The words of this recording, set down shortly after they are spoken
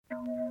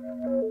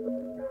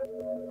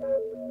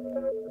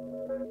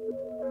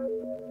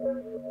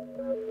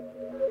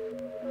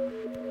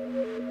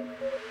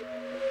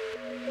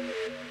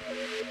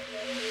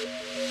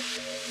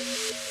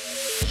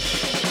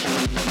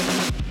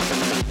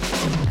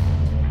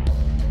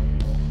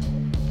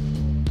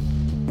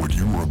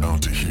about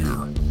to hear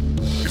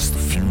is the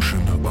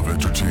fusion of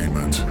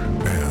entertainment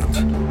and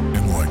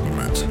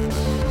enlightenment.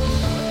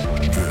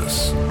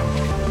 This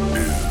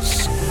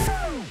is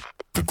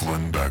the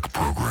Glenn Beck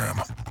Program.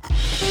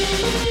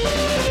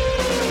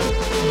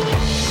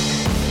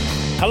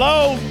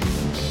 Hello,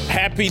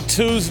 happy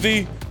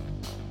Tuesday.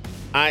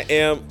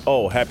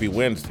 Happy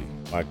Wednesday.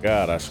 My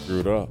God, I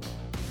screwed up.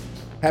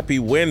 Happy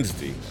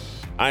Wednesday.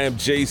 I am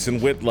Jason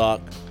Whitlock,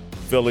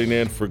 filling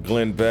in for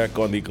Glenn Beck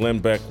on the Glenn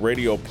Beck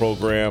radio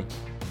program.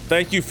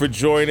 Thank you for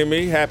joining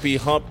me. Happy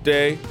Hump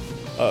Day.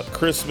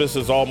 Christmas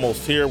is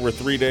almost here. We're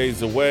 3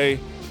 days away,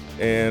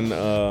 and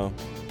I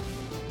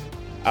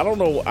don't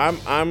know. I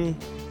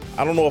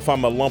don't know if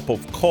I'm a lump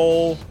of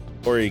coal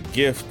or a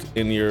gift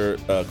in your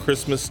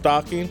Christmas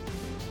stocking,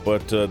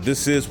 but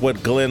this is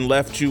what Glenn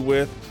left you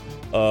with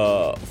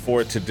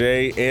for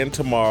today and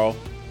tomorrow.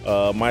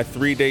 My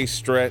 3-day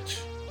stretch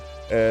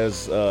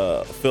as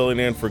filling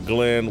in for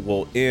Glenn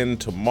will end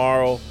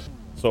tomorrow.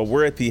 So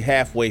we're at the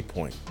halfway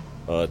point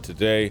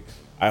today.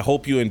 I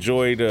hope you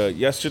enjoyed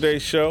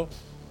yesterday's show.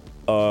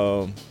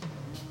 I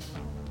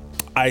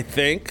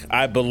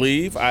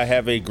believe I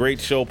have a great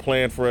show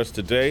planned for us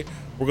today.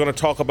 We're going to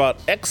talk about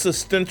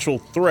existential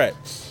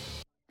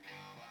threats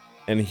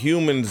and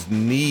humans'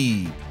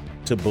 need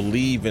to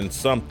believe in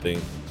something.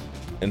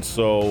 And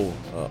so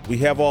we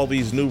have all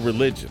these new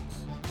religions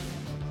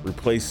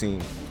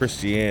replacing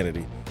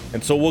Christianity.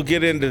 And so we'll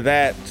get into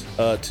that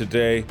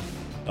today.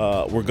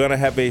 We're going to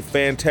have a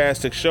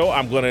fantastic show.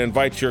 I'm going to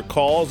invite your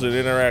calls and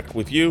interact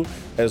with you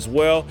as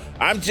well.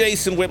 I'm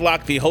Jason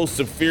Whitlock, the host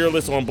of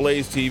Fearless on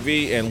Blaze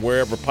TV and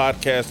wherever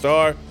podcasts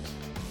are. All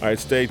right,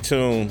 stay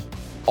tuned.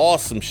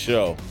 Awesome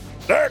show.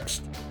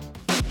 Next.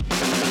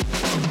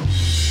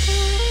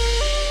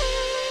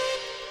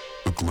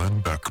 The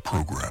Glenn Beck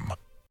Program.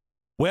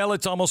 Well,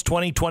 it's almost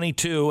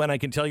 2022, and I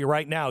can tell you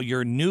right now,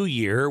 your new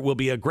year will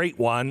be a great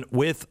one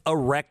with a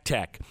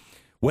RecTech.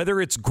 Whether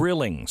it's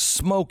grilling,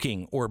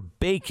 smoking, or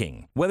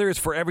baking, whether it's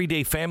for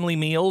everyday family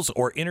meals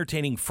or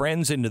entertaining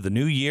friends into the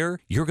new year,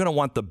 you're going to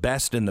want the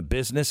best in the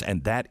business,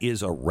 and that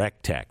is a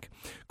RecTech.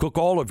 Cook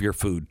all of your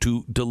food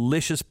to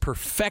delicious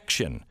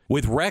perfection.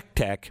 With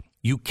RecTech,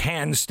 you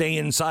can stay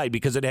inside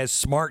because it has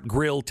smart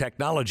grill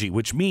technology,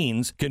 which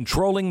means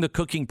controlling the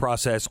cooking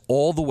process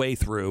all the way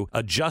through,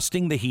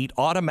 adjusting the heat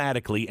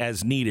automatically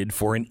as needed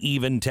for an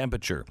even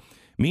temperature.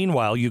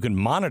 Meanwhile, you can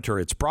monitor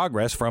its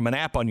progress from an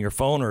app on your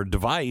phone or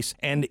device,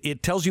 and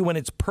it tells you when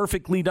it's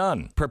perfectly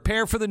done.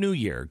 Prepare for the new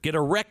year. Get a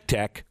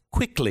RecTech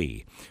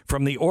quickly.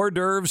 From the hors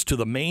d'oeuvres to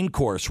the main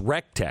course,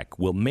 RecTech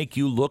will make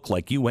you look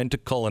like you went to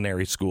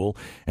culinary school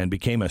and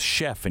became a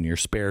chef in your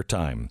spare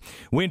time.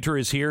 Winter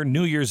is here,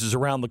 New Year's is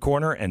around the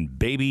corner, and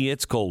baby,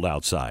 it's cold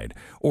outside.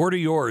 Order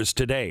yours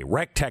today,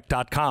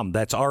 rectech.com.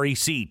 That's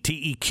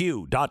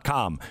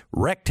RECTEQ.com,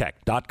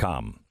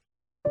 rectech.com.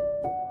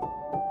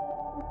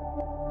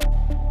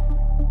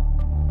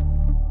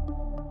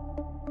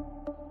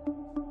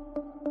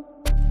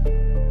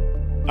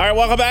 All right,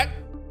 welcome back.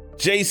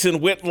 Jason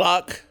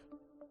Whitlock,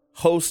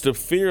 host of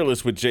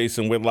Fearless with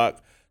Jason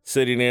Whitlock,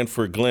 sitting in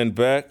for Glenn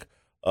Beck.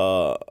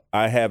 I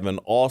have an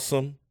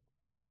awesome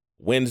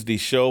Wednesday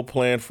show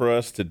planned for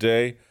us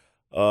today.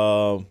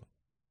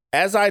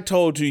 As I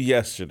told you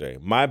yesterday,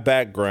 my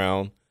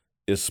background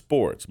is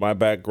sports. My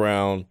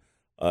background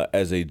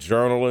as a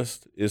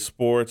journalist is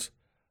sports.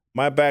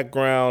 My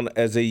background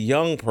as a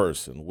young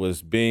person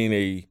was being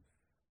an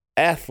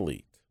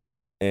athlete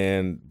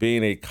and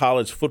being a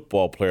college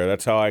football player.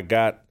 That's how I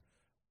got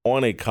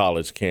on a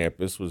college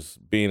campus, was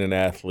being an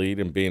athlete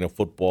and being a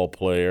football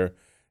player.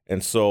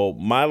 And so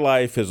my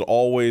life has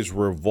always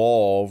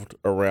revolved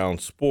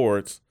around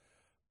sports.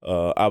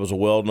 I was a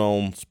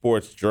well-known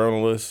sports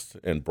journalist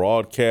and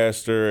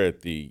broadcaster at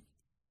the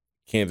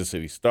Kansas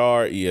City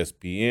Star,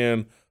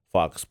 ESPN,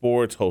 Fox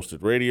Sports,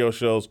 hosted radio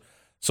shows.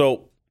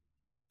 So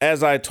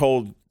as I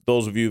told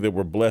those of you that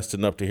were blessed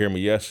enough to hear me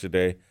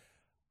yesterday,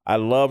 I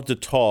love to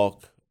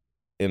talk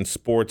in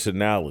sports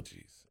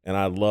analogies. And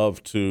I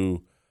love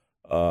to,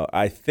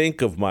 I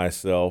think of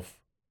myself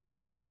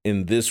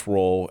in this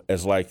role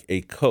as like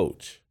a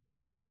coach.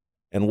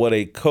 And what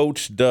a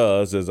coach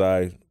does, as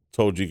I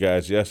told you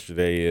guys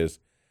yesterday, is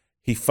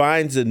he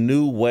finds a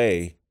new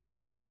way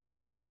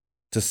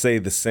to say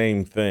the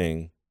same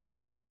thing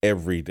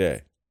every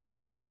day.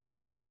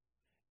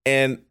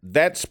 And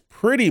that's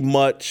pretty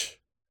much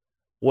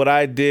what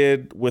I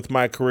did with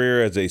my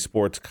career as a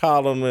sports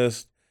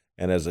columnist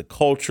and as a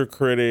culture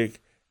critic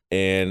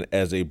and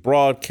as a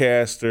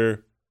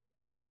broadcaster.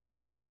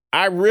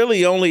 I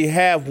really only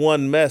have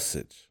one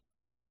message.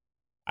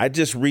 I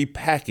just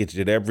repackage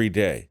it every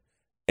day.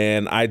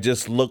 And I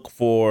just look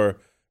for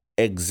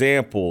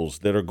examples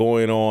that are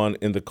going on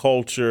in the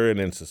culture and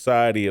in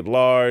society at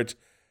large.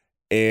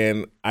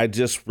 And I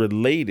just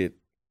relate it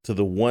to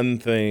the one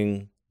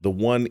thing, the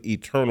one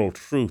eternal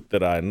truth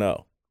that I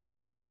know.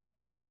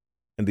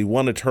 And the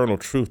one eternal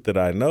truth that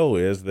I know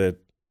is that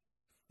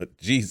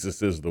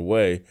Jesus is the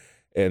way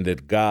and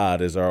that God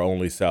is our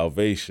only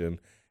salvation.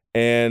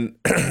 And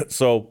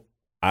so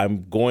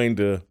I'm going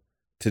to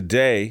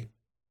today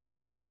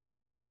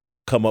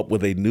come up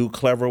with a new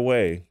clever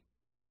way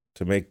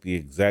to make the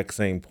exact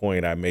same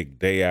point I make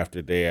day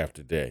after day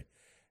after day.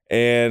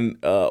 And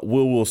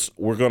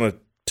we're going to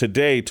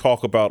today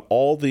talk about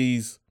all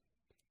these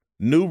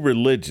new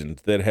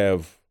religions that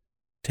have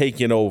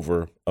taken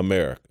over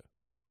America.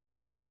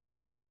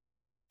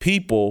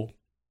 People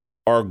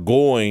are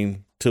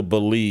going to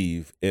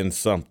believe in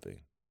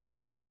something.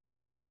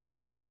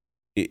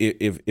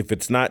 If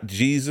it's not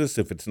Jesus,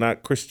 if it's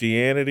not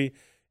Christianity,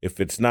 if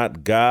it's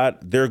not God,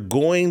 they're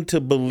going to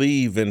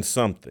believe in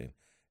something.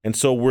 And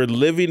so we're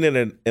living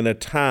in a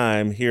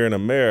time here in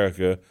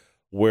America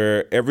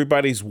where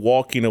everybody's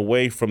walking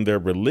away from their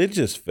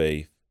religious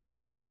faith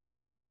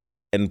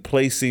and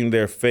placing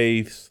their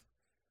faith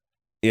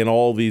in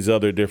all these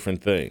other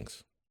different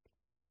things.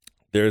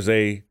 There's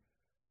a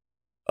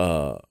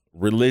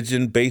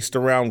religion based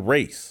around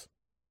race.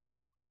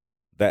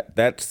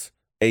 That's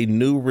a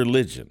new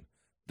religion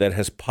that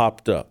has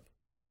popped up.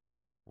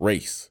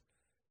 Race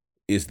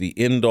is the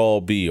end-all,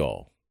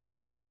 be-all.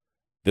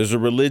 There's a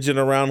religion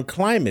around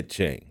climate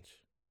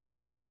change.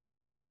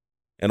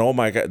 And oh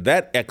my God,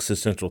 that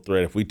existential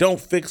threat. If we don't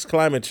fix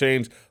climate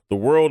change, the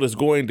world is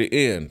going to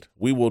end.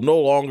 We will no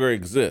longer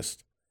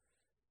exist.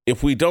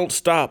 If we don't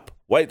stop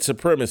white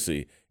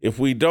supremacy, if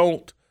we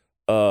don't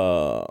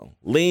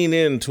lean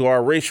into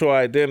our racial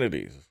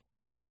identities,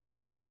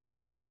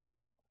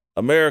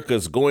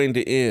 America's going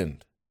to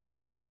end.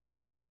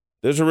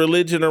 There's a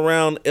religion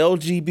around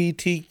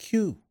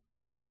LGBTQ,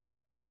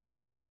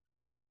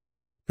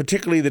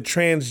 particularly the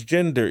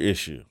transgender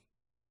issue.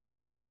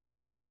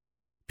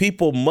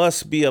 People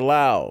must be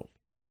allowed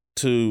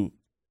to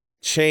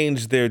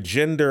change their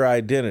gender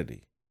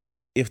identity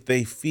if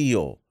they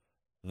feel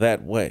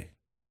that way.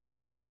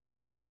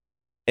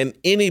 And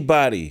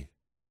anybody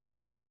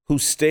who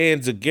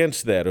stands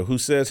against that or who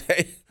says,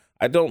 hey,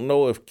 I don't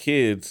know if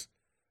kids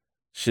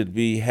should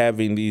be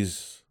having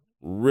these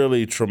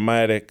really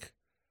traumatic,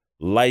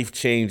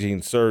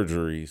 life-changing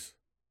surgeries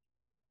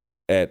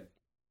at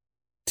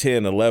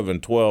 10, 11,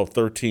 12,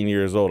 13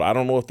 years old. I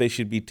don't know if they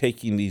should be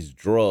taking these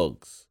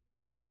drugs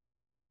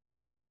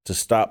to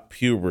stop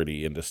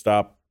puberty and to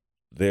stop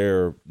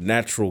their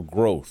natural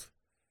growth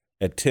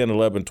at 10,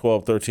 11,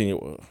 12, 13 years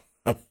old.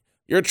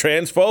 You're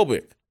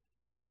transphobic.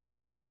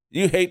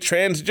 You hate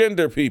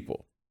transgender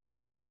people.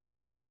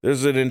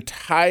 There's an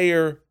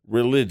entire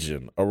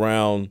religion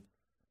around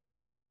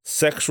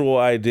sexual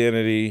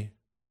identity,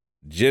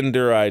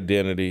 gender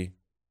identity,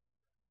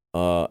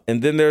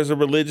 and then there's a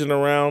religion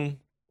around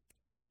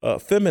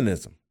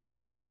feminism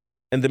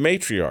and the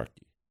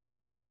matriarchy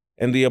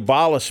and the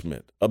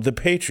abolishment of the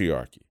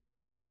patriarchy.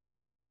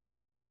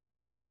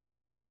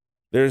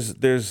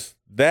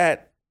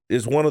 That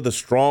is one of the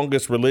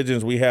strongest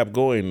religions we have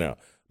going now.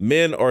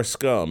 Men are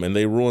scum and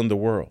they ruin the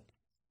world.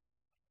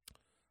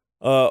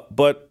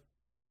 But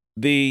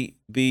the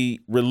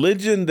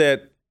religion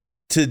that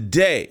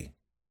today,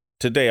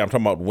 I'm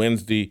talking about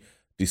Wednesday,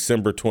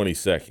 December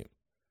 22nd,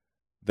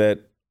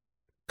 that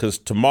because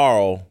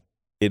tomorrow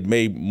it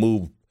may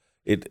move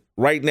it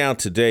right now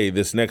today,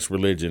 this next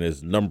religion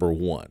is number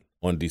one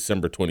on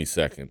December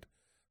 22nd,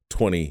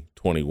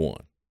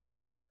 2021.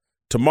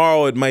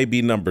 Tomorrow it may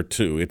be number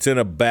two. It's in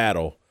a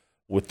battle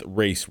with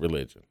race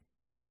religion.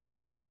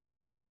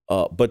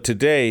 But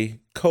today,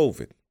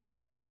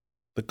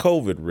 the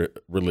COVID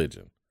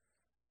religion,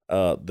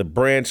 the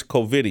branch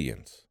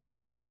Covidians,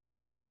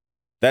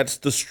 that's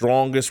the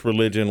strongest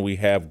religion we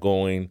have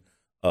going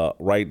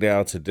right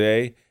now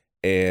today.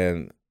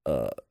 And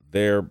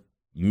their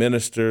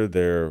minister,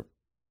 their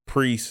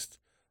priest,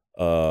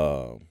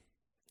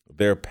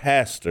 their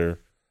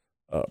pastor,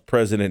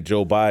 President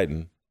Joe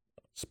Biden,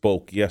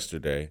 spoke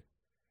yesterday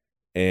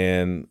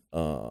and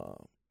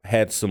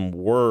had some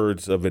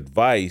words of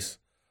advice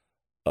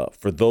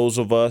for those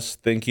of us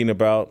thinking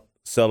about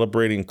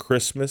celebrating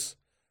Christmas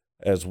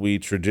as we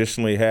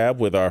traditionally have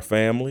with our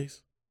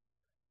families.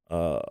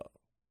 The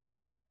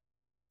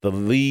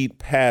lead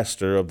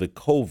pastor of the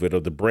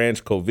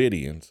branch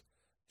Covidians,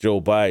 Joe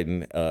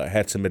Biden,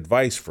 had some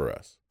advice for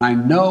us. I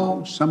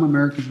know some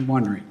Americans are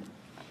wondering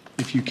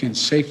if you can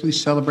safely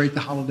celebrate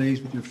the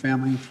holidays with your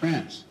family and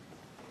friends.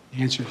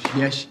 The answer is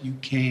yes, you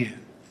can.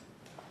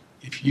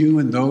 If you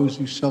and those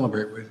you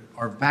celebrate with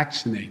are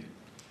vaccinated,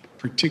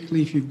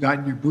 particularly if you've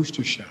gotten your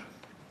booster shot.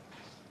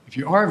 If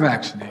you are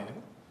vaccinated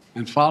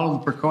and follow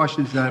the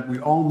precautions that we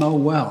all know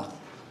well,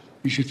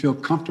 you should feel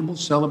comfortable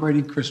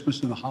celebrating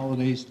Christmas and the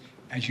holidays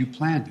as you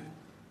planned it.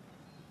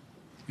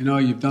 You know,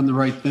 you've done the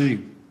right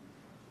thing.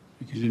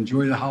 You can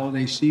enjoy the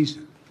holiday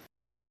season.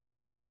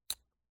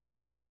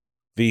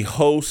 The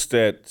host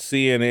at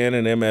CNN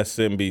and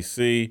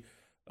MSNBC,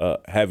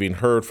 having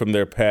heard from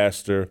their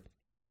pastor,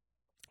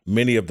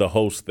 many of the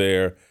hosts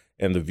there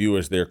and the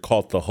viewers there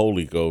caught the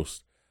Holy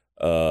Ghost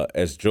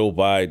as Joe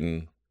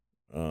Biden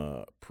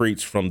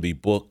preached from the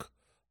book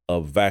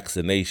of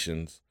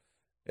vaccinations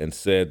and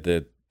said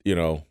that, you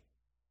know,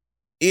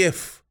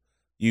 if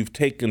you've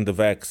taken the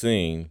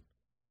vaccine,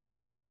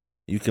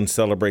 you can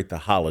celebrate the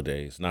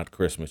holidays, not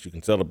Christmas. You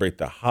can celebrate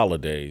the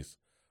holidays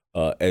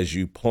as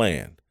you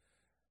planned.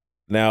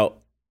 Now,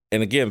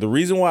 And again, the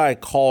reason why I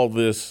call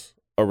this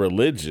a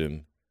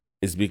religion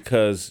is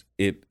because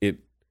it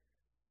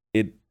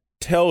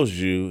tells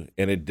you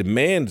and it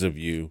demands of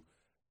you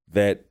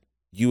that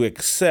you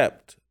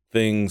accept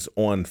things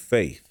on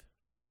faith.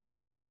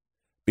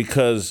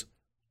 Because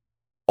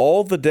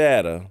all the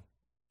data,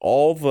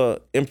 all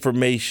the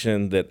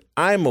information that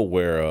I'm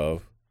aware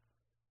of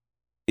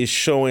is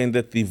showing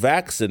that the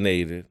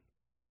vaccinated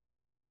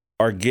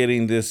are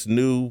getting this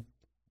new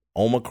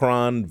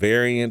Omicron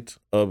variant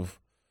of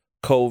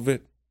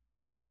COVID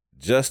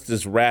just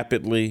as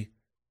rapidly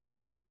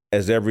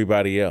as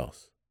everybody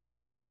else.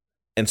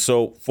 And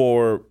so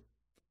for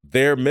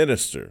their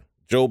minister,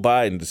 Joe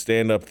Biden, to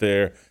stand up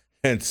there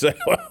and say,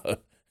 well,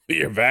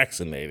 you're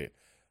vaccinated,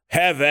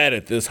 have at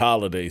it this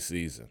holiday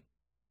season.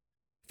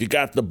 If you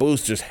got the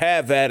boosters,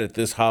 have at it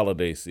this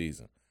holiday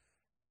season.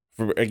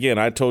 Again,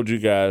 I told you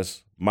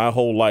guys, my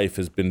whole life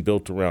has been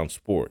built around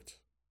sports.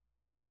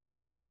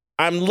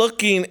 I'm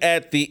looking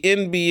at the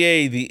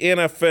NBA, the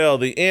NFL,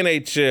 the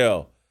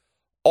NHL,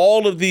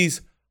 all of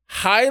these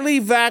highly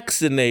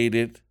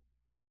vaccinated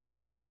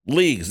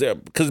leagues,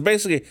 because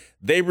basically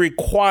they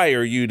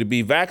require you to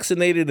be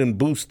vaccinated and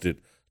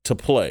boosted to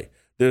play.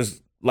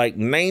 There's like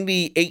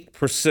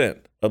 98%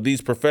 of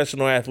these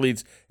professional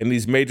athletes in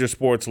these major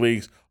sports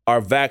leagues are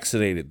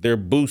vaccinated. They're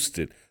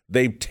boosted.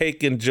 They've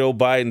taken Joe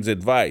Biden's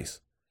advice.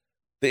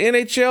 The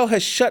NHL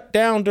has shut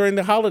down during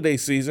the holiday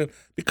season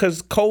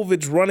because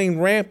COVID's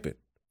running rampant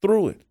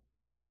through it.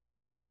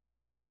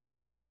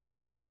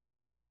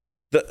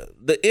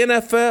 The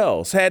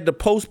NFL's had to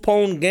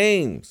postpone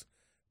games,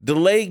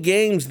 delay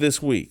games this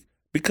week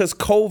because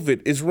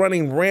COVID is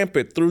running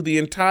rampant through the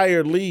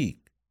entire league.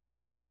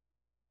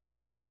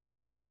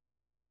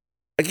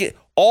 Again,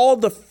 all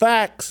the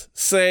facts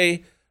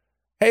say,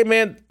 hey,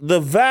 man,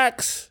 the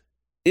vax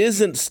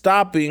isn't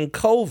stopping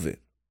COVID.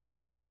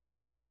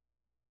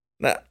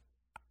 Now,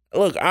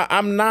 look,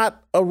 I'm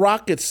not a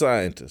rocket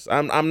scientist.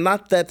 I'm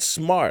not that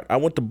smart. I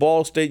went to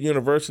Ball State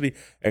University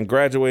and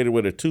graduated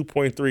with a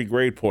 2.3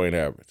 grade point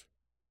average.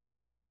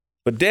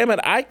 But damn it,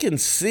 I can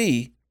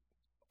see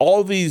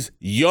all these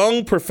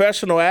young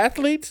professional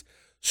athletes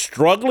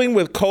struggling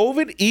with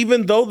COVID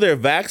even though they're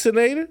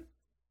vaccinated.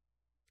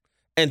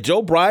 And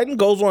Joe Biden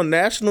goes on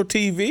national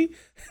TV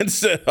and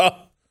said,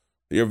 oh,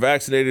 you're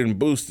vaccinated and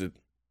boosted.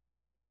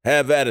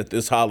 Have at it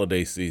this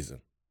holiday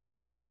season.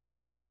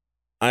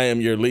 I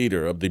am your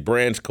leader of the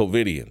Branch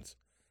Covidians,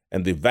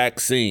 and the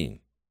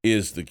vaccine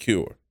is the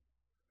cure.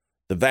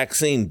 The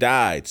vaccine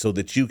died so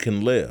that you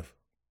can live.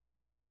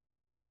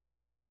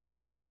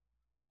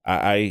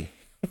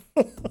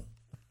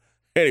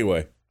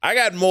 Anyway, I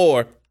got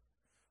more.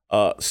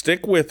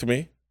 Stick with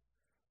me.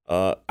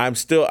 I'm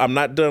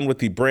not done with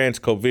the Branch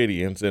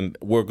Covidians, and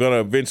we're going to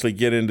eventually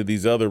get into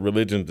these other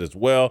religions as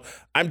well.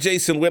 I'm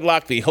Jason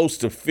Whitlock, the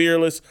host of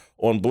Fearless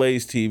on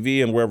Blaze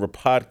TV and wherever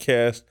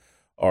podcasts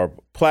are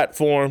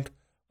platformed.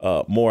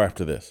 More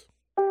after this.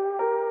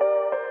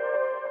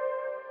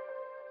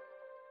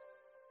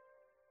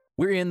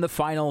 We're in the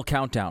final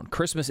countdown.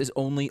 Christmas is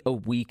only a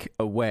week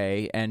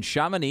away, and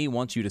Chamonix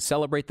wants you to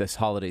celebrate this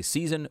holiday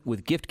season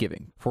with gift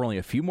giving. For only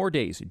a few more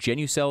days,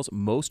 Genucel's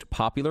most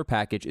popular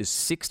package is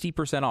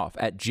 60% off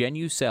at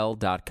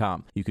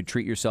Genucel.com. You can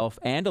treat yourself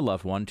and a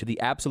loved one to the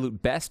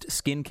absolute best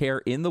skincare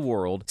in the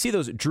world. See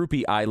those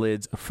droopy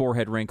eyelids,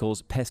 forehead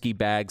wrinkles, pesky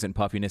bags and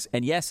puffiness,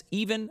 and yes,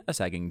 even a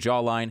sagging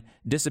jawline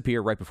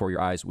disappear right before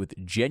your eyes with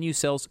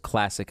Genucel's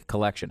Classic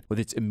Collection. With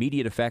its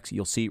immediate effects,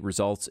 you'll see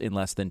results in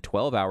less than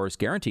 12 hours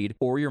guaranteed,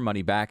 or your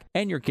money back,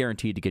 and you're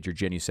guaranteed to get your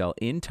Genucel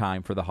in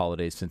time for the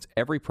holidays since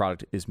every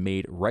product is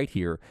made right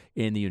here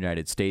in the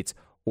United States.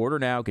 Order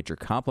now, get your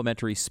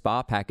complimentary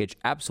spa package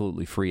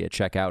absolutely free at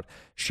checkout.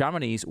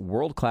 Chamonix's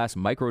world-class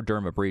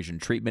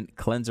microdermabrasion treatment,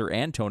 cleanser,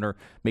 and toner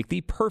make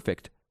the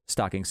perfect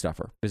stocking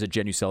stuffer. Visit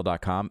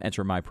Genucel.com,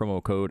 enter my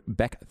promo code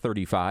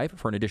BECK35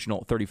 for an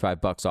additional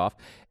 $35 off.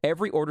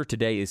 Every order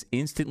today is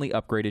instantly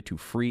upgraded to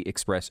free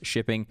express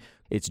shipping.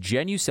 It's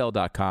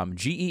Genucel.com,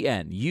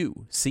 Genucel.com.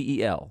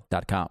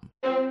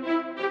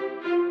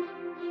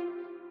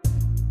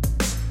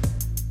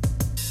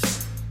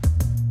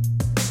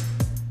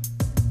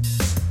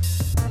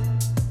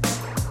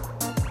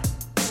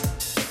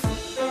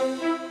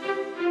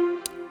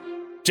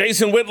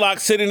 Jason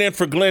Whitlock sitting in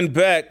for Glenn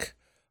Beck.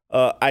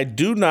 I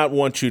do not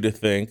want you to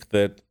think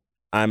that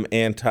I'm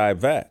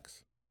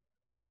anti-vax.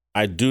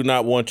 I do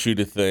not want you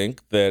to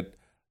think that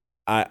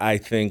I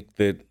think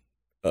that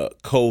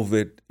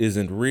COVID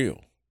isn't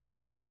real.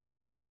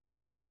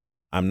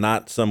 I'm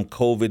not some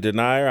COVID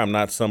denier. I'm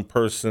not some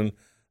person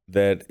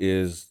that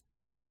is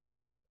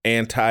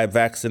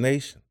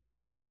anti-vaccination.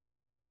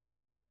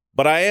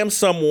 But I am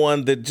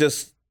someone that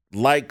just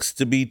likes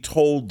to be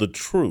told the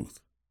truth.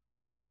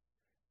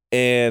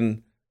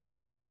 And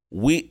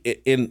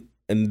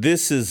and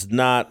this is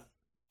not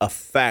a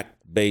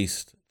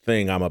fact-based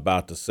thing I'm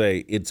about to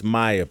say. It's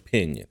my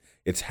opinion.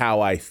 It's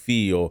how I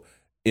feel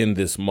in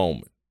this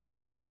moment.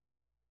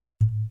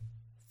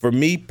 For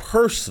me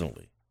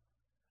personally,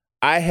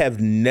 I have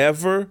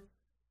never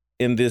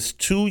in this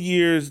 2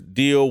 years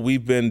deal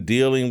we've been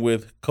dealing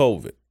with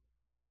COVID,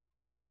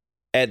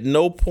 at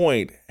no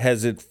point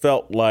has it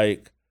felt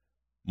like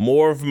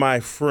more of my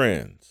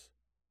friends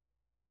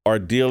are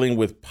dealing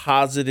with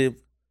positive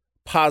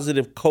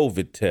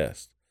COVID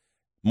tests.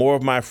 More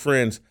of my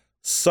friends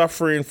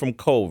suffering from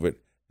COVID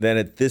than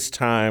at this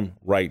time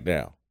right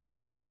now.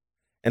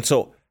 And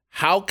so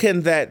how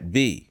can that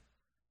be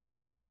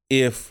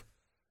if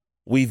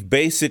we've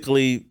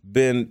basically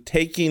been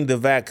taking the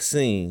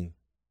vaccine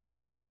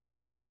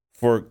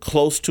for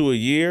close to a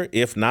year,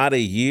 if not a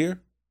year?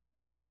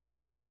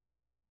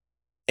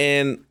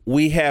 And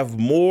we have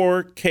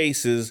more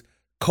cases.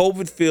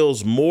 COVID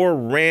feels more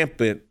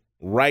rampant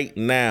right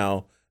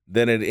now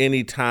than at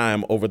any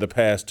time over the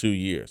past 2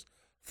 years.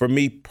 For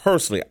me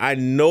personally, I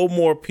know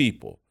more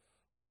people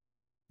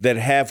that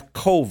have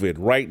COVID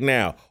right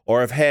now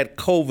or have had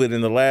COVID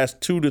in the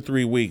last 2 to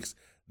 3 weeks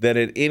than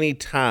at any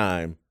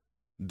time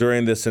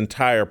during this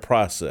entire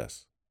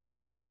process.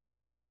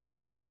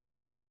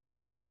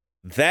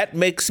 That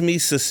makes me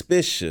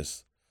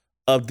suspicious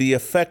of the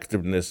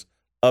effectiveness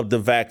of the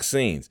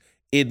vaccines.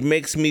 It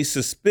makes me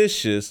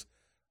suspicious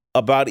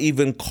about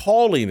even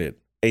calling it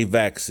a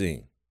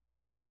vaccine.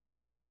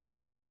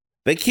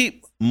 They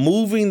keep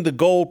moving the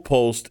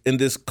goalpost in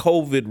this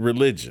COVID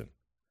religion.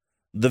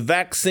 The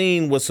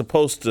vaccine was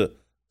supposed to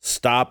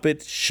stop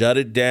it, shut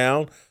it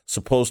down,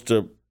 supposed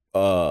to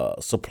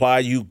supply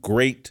you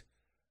great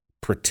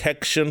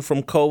protection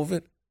from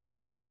COVID.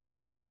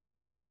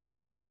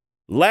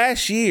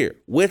 Last year,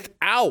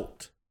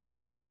 without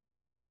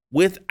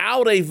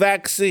a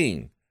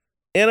vaccine,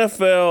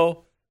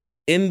 NFL,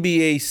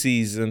 NBA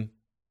season,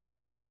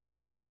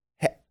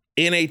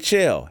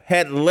 NHL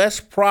had less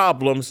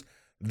problems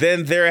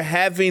than they're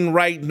having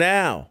right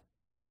now.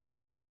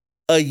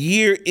 A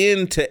year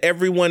into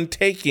everyone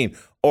taking,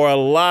 or a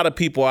lot of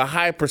people, a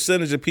high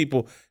percentage of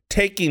people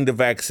taking the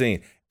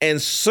vaccine.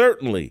 And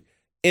certainly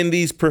in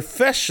these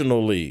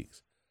professional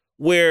leagues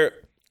where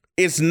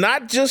it's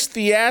not just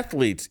the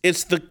athletes,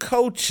 it's the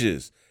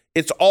coaches,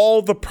 it's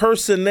all the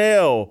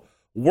personnel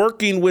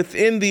working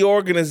within the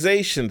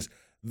organizations.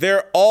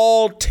 They're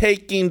all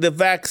taking the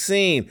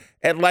vaccine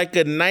at like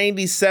a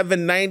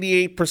 97,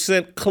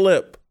 98%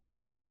 clip.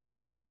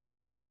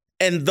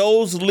 And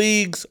those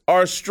leagues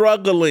are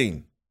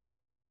struggling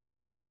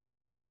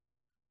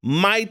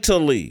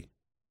mightily.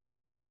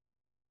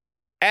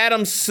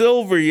 Adam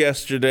Silver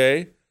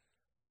yesterday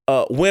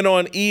went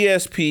on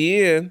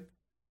ESPN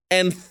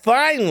and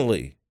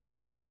finally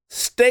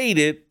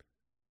stated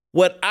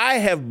what I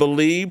have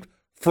believed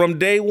from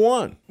day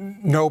one.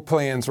 No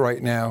plans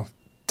right now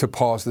to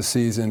pause the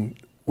season.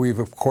 We've,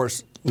 of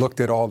course, looked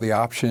at all the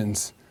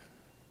options,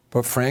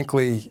 but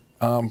frankly,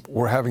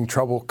 we're having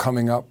trouble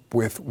coming up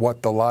with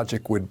what the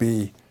logic would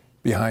be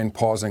behind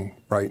pausing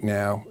right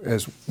now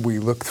as we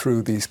look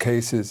through these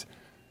cases,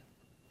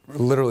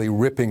 literally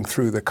ripping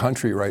through the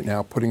country right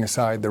now, putting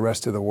aside the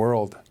rest of the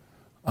world.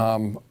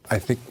 I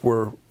think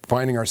we're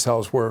finding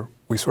ourselves where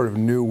we sort of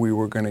knew we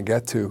were going to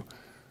get to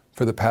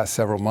for the past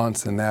several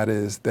months, and that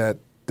is that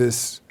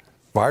this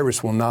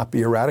virus will not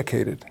be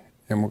eradicated,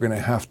 and we're going to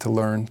have to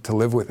learn to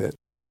live with it.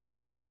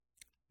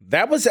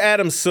 That was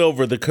Adam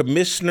Silver, the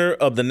commissioner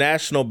of the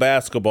National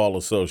Basketball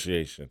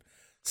Association,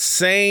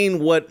 saying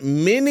what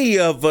many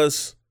of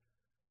us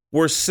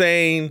were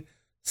saying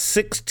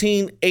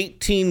 16,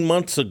 18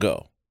 months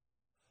ago.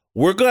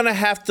 We're going to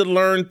have to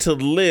learn to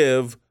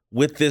live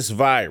with this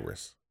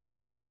virus.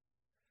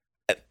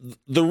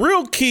 The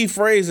real key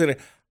phrase in it,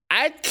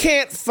 I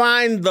can't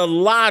find the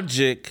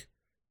logic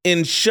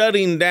in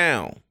shutting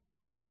down.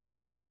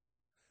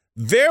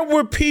 There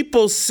were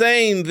people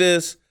saying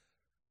this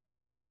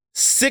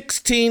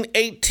 16,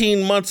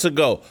 18 months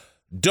ago.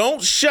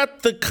 Don't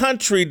shut the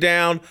country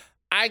down.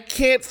 I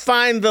can't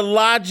find the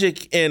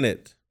logic in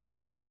it.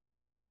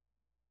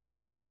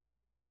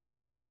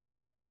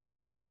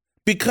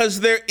 Because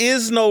there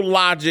is no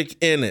logic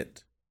in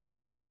it.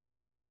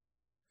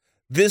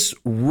 This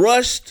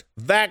rushed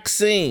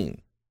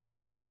vaccine,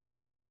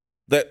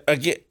 that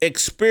again,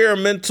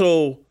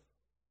 experimental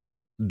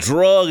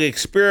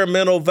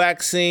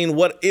vaccine,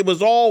 it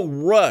was all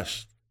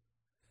rushed.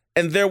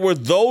 And there were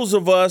those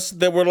of us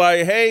that were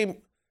like, hey,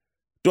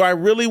 do I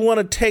really want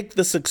to take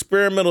this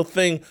experimental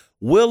thing?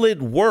 Will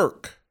it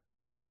work?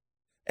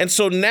 And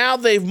so now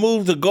they've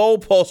moved the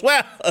goalpost.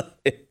 Well,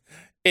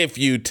 if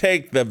you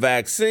take the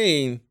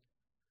vaccine,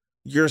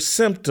 your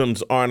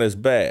symptoms aren't as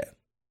bad.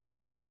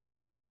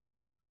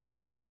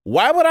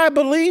 Why would I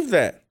believe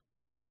that?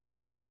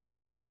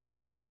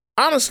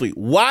 Honestly,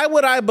 why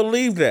would I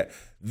believe that?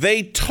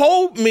 They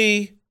told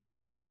me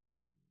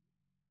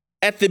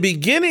at the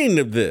beginning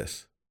of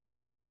this,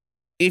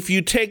 if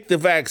you take the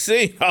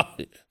vaccine,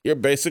 you're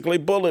basically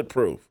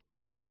bulletproof.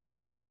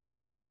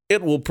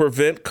 It will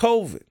prevent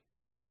COVID.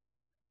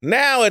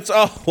 Now it's,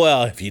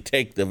 if you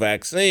take the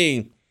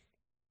vaccine,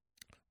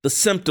 the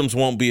symptoms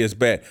won't be as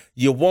bad.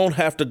 You won't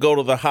have to go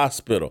to the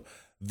hospital.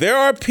 There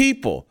are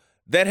people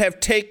that have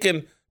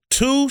taken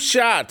 2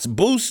 shots,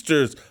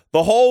 boosters,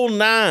 the whole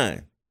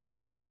 9.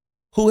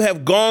 who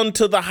have gone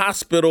to the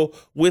hospital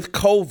with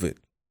COVID.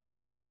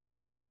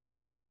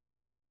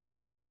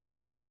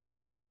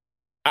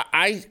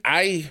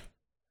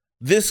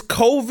 This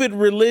COVID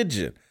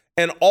religion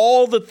and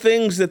all the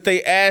things that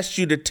they asked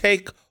you to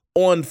take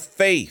on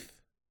faith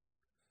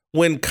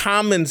when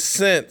common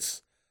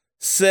sense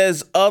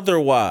says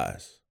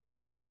otherwise.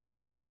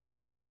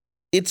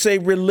 It's a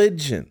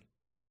religion.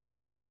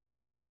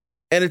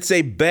 And it's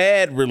a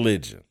bad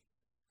religion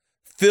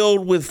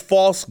filled with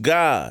false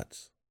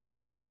gods.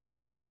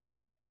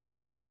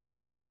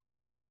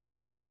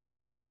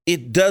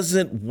 It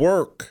doesn't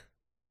work.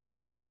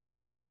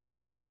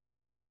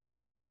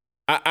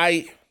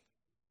 I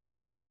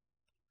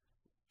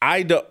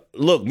don't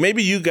look,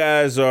 maybe you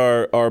guys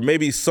are, or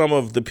maybe some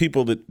of the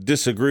people that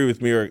disagree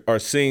with me are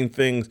seeing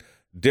things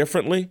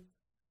differently.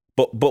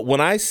 But when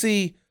I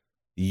see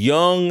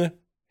young,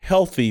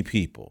 healthy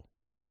people,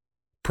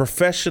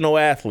 professional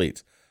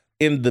athletes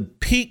in the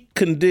peak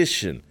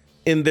condition,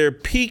 in their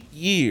peak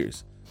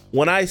years,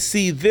 when I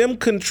see them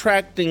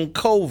contracting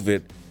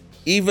COVID,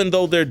 even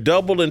though they're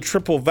double and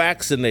triple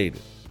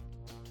vaccinated,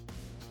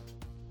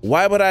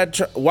 why would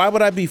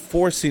I be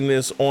forcing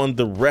this on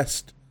the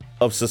rest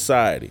of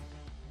society?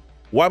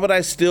 Why would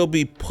I still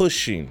be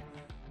pushing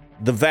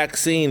the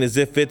vaccine as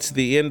if it's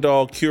the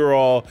end-all,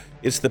 cure-all,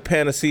 it's the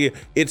panacea,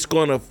 it's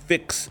going to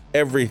fix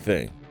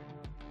everything?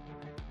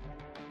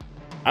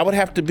 I would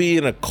have to be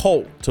in a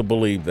cult to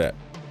believe that,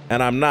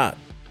 and I'm not.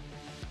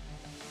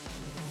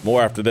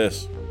 More after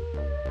this.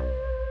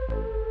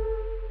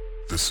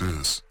 This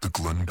is the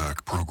Glenn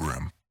Beck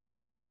Program.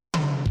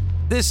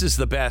 This is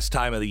the best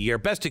time of the year.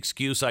 Best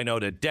excuse I know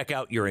to deck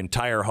out your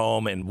entire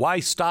home. And why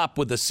stop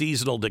with the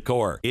seasonal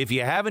decor? If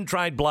you haven't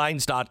tried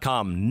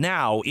Blinds.com,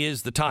 now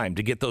is the time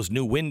to get those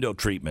new window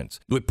treatments.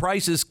 With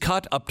prices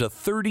cut up to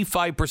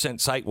 35%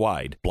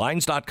 site-wide,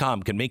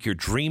 Blinds.com can make your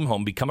dream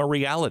home become a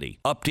reality.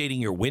 Updating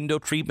your window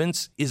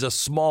treatments is a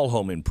small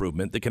home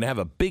improvement that can have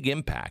a big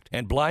impact.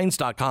 And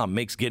Blinds.com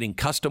makes getting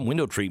custom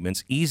window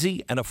treatments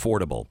easy and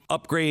affordable.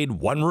 Upgrade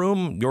one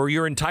room or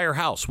your entire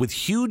house with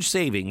huge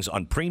savings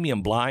on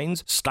premium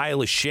blinds,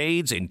 stylish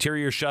shades,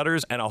 interior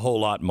shutters, and a whole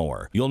lot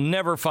more. You'll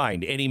never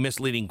find any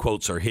misleading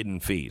quotes or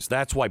hidden fees.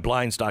 That's why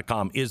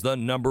Blinds.com is the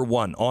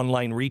 #1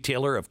 online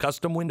retailer of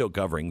custom window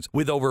coverings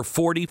with over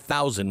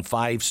 40,000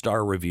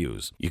 five-star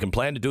reviews. You can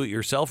plan to do it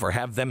yourself or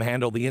have them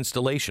handle the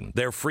installation.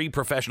 Their free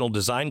professional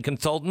design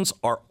consultants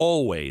are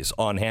always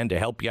on hand to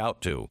help you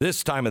out too.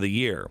 This time of the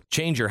year,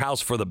 change your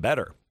house for the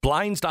better.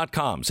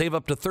 Blinds.com. Save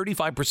up to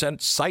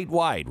 35%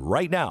 site-wide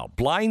right now.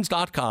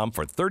 Blinds.com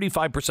for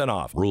 35%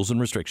 off. Rules and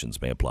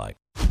restrictions may apply.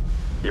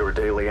 Your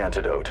daily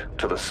antidote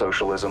to the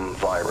socialism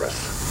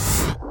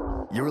virus.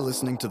 You're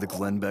listening to the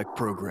Glenn Beck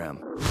Program.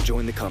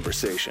 Join the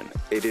conversation.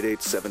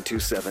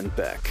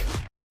 888-727-BECK.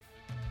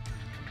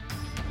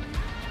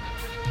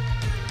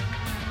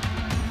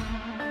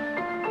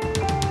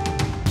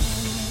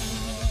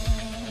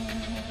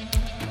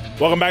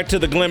 Welcome back to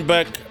the Glenn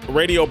Beck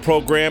radio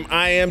program.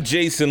 I am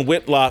Jason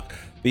Whitlock,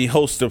 the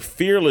host of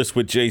Fearless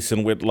with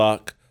Jason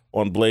Whitlock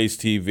on Blaze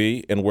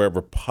TV and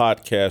wherever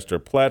podcast or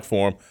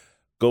platform.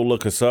 Go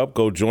look us up.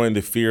 Go join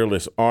the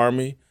Fearless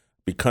Army.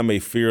 Become a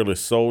fearless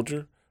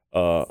soldier.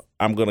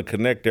 I'm going to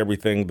connect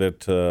everything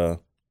that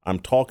I'm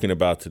talking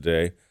about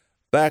today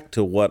back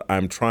to what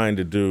I'm trying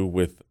to do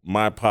with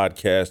my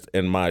podcast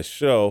and my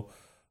show.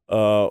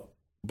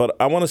 But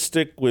I want to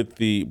stick with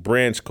the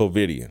Branch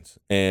Covidians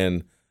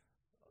and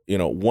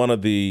one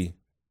of the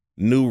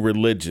new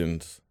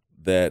religions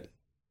that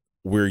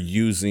we're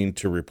using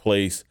to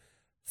replace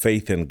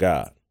faith in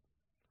God.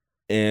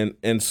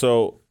 And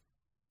so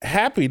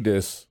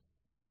happiness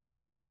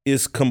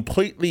is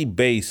completely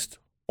based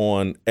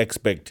on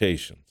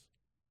expectations.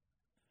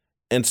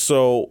 And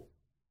so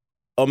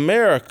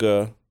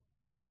America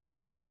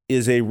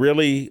is a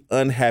really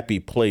unhappy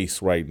place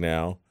right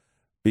now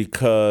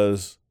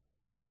because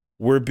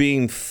we're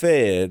being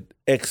fed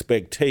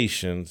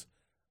expectations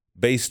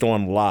based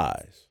on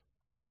lies,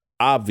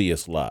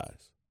 obvious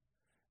lies.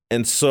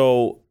 And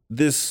so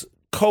this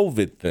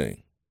COVID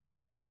thing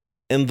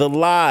and the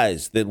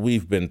lies that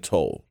we've been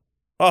told,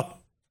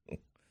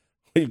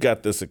 we've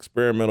got this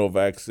experimental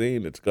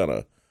vaccine that's going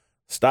to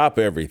stop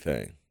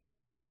everything.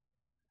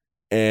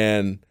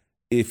 And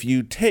if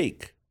you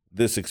take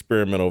this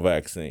experimental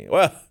vaccine,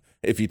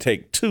 if you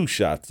take 2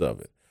 shots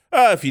of it,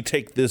 if you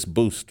take this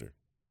booster,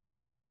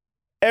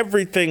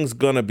 everything's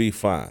going to be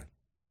fine.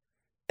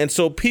 And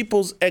so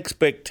people's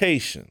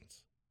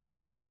expectations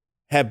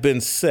have been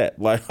set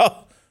like,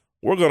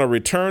 we're going to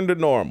return to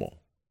normal.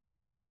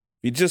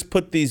 If you just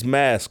put these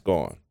masks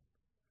on,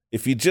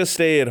 if you just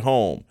stay at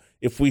home,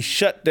 if we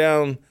shut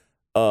down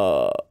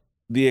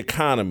the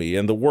economy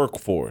and the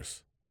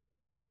workforce,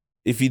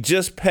 if you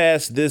just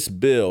pass this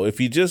bill, if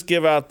you just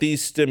give out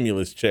these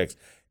stimulus checks,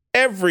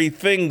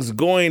 everything's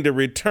going to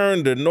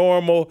return to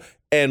normal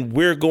and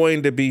we're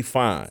going to be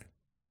fine.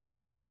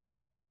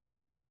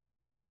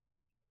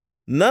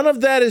 None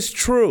of that is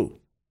true.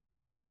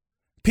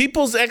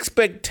 People's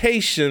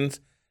expectations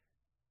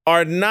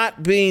are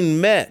not being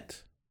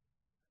met.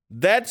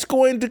 that's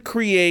going to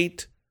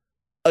create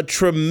a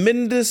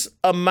tremendous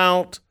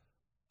amount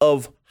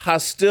of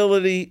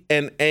hostility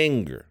and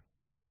anger.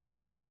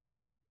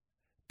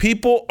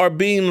 People are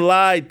being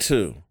lied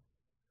to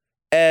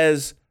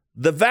as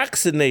the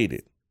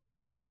vaccinated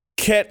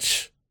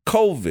catch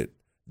COVID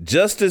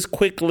just as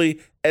quickly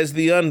as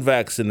the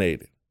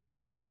unvaccinated.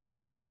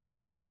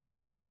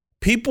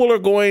 People are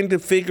going to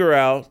figure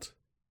out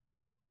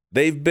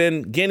they've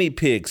been guinea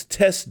pigs,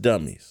 test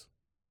dummies,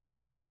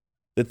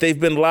 that they've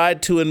been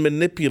lied to and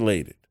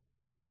manipulated.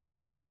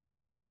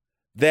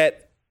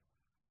 That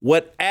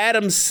what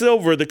Adam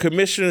Silver, the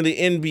commissioner of the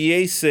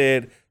NBA,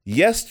 said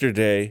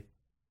yesterday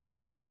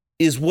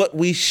is what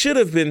we should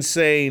have been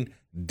saying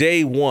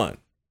day one.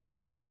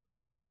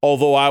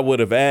 Although I would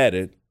have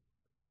added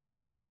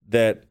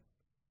that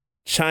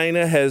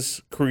China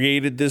has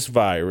created this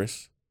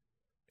virus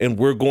and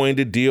we're going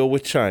to deal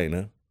with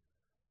China.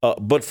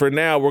 But for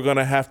now, we're going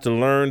to have to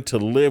learn to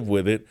live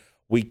with it.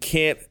 We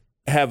can't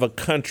have a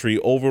country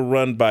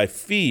overrun by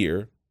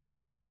fear.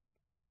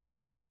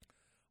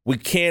 We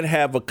can't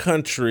have a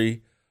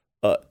country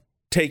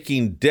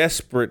taking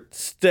desperate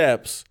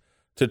steps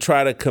to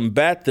try to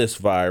combat this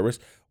virus.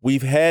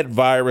 We've had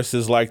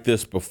viruses like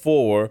this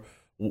before.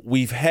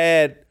 We've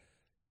had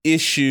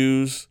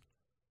issues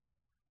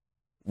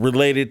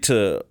related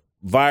to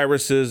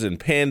viruses and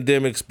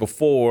pandemics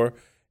before,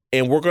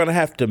 and we're going to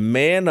have to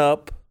man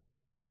up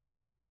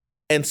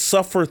and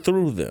suffer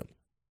through them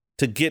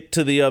to get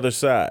to the other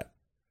side.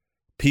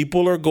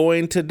 People are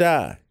going to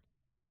die.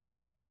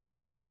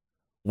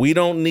 We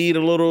don't need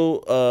a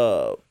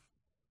little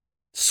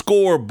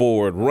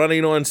scoreboard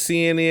running on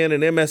CNN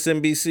and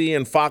MSNBC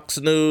and Fox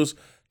News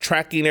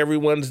tracking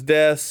everyone's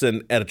deaths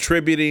and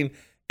attributing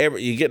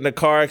you get in a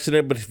car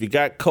accident, but if you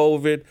got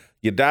COVID,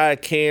 you die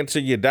of cancer,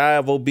 you die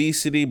of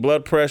obesity,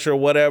 blood pressure,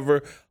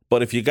 whatever.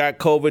 But if you got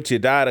COVID, you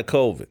died of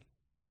COVID.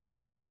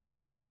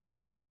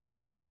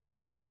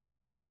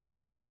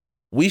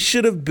 We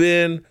should have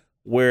been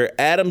where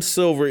Adam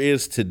Silver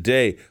is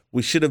today.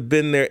 We should have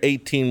been there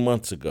 18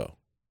 months ago.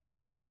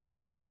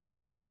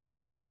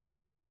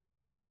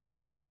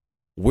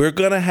 We're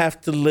going to have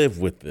to live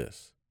with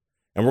this,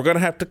 and we're going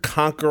to have to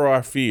conquer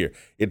our fear.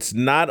 It's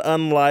not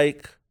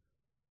unlike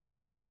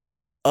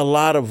a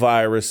lot of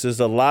viruses,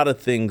 a lot of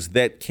things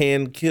that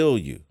can kill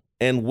you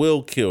and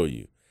will kill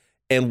you.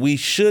 And we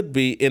should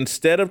be,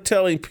 instead of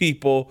telling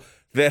people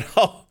that,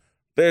 oh,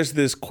 there's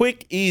this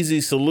quick,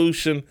 easy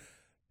solution,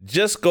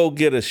 just go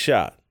get a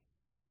shot.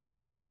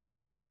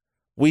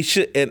 We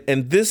should,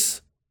 and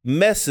this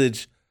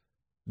message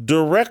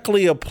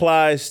directly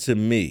applies to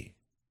me.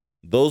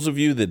 Those of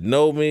you that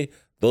know me,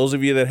 those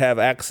of you that have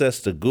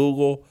access to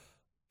Google,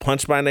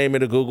 punch my name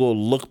into Google,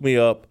 look me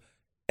up,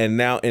 and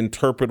now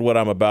interpret what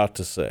I'm about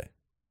to say.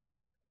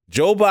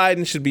 Joe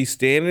Biden should be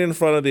standing in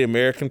front of the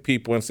American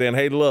people and saying,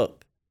 hey,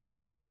 look,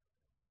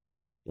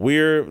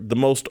 we're the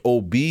most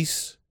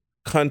obese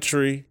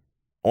country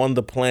on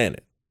the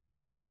planet.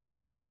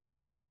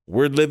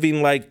 We're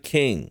living like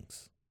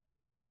kings.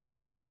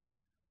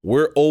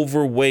 We're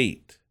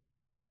overweight.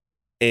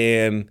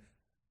 And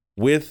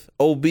with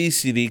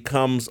obesity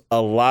comes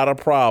a lot of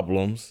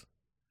problems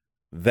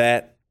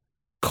that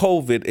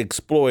COVID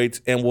exploits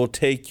and will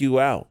take you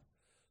out.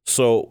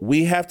 So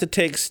we have to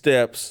take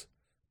steps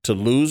to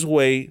lose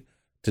weight,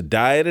 to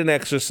diet and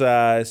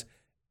exercise,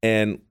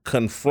 and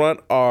confront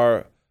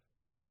our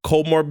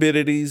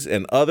comorbidities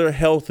and other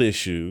health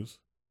issues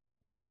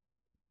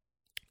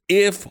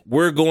if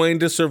we're going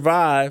to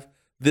survive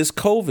this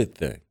COVID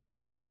thing.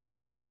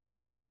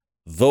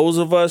 Those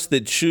of us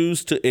that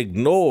choose to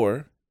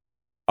ignore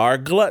our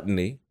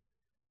gluttony,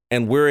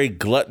 and we're a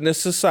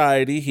gluttonous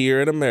society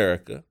here in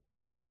America,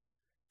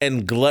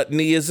 and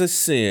gluttony is a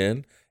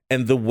sin,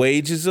 and the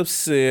wages of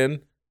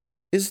sin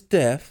is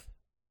death.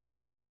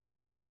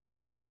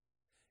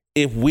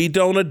 If we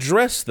don't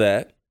address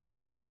that,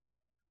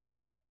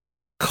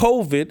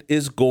 COVID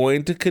is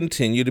going to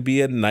continue to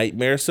be a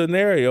nightmare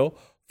scenario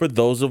for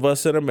those of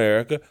us in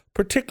America,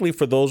 particularly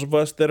for those of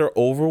us that are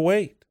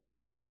overweight.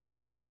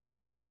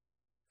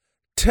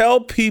 Tell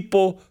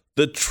people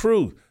the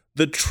truth.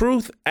 The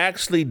truth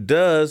actually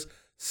does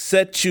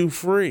set you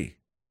free.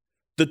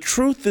 The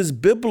truth is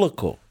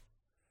biblical.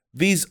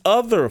 These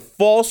other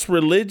false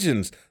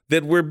religions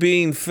that we're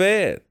being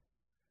fed,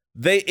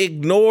 they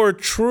ignore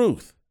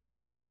truth.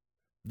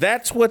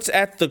 That's what's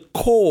at the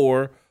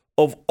core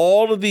of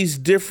all of these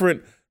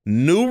different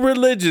new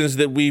religions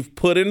that we've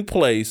put in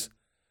place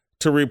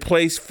to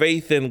replace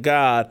faith in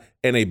God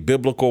and a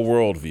biblical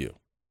worldview.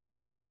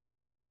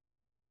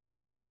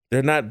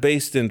 They're not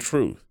based in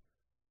truth.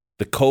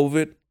 The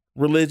COVID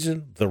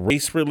religion, the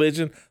race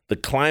religion, the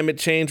climate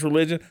change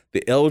religion,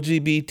 the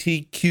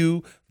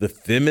LGBTQ, the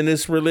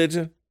feminist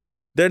religion,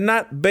 they're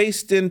not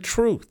based in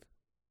truth.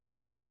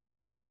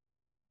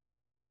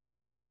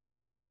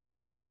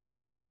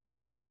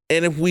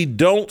 And if we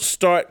don't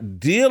start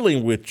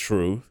dealing with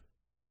truth,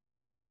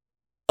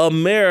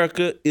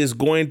 America is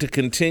going to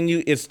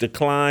continue its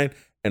decline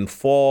and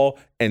fall,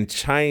 and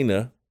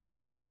China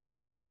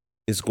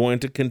is going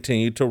to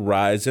continue to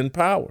rise in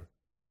power.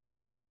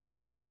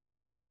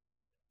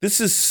 This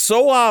is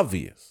so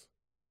obvious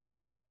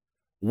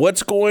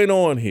what's going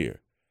on here,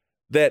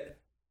 that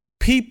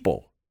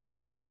people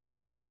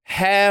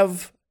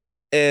have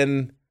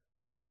an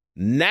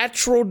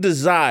natural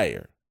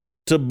desire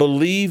to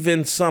believe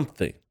in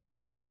something.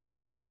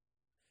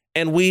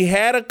 And we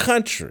had a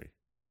country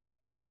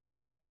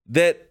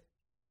that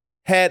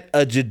had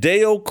a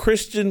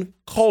Judeo-Christian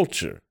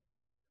culture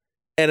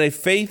and a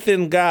faith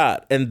in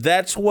God. And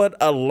that's what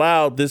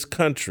allowed this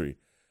country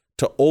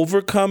to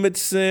overcome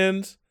its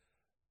sins,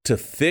 to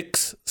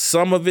fix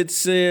some of its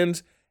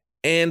sins,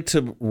 and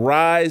to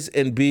rise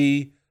and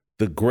be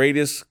the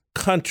greatest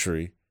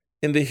country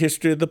in the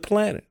history of the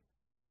planet.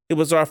 It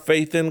was our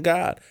faith in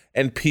God.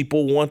 And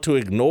people want to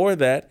ignore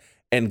that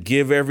and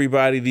give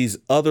everybody these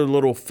other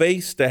little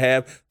faiths to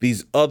have,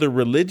 these other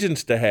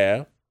religions to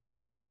have.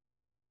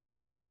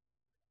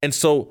 And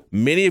so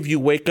many of you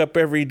wake up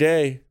every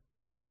day,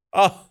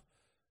 oh,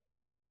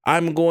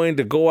 I'm going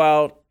to go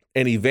out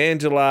and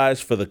evangelize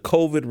for the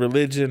COVID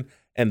religion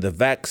and the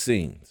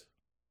vaccines.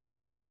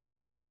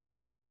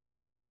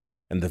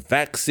 And the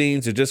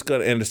vaccines are just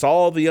going to, and it's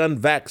all the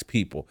unvaxxed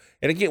people.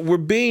 And again, we're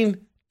being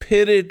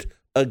pitted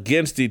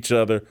against each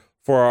other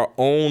for our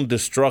own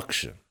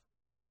destruction.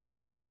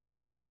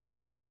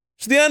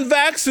 It's the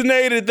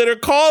unvaccinated that are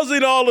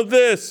causing all of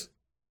this.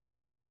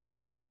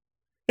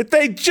 If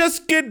they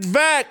just get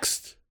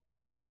vaxxed,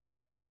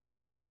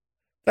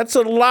 that's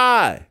a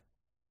lie.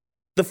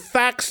 The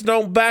facts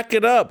don't back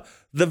it up.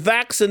 The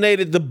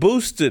vaccinated, the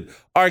boosted,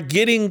 are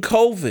getting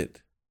COVID.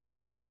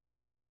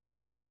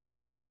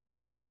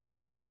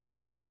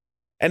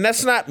 And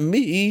that's not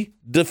me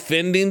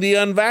defending the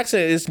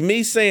unvaccinated. It's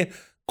me saying,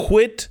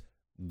 quit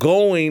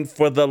going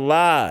for the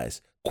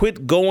lies.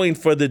 Quit going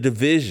for the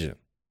division.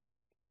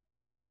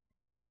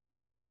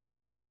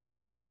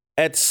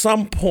 At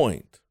some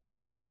point,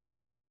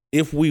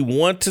 if we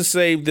want to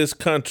save this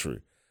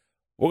country,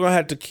 we're going to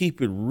have to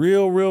keep it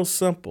real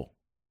simple.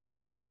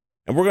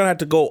 And we're going to have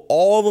to go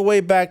all the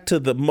way back to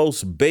the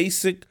most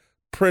basic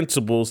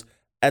principles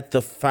at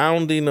the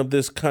founding of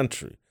this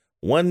country.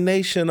 One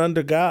nation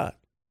under God.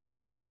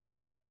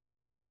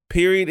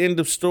 Period. End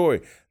of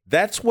story.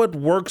 That's what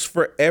works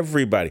for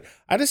everybody.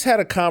 I just had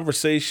a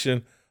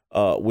conversation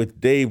with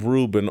Dave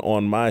Rubin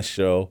on my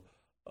show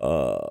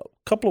a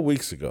couple of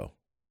weeks ago.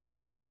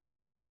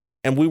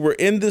 And we were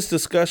in this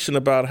discussion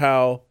about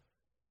how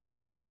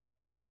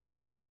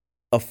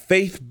a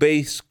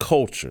faith-based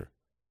culture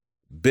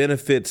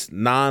benefits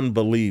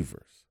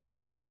non-believers.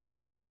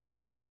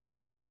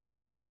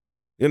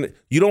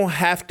 You don't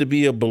have to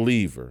be a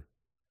believer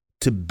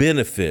to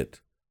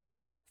benefit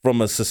from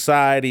a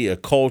society, a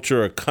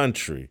culture, a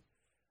country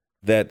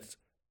that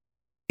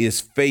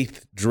is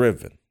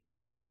faith-driven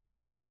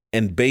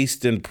and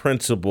based in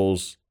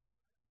principles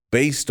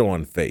based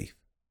on faith.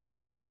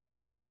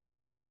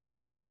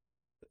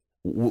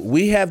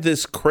 We have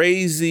this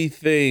crazy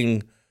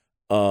thing,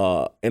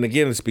 and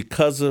again, it's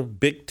because of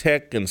big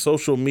tech and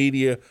social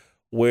media,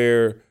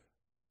 where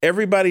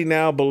everybody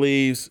now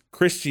believes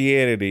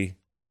Christianity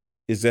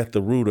is at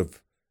the root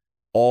of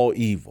all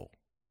evil.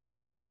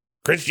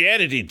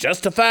 Christianity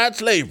justified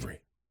slavery.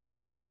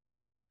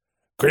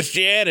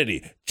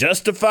 Christianity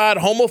justified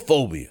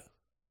homophobia.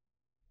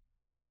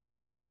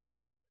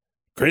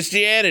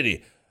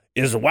 Christianity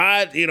is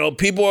why,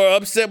 people are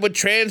upset with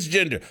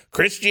transgender.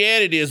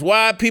 Christianity is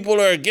why people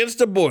are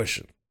against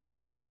abortion.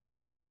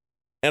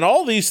 And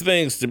all these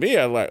things to me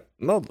are like,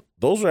 no,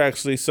 those are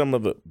actually some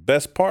of the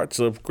best parts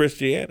of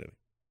Christianity.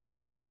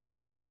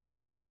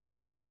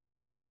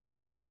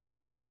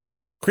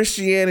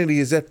 Christianity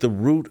is at the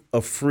root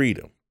of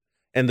freedom.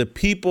 And the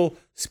people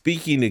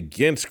speaking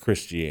against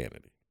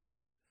Christianity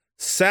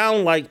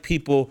sound like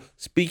people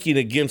speaking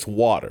against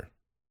water.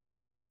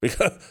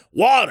 Because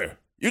water,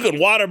 you can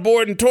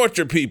waterboard and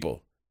torture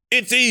people.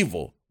 It's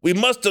evil. We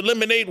must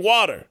eliminate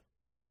water.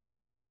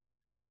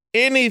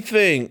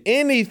 Anything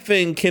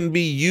can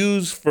be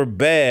used for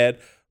bad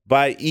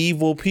by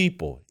evil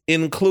people,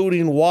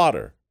 including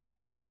water,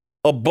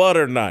 a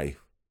butter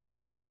knife,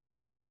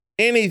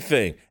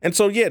 anything. And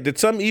so, did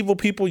some evil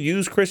people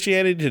use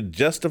Christianity to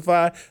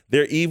justify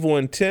their evil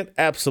intent?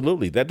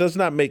 Absolutely. That does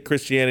not make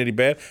Christianity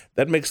bad.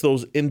 That makes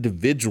those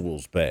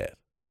individuals bad.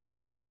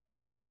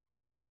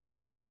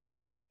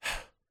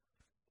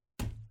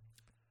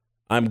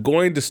 I'm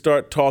going to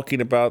start talking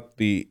about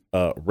the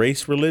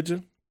race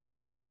religion.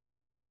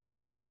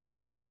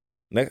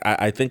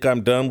 I think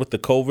I'm done with the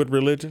COVID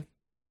religion.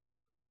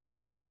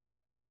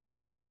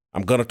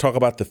 I'm going to talk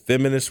about the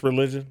feminist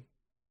religion,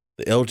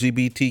 the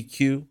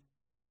LGBTQ.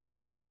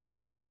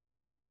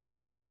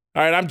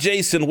 All right, I'm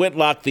Jason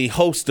Whitlock, the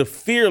host of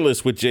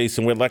Fearless with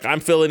Jason Whitlock. I'm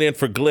filling in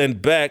for Glenn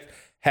Beck.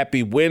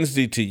 Happy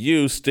Wednesday to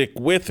you. Stick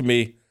with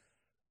me.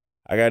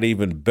 I got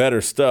even better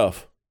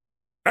stuff.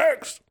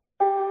 Next.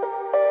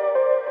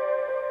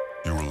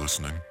 You are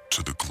listening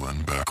to the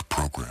Glenn Beck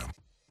Program.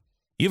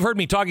 You've heard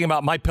me talking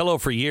about MyPillow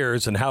for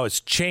years and how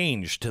it's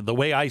changed the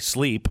way I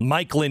sleep.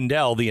 Mike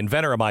Lindell, the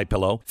inventor of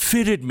MyPillow,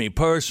 fitted me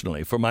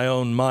personally for my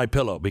own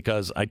MyPillow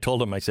because I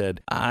told him, I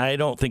said, I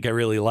don't think I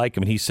really like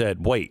him. And he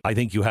said, wait, I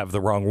think you have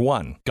the wrong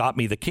one. Got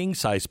me the king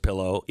size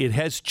pillow. It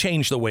has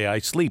changed the way I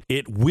sleep.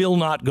 It will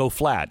not go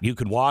flat. You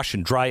can wash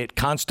and dry it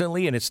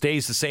constantly and it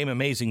stays the same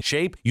amazing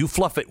shape. You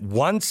fluff it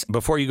once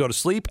before you go to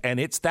sleep and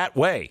it's that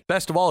way.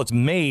 Best of all, it's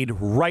made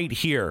right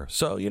here.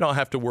 So you don't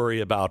have to worry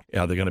about,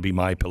 are there going to be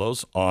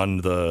MyPillows on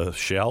the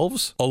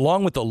shelves?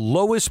 Along with the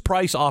lowest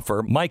price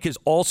offer, Mike is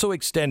also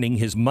extending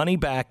his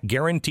money-back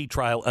guarantee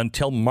trial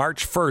until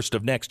March 1st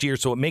of next year,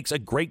 so it makes a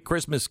great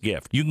Christmas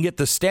gift. You can get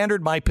the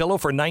standard MyPillow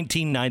for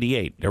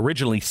 $19.98,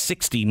 originally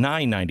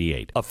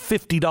 $69.98, a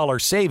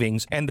 $50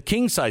 savings, and the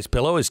king-size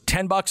pillow is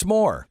 $10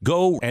 more.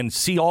 Go and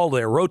see all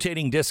their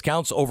rotating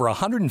discounts, over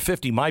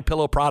 150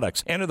 MyPillow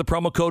products. Enter the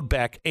promo code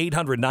BECK,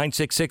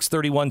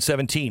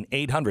 800-966-3117,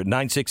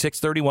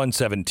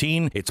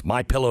 800-966-3117. It's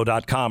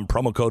MyPillow.com,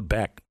 promo code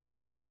BECK.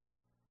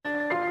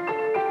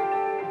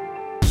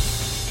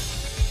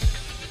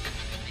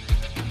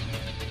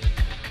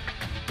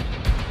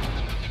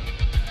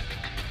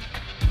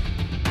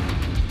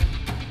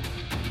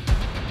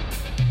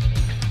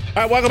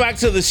 All right, welcome back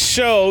to the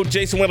show.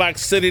 Jason Whitlock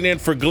sitting in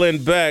for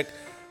Glenn Beck.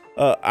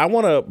 I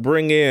want to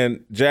bring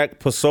in Jack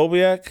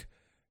Posobiec.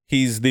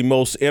 He's the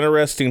most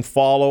interesting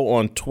follow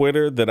on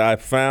Twitter that I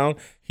found.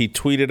 He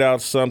tweeted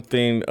out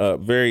something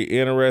very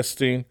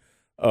interesting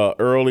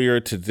earlier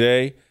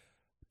today.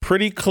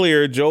 Pretty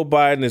clear Joe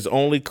Biden is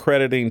only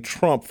crediting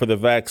Trump for the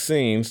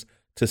vaccines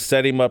to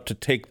set him up to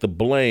take the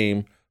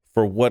blame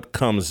for what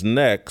comes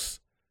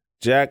next.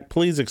 Jack,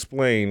 please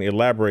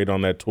elaborate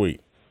on that tweet.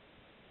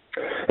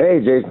 Hey,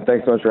 Jason,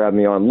 thanks so much for having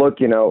me on. Look,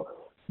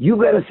 you've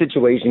got a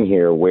situation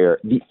here where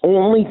the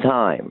only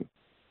time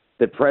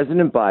that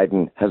President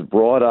Biden has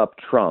brought up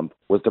Trump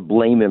was to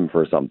blame him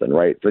for something,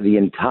 right? For the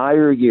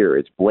entire year,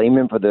 it's blame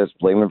him for this,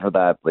 blame him for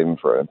that, blame him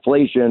for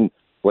inflation,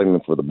 blame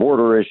him for the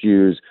border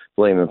issues,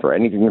 blame him for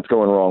anything that's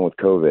going wrong with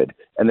COVID.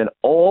 And then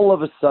all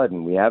of a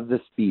sudden, we have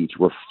this speech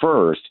where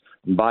first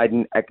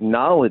Biden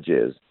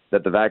acknowledges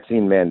that the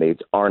vaccine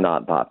mandates are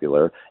not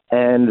popular.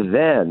 And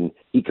then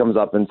he comes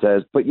up and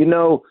says, but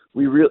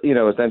we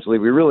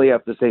really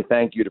have to say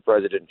thank you to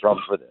President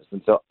Trump for this.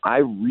 And so I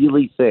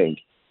really think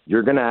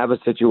you're going to have a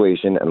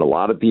situation, and a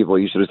lot of people,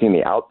 you should have seen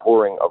the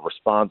outpouring of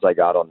response I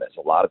got on this.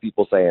 A lot of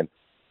people saying,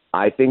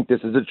 I think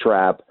this is a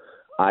trap.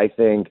 I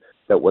think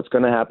that what's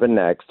going to happen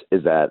next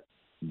is that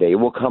they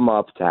will come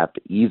up to have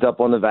to ease up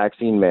on the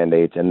vaccine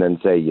mandates and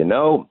then say,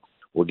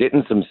 we're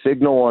getting some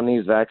signal on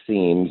these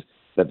vaccines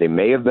that they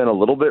may have been a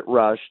little bit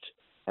rushed,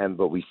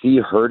 but we see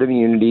herd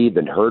immunity,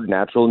 then herd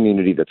natural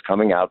immunity that's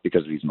coming out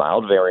because of these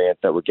mild variants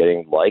that we're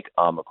getting like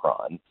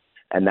Omicron,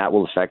 and that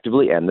will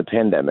effectively end the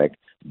pandemic.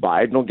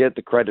 Biden will get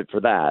the credit for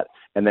that,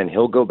 and then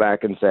he'll go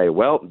back and say,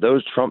 well,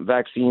 those Trump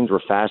vaccines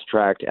were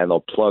fast-tracked, and they'll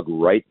plug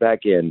right back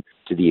in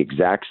to the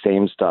exact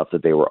same stuff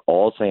that they were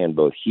all saying,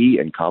 both he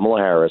and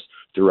Kamala Harris,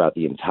 throughout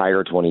the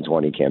entire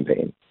 2020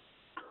 campaign.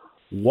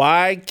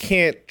 Why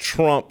can't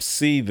Trump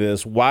see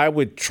this? Why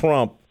would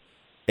Trump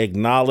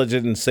acknowledge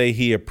it and say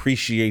he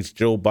appreciates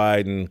Joe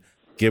Biden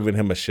giving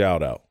him a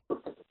shout out?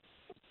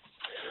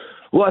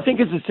 Well, I think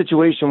it's a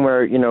situation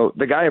where,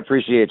 the guy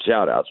appreciates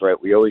shout outs, right?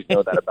 We always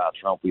know that about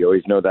Trump. We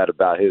always know that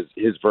about his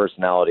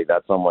personality.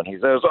 That's someone he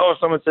says, oh,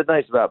 someone said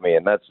nice about me.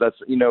 And that's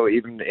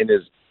even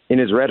in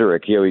his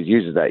rhetoric, he always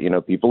uses that,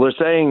 people are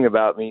saying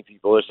about me,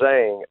 people are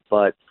saying,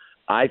 but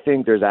I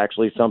think there's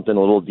actually something a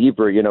little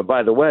deeper.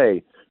 By the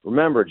way,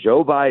 remember,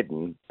 Joe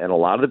Biden and a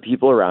lot of the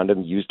people around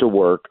him used to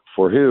work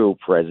for who?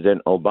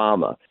 President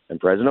Obama. And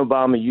President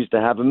Obama used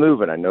to have a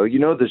move, and I know you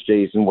know this,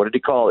 Jason. What did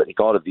he call it? He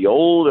called it the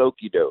old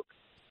okie doke.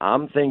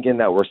 I'm thinking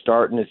that we're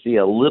starting to see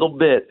a little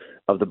bit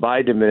of the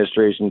Biden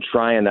administration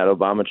trying that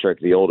Obama trick,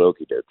 the old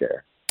okie doke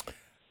there.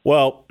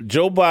 Well,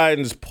 Joe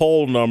Biden's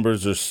poll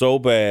numbers are so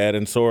bad,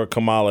 and so are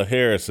Kamala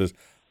Harris's.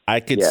 I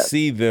could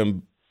see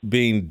them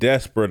being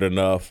desperate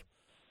enough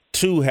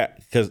to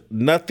because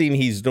nothing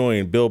he's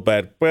doing, Build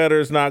Back Better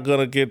is not going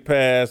to get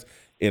passed.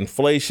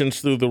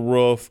 Inflation's through the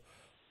roof.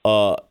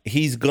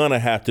 He's going to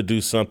have to do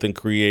something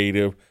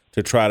creative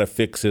to try to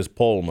fix his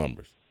poll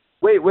numbers.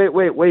 Wait.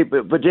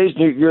 But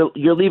Jason,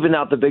 you're leaving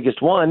out the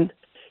biggest one.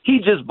 He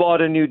just bought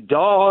a new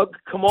dog.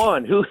 Come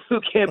on. Who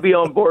can't be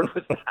on board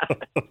with that?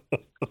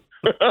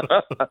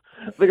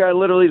 The guy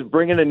literally is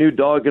bringing a new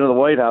dog into the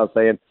White House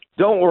saying,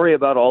 don't worry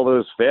about all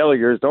those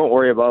failures. Don't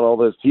worry about all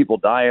those people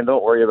dying.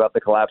 Don't worry about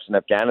the collapse in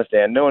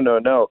Afghanistan.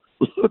 No.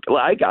 Look,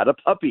 I got a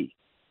puppy.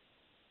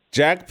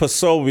 Jack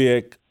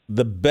Posobiec,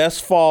 the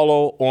best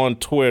follow on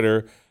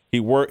Twitter.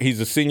 He's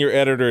a senior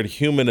editor at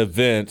Human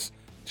Events.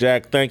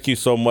 Jack, thank you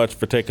so much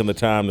for taking the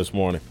time this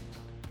morning.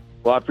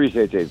 Well, I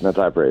appreciate it, Jason. That's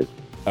high praise.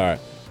 All right.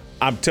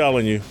 I'm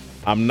telling you,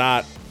 I'm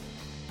not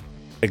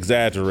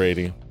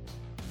exaggerating.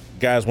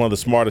 Guy's one of the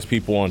smartest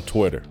people on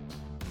Twitter.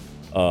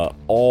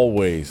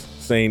 Always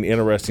saying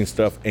interesting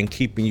stuff and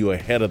keeping you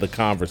ahead of the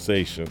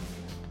conversation.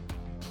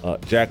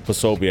 Jack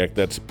Posobiec,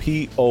 that's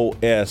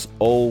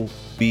Posobiec.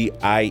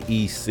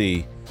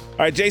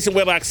 right, Jason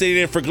Whitlock sitting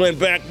in for Glenn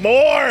Beck.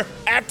 More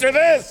after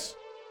this.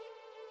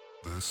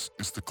 This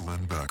is the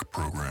Glenn Beck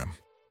Program.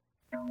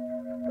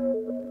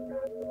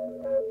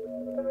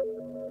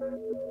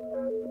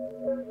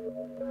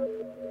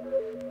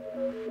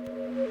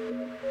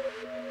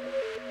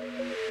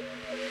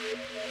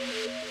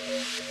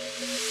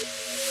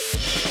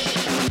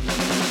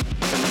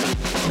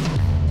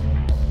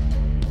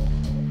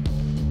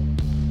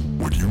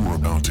 What you are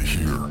about to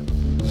hear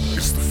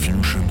is the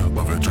fusion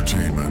of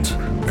entertainment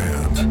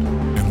and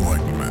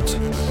enlightenment.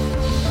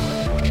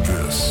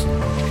 This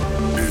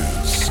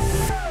is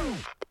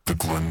the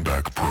Glenn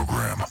Beck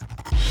Program.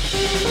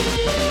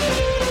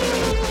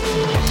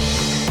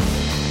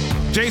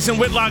 Jason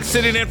Whitlock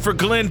sitting in for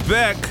Glenn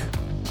Beck.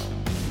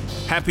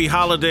 Happy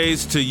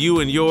holidays to you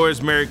and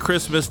yours. Merry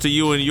Christmas to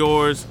you and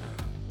yours.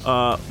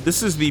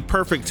 This is the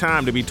perfect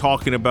time to be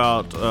talking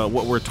about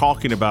what we're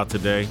talking about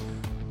today.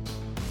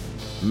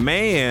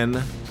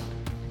 Man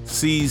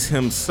sees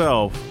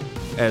himself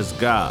as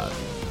God.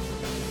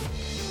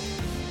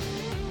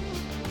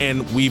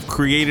 And we've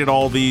created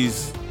all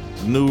these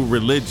new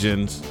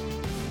religions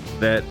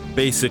that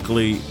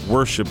basically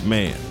worship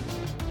man.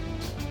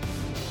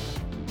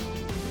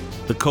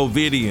 The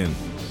COVIDian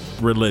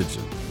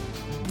religion,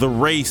 the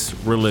race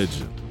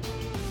religion,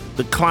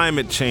 the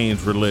climate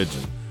change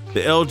religion, the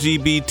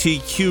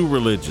LGBTQ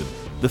religion,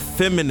 the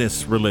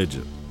feminist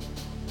religion.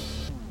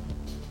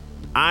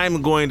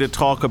 I'm going to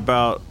talk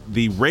about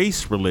the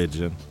race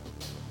religion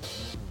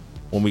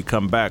when we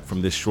come back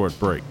from this short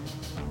break.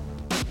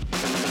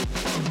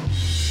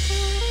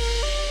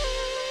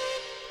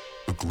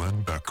 The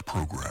Glenn Beck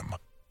Program.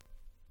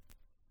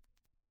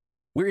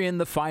 We're in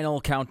the final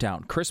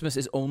countdown. Christmas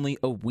is only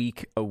a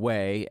week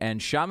away,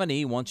 and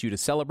Chamonix wants you to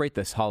celebrate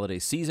this holiday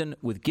season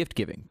with gift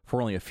giving. For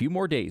only a few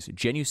more days,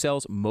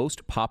 Genucel's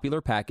most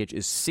popular package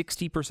is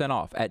 60%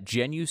 off at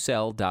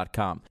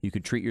Genucel.com. You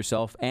can treat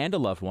yourself and a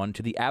loved one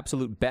to the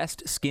absolute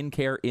best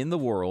skincare in the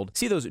world.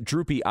 See those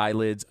droopy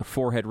eyelids,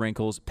 forehead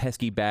wrinkles,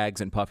 pesky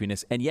bags and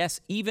puffiness, and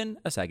yes, even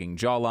a sagging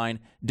jawline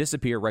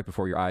disappear right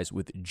before your eyes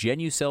with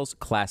Genucel's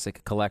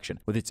Classic Collection.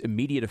 With its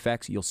immediate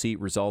effects, you'll see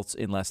results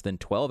in less than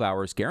 12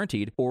 hours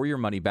guaranteed, or your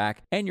money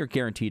back, and you're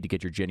guaranteed to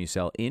get your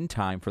Genucel in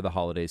time for the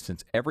holidays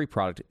since every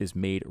product is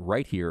made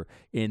right here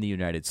in the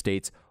United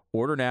States.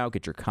 Order now,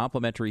 get your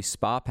complimentary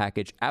spa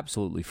package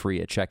absolutely free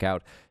at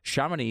checkout.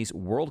 Chamonix's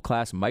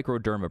world-class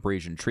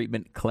microdermabrasion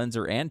treatment,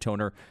 cleanser, and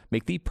toner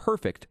make the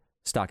perfect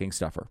stocking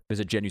stuffer.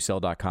 Visit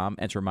Genucel.com,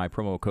 enter my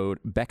promo code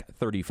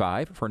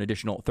BECK35 for an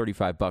additional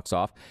 $35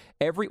 off.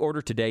 Every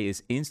order today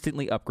is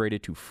instantly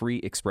upgraded to free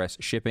express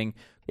shipping.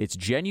 It's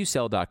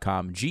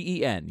Genucel.com,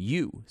 Genucel.com.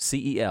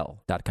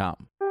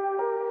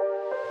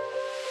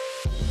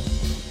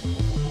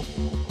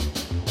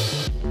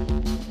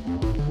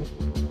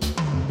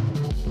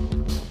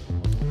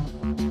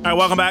 All right,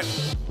 welcome back.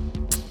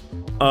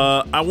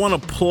 I want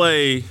to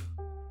play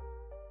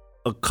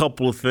a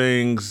couple of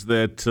things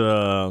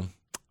that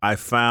I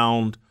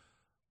found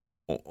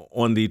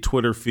on the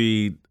Twitter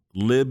feed,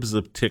 Libs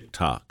of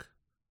TikTok.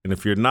 And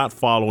if you're not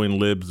following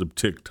Libs of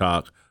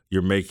TikTok,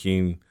 you're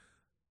making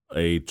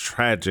a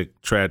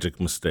tragic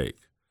mistake.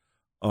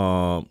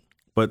 But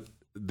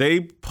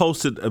they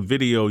posted a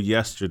video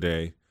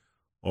yesterday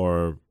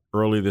or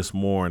early this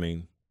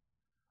morning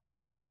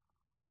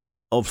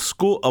of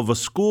a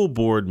school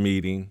board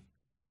meeting.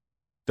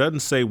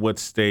 Doesn't say what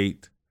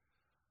state,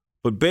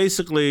 but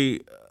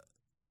basically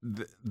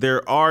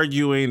they're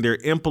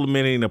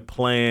implementing a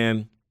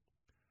plan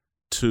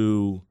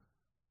to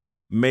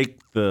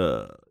make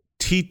the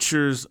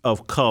teachers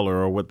of color,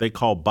 or what they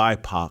call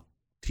BIPOC,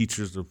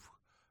 teachers of,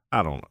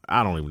 I don't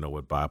even know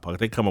what BIPOC,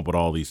 they come up with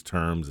all these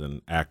terms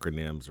and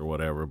acronyms or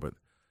whatever, but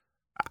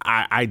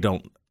I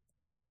don't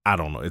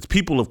know. It's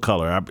people of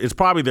color. It's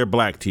probably their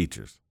black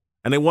teachers.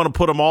 And they want to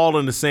put them all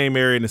in the same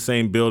area, in the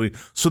same building,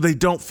 so they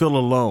don't feel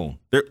alone.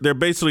 They're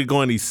basically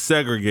going to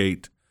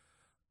segregate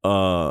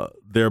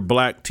their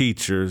black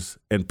teachers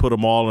and put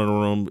them all in a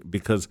room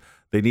because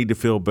they need to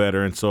feel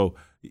better. And so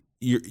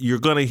you're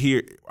going to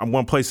hear, I'm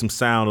going to play some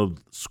sound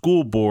of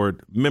school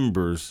board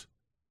members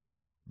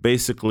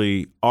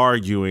basically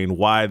arguing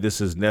why this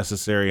is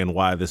necessary and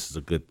why this is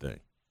a good thing.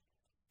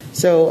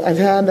 So I've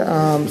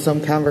had some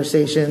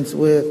conversations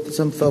with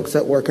some folks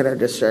that work at our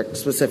district,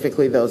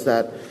 specifically those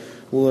that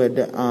would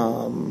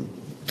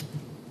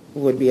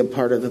be a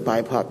part of the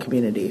BIPOC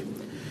community.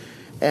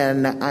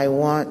 And I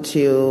want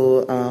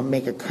to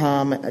make a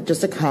comment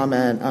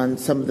on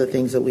some of the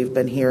things that we've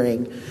been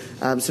hearing,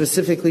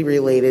 specifically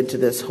related to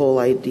this whole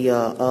idea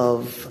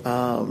of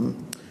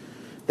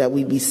that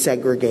we'd be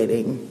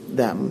segregating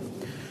them.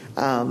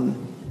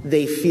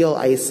 They feel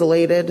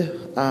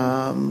isolated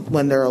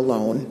when they're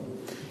alone.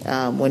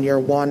 When you're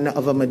one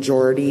of a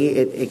majority,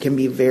 it can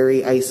be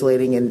very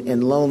isolating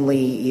and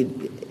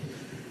lonely.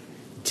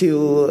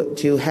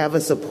 To have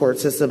a support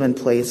system in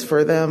place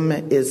for them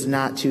is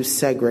not to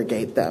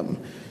segregate them.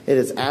 It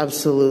is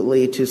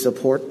absolutely to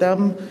support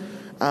them.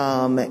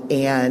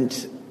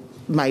 And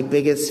my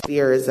biggest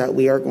fear is that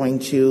we are going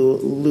to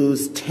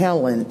lose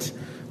talent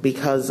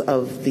because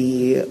of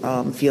the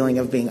feeling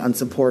of being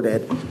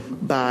unsupported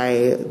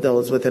by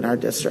those within our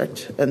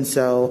district. And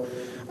so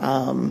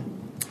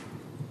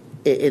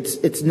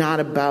it's not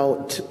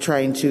about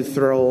trying to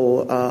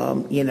throw,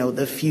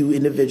 the few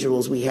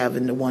individuals we have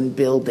into one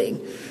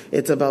building.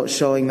 It's about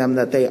showing them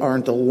that they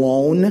aren't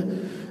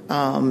alone.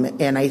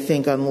 And I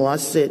think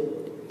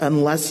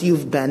unless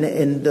you've been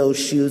in those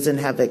shoes and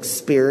have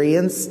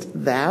experienced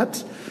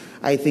that,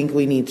 I think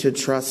we need to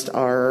trust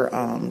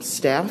our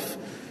staff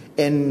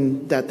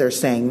in that they're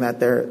saying that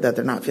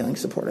they're not feeling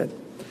supported.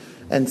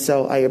 And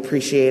so I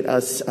appreciate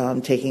us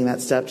taking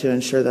that step to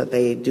ensure that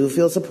they do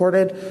feel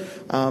supported,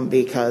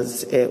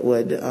 because it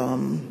would,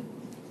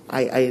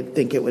 I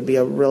think it would be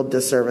a real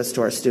disservice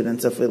to our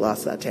students if we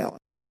lost that talent.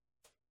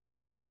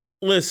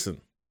 Listen,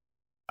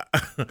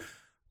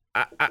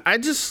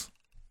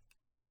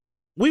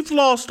 we've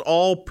lost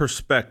all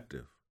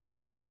perspective,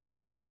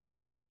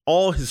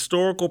 all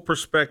historical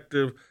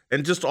perspective,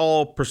 and just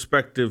all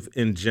perspective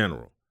in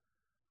general.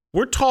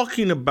 We're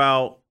talking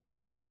about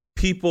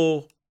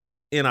people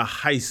in a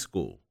high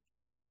school.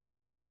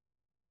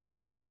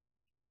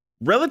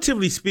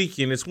 Relatively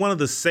speaking, it's one of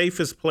the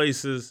safest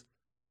places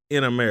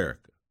in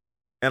America.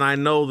 And I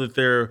know that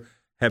there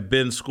have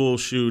been school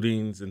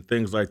shootings and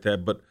things like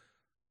that, but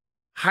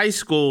high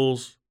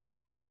schools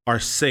are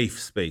safe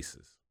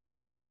spaces.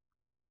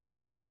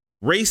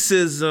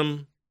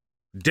 Racism,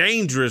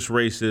 dangerous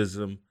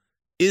racism,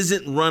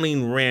 isn't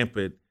running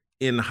rampant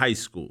in high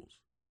schools.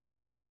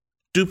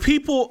 Do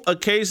people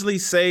occasionally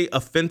say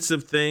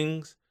offensive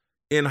things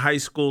in high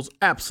schools?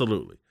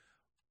 Absolutely.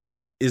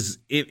 Is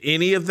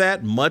any of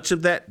that, much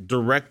of that,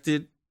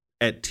 directed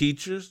at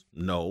teachers?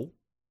 No.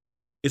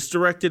 It's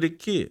directed at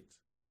kids.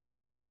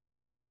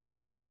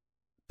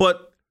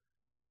 But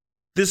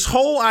this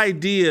whole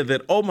idea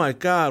that, oh my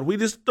God, we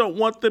just don't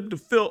want them to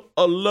feel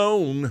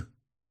alone,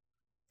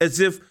 as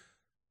if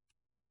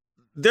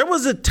there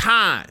was a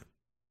time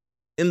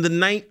in the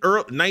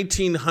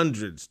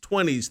 1900s,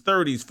 20s,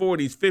 30s,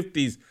 40s,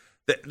 50s,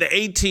 the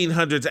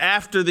 1800s,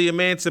 after the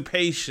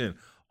emancipation,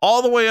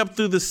 all the way up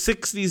through the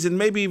 60s and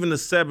maybe even the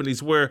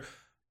 70s, where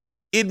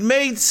it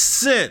made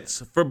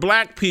sense for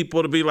black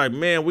people to be like,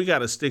 man, we got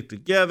to stick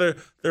together.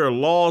 There are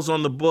laws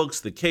on the books,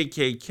 the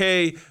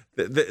KKK,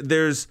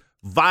 there's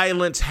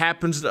violence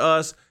happens to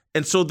us.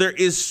 And so there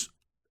is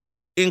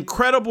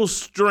incredible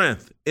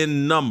strength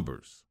in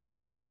numbers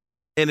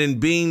and in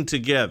being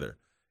together.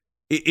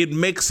 It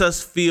makes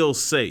us feel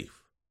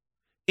safe.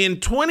 In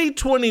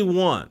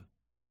 2021,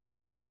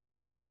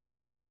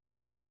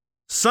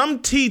 some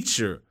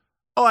teacher,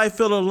 oh, I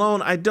feel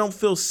alone. I don't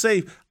feel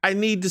safe. I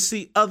need to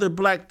see other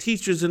black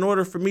teachers in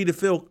order for me to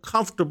feel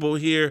comfortable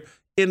here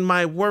in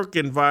my work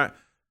environment.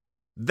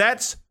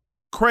 That's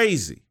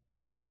crazy.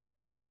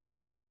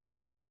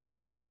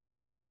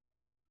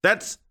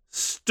 That's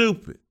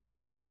stupid.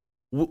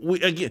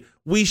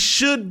 We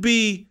should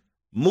be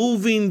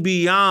moving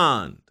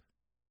beyond.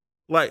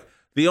 Like,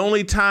 the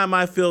only time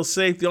I feel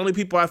safe, the only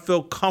people I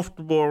feel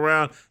comfortable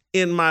around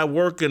in my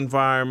work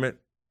environment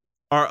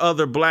are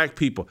other black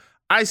people.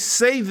 I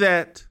say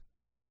that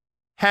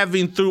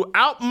having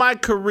throughout my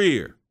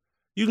career,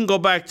 you can go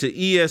back to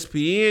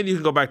ESPN, you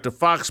can go back to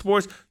Fox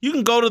Sports, you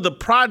can go to the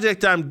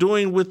project I'm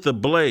doing with the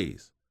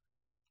Blaze.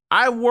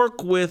 I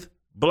work with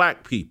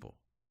black people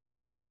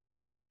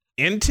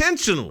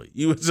intentionally,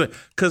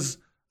 because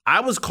I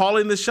was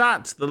calling the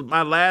shots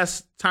my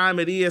last time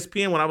at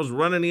ESPN when I was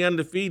running the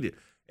Undefeated,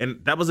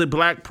 and that was a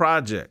black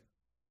project.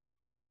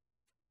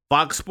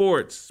 Fox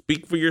Sports,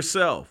 Speak for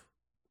Yourself.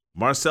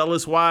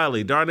 Marcellus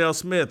Wiley, Darnell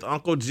Smith,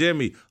 Uncle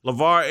Jimmy,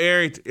 LeVar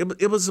Arrington.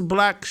 It was a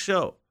black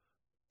show.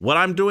 What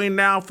I'm doing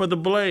now for the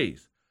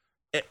Blaze.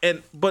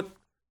 But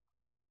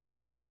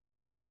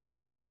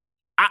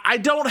I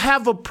don't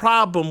have a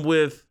problem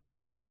with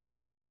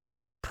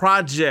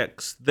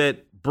projects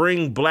that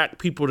bring black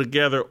people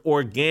together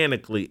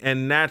organically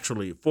and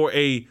naturally for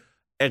a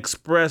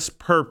express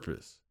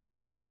purpose.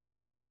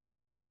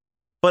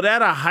 But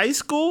at a high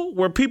school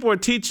where people are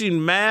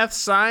teaching math,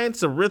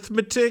 science,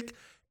 arithmetic,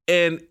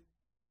 and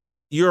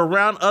you're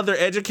around other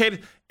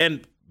educated,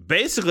 and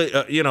basically,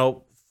 they're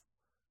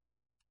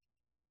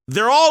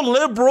all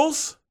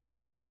liberals.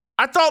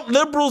 I thought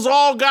liberals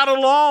all got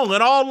along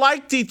and all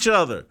liked each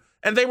other,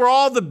 and they were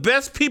all the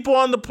best people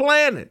on the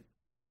planet.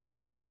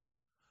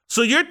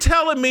 So you're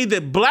telling me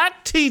that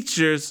black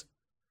teachers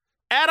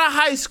at a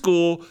high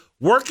school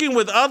working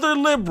with other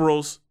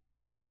liberals,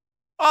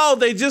 oh,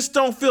 they just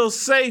don't feel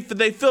safe,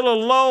 and they feel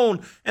alone,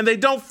 and they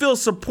don't feel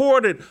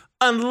supported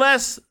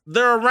unless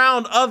they're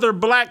around other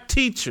black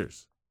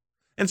teachers.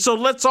 And so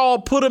let's all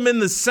put them in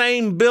the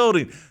same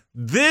building.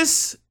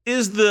 This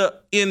is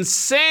the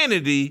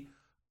insanity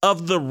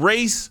of the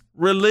race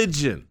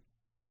religion.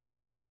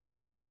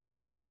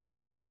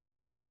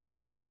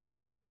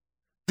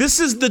 This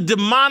is the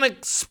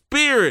demonic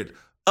spirit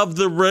of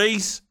the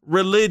race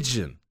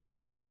religion.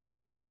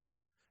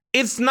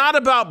 It's not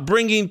about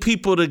bringing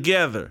people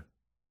together.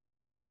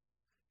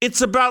 It's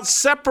about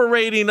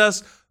separating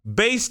us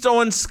based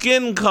on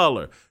skin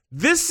color.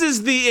 This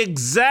is the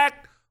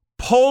exact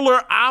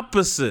polar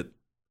opposite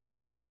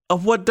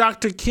of what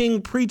Dr.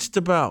 King preached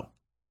about.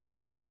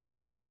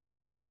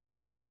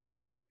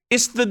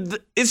 It's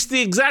the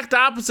exact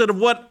opposite of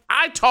what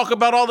I talk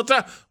about all the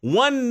time.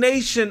 One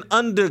nation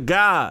under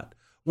God,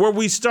 where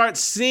we start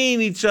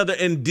seeing each other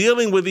and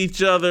dealing with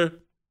each other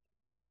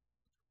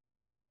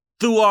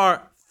through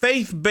our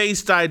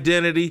faith-based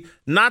identity,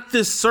 not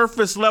this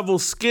surface level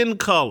skin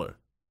color.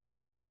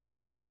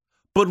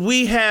 But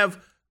we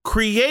have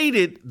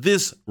created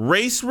this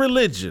race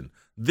religion,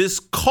 this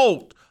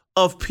cult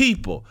of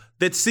people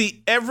that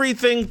see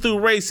everything through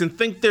race and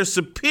think they're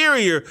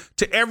superior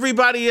to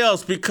everybody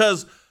else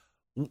because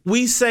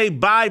we say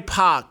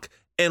BIPOC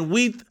and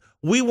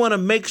we want to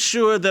make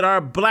sure that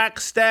our black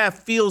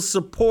staff feels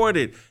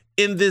supported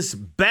in this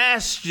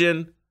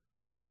bastion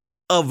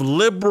of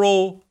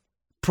liberal,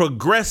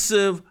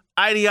 progressive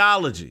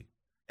ideology.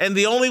 And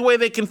the only way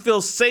they can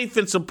feel safe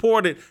and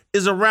supported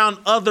is around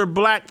other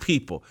black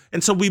people.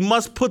 And so we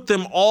must put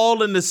them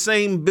all in the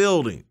same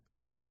building.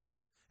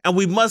 And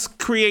we must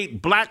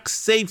create black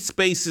safe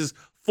spaces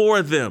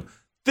for them.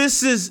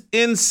 This is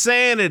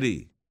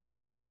insanity.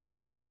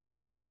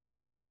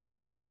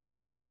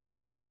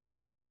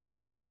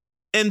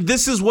 And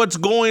this is what's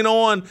going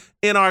on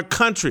in our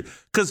country,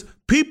 because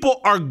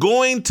people are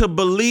going to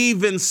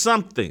believe in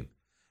something.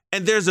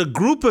 And there's a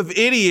group of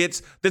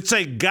idiots that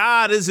say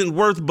God isn't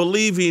worth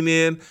believing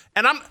in.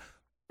 And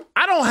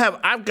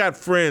I've got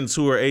friends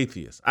who are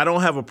atheists. I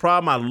don't have a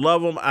problem. I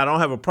love them. I don't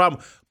have a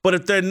problem. But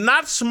if they're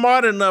not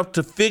smart enough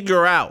to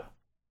figure out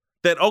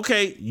that,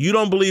 okay, you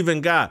don't believe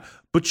in God,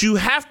 but you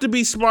have to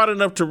be smart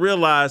enough to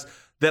realize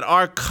that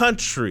our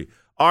country,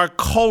 our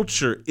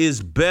culture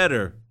is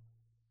better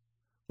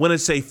when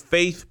it's a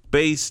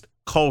faith-based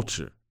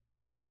culture.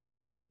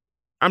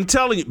 I'm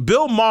telling you,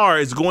 Bill Maher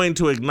is going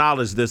to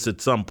acknowledge this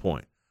at some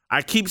point.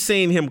 I keep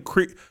seeing him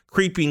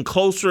creeping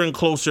closer and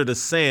closer to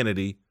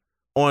sanity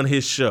on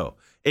his show.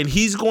 And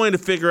he's going to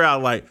figure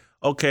out, like,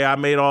 okay, I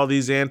made all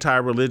these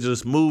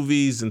anti-religious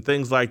movies and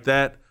things like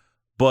that,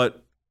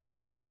 but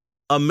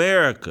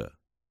America,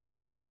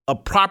 a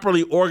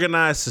properly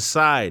organized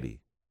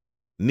society,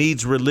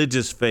 needs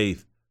religious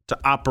faith to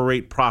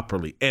operate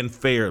properly and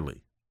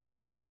fairly.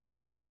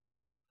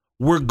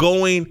 We're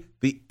going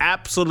the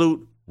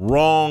absolute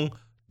wrong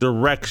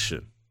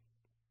direction.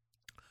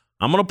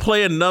 I'm going to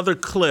play another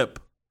clip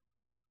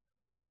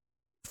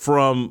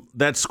from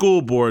that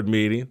school board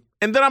meeting,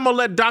 and then I'm going to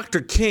let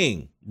Dr.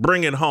 King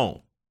bring it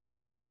home.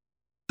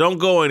 Don't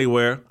go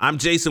anywhere. I'm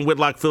Jason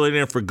Whitlock, filling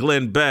in for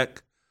Glenn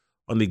Beck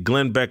on the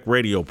Glenn Beck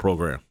radio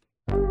program.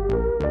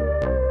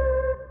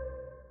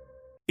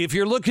 If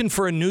you're looking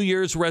for a New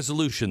Year's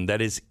resolution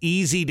that is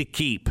easy to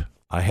keep,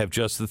 I have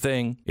just the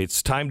thing.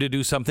 It's time to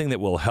do something that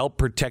will help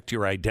protect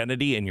your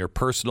identity and your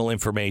personal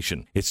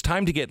information. It's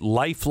time to get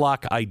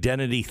LifeLock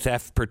identity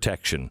theft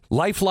protection.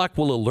 LifeLock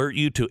will alert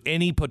you to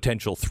any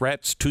potential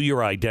threats to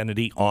your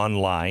identity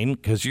online,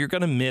 because you're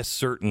going to miss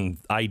certain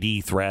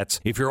ID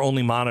threats if you're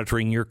only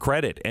monitoring your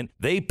credit. And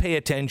they pay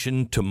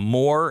attention to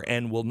more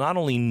and will not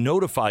only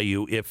notify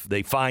you if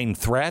they find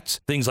threats,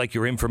 things like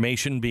your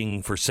information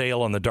being for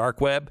sale on the dark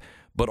web,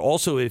 but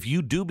also if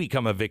you do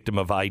become a victim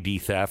of ID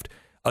theft,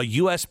 a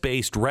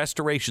U.S.-based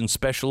restoration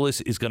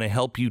specialist is going to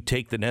help you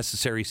take the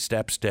necessary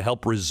steps to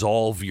help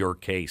resolve your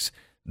case.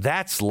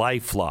 That's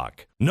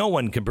LifeLock. No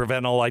one can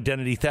prevent all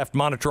identity theft,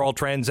 monitor all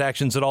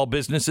transactions at all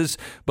businesses,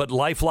 but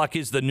LifeLock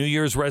is the New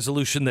Year's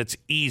resolution that's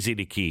easy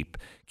to keep.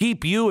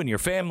 Keep you and your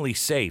family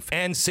safe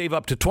and save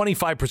up to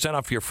 25%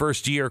 off your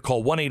first year.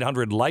 Call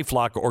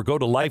 1-800-LifeLock or go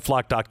to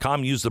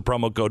LifeLock.com. Use the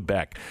promo code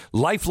BECK.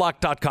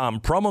 LifeLock.com,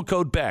 promo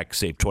code BECK.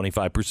 Save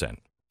 25%.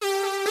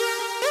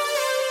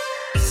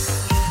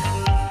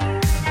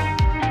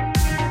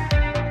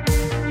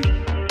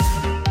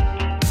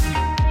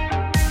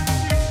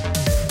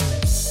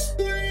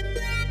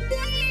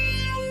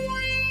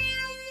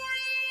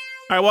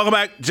 All right, welcome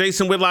back.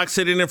 Jason Whitlock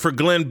sitting in for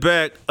Glenn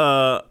Beck.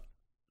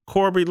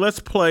 Corby, let's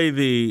play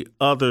the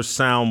other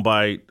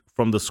soundbite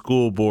from the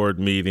school board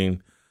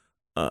meeting.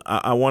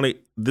 I want to.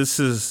 This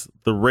is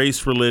the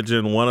race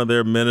religion. One of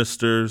their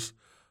ministers,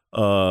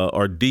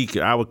 or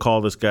deacon. I would call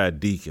this guy a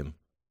deacon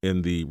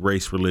in the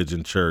race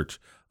religion church.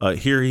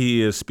 Here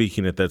he is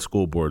speaking at that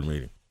school board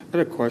meeting. I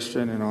had a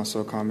question and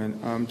also a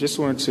comment. Just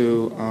wanted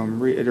to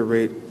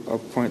reiterate a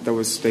point that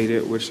was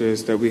stated, which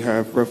is that we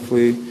have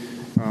roughly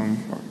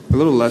a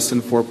little less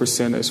than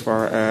 4% as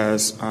far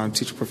as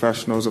teacher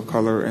professionals of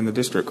color in the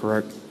district,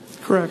 correct?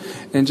 Correct.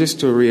 And just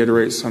to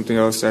reiterate something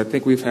else, I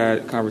think we've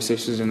had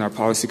conversations in our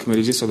policy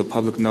committee, just so the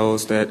public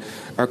knows that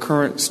our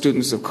current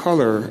students of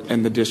color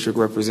in the district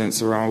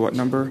represents around what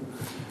number?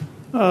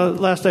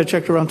 Last I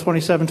checked, around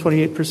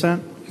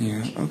 28%.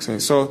 Yeah, okay.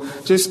 So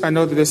I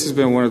know that this has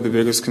been one of the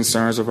biggest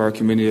concerns of our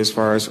community as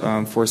far as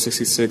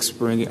 466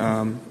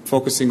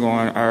 focusing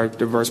on our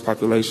diverse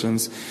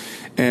populations.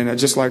 And I'd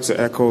just like to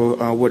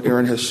echo what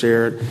Aaron has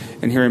shared,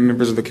 and hearing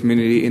members of the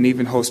community, and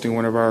even hosting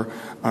one of our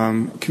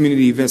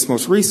community events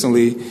most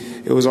recently,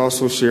 it was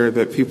also shared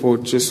that people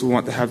just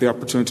want to have the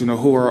opportunity to know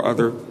who are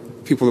other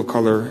people of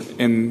color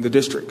in the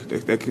district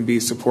that can be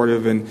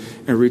supportive and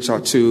reach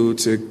out to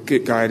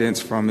get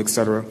guidance from, et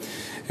cetera.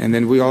 And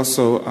then we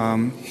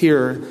also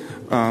hear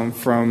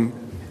from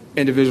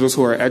individuals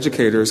who are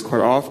educators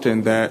quite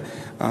often that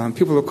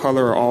people of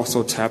color are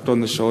also tapped on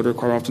the shoulder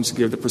quite often to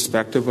give the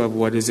perspective of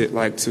what is it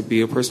like to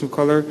be a person of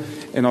color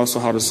and also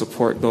how to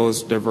support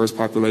those diverse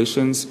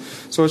populations.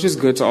 So it's just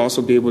good to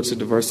also be able to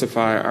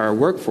diversify our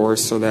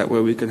workforce so that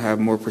way we can have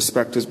more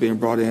perspectives being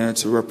brought in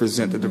to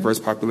represent the diverse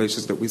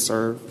populations that we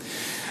serve.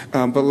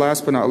 But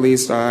last but not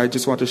least, I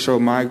just want to show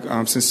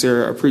my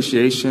sincere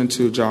appreciation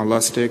to John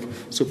Lustig,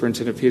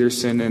 Superintendent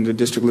Peterson, and the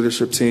district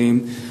leadership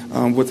team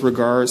with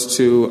regards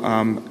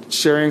to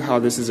sharing how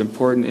this is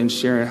important and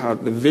sharing how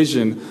the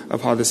vision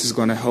of how this is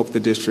going to help the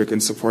district in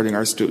supporting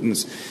our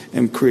students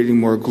and creating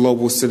more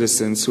global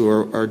citizens who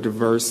are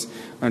diverse,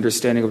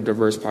 understanding of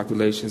diverse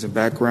populations and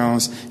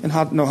backgrounds, and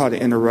know how to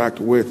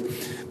interact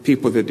with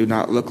people that do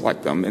not look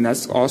like them. And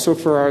that's also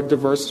for our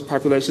diverse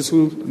populations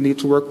who need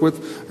to work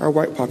with our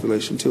white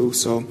population too.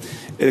 So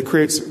it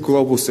creates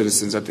global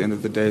citizens at the end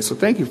of the day. So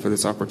thank you for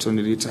this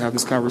opportunity to have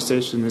this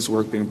conversation and this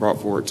work being brought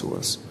forward to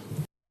us.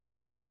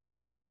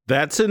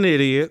 That's an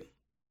idiot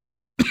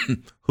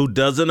who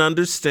doesn't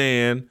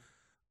understand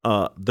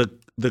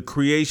the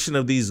creation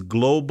of these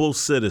global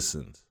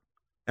citizens.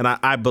 And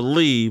I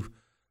believe,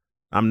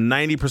 I'm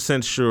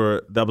 90%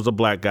 sure that was a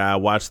black guy. I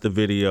watched the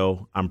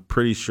video. I'm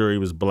pretty sure he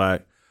was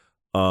black.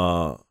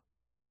 Being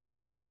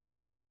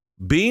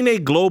a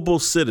global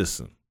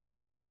citizen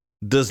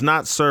does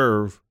not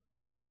serve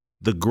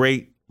the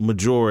great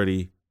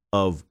majority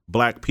of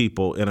black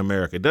people in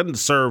America. It doesn't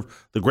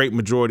serve the great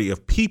majority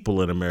of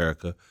people in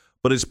America,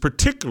 but it's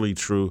particularly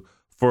true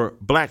for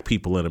black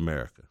people in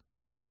America.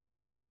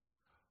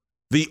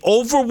 The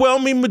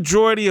overwhelming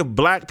majority of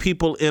black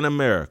people in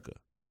America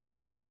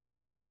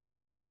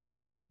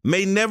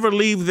may never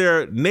leave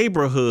their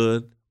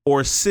neighborhood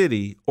or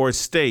city or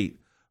state,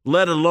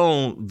 let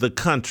alone the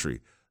country.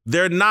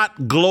 They're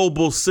not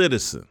global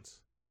citizens.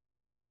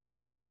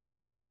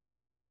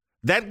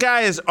 That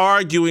guy is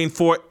arguing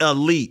for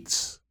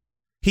elites.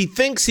 He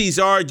thinks he's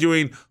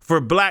arguing for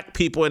black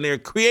people, and they're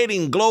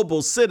creating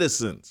global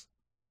citizens.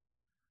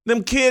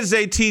 Them kids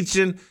they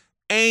teaching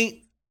ain't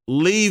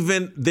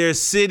leaving their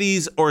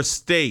cities or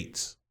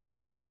states.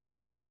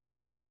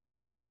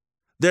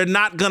 They're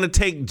not going to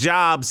take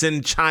jobs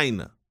in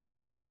China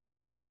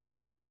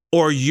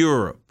or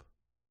Europe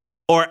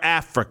or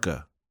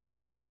Africa.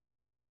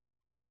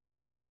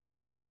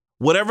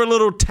 Whatever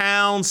little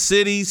town,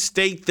 city,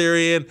 state they're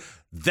in,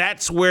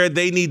 that's where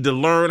they need to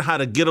learn how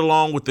to get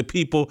along with the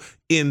people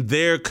in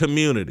their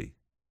community.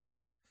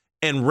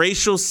 And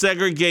racial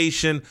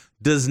segregation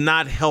does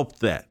not help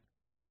that.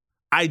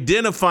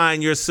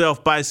 Identifying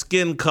yourself by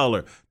skin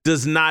color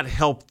does not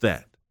help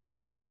that.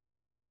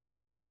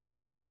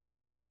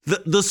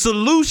 The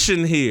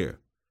solution here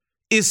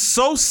is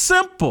so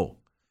simple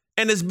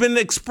and has been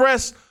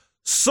expressed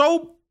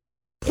so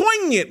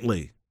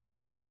poignantly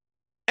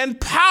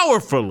and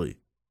powerfully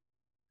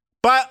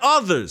by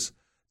others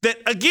that,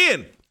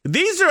 again,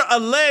 these are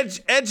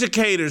alleged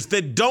educators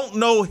that don't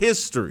know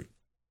history.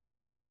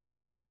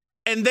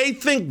 And they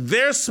think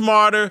they're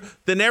smarter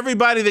than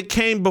everybody that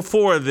came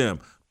before them.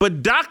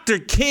 But Dr.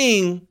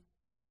 King,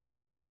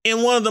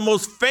 in one of the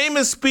most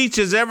famous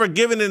speeches ever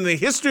given in the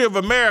history of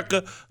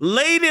America,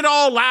 laid it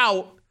all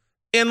out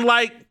in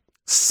like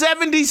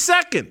 70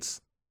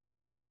 seconds.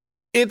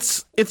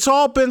 It's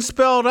all been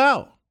spelled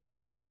out.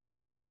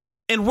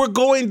 And we're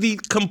going the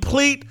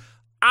complete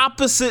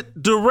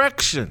opposite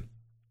direction.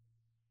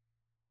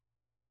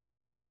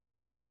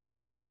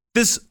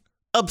 This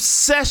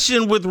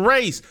obsession with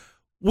race.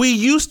 We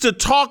used to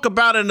talk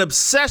about an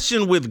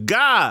obsession with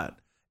God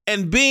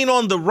and being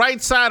on the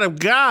right side of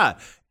God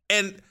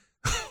and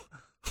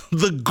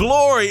the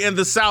glory and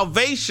the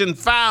salvation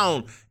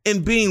found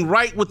in being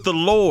right with the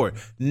Lord.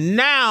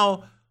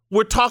 Now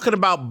we're talking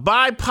about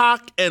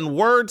BIPOC and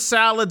word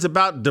salads,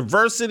 about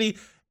diversity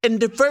and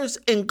diverse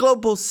and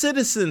global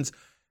citizens.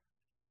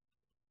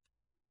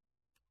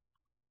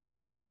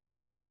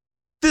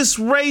 This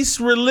race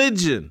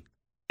religion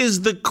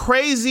is the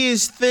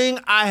craziest thing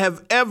I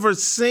have ever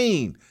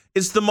seen.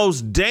 It's the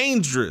most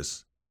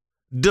dangerous,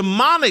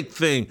 demonic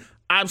thing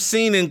I've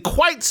seen in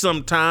quite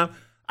some time.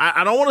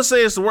 I don't want to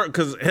say it's the word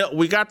because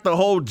we got the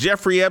whole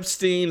Jeffrey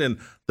Epstein and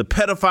the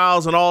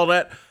pedophiles and all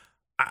that.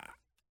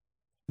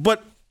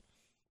 But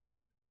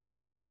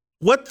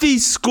what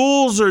these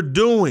schools are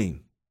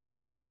doing,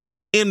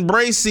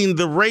 embracing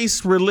the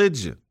race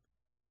religion,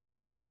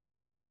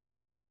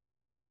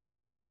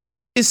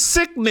 is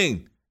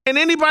sickening. And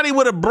anybody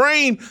with a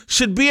brain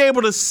should be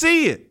able to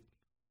see it.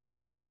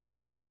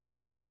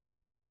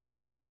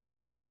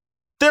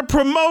 They're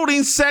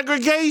promoting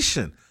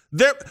segregation.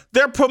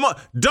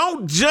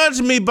 Don't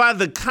judge me by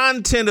the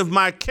content of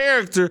my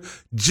character.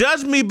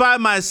 Judge me by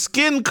my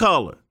skin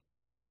color.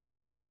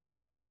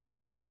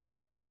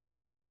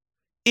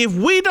 If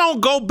we don't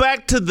go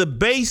back to the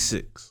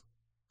basics,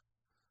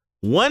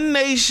 one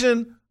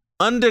nation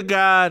under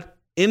God,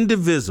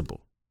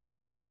 indivisible,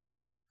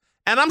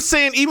 And I'm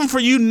saying even for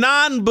you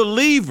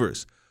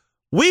non-believers,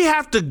 we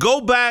have to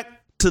go back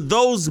to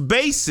those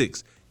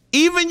basics.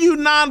 Even you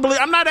non-believers,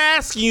 I'm not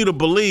asking you to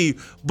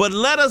believe, but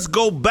let us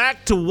go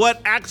back to what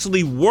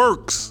actually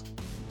works.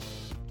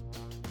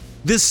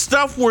 This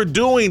stuff we're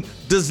doing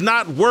does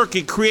not work.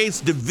 It creates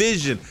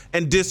division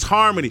and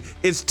disharmony.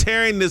 It's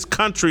tearing this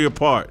country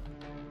apart.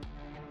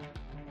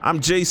 I'm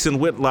Jason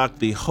Whitlock,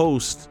 the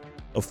host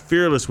of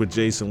Fearless with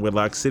Jason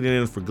Whitlock, sitting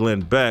in for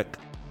Glenn Beck.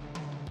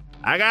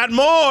 I got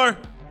more.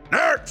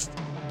 Next.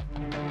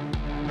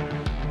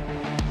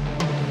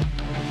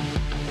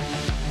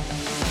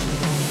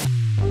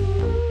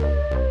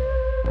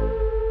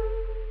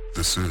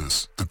 This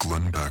is the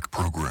Glenn Beck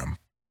Program.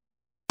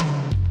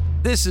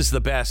 This is the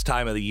best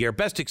time of the year.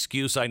 Best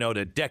excuse I know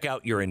to deck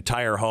out your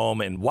entire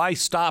home. And why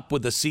stop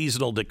with the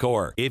seasonal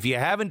decor? If you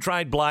haven't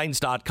tried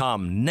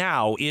Blinds.com,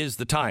 now is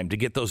the time to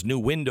get those new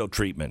window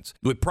treatments.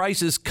 With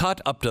prices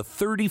cut up to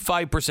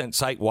 35%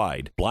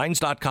 site-wide,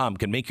 Blinds.com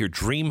can make your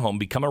dream home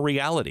become a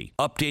reality.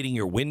 Updating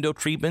your window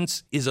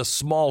treatments is a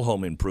small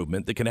home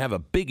improvement that can have a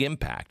big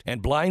impact.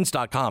 And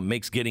Blinds.com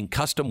makes getting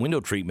custom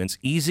window treatments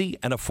easy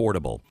and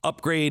affordable.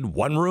 Upgrade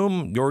one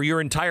room or your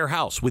entire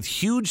house with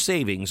huge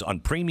savings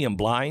on premium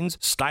blinds,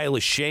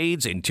 stylish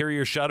shades,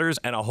 interior shutters,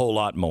 and a whole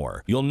lot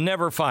more. You'll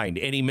never find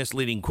any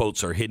misleading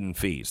quotes or hidden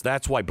fees.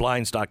 That's why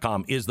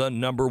Blinds.com is the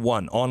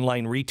 #1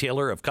 online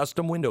retailer of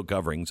custom window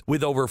coverings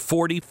with over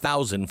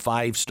 40,000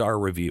 five-star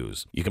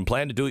reviews. You can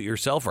plan to do it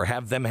yourself or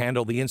have them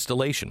handle the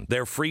installation.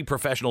 Their free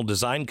professional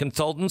design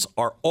consultants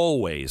are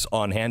always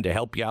on hand to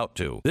help you out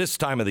too. This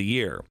time of the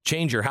year,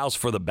 change your house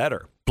for the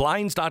better.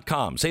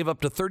 Blinds.com. Save up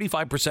to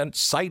 35%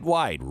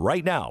 site-wide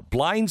right now.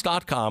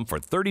 Blinds.com for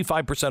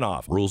 35%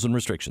 off. Rules and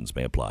restrictions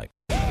may apply.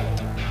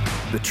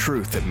 The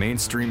truth that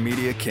mainstream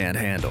media can't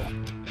handle.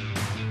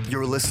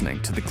 You're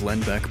listening to the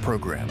Glenn Beck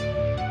Program.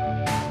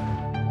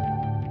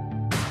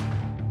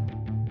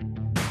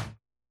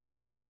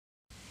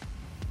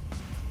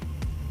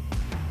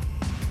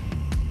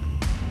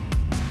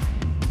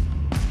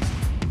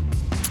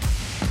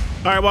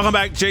 All right, welcome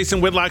back. Jason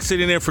Whitlock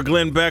sitting in for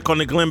Glenn Beck on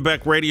the Glenn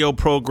Beck radio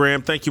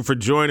program. Thank you for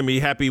joining me.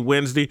 Happy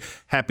Wednesday,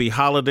 happy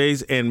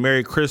holidays, and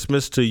Merry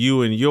Christmas to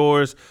you and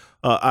yours.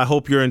 I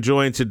hope you're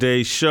enjoying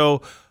today's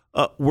show.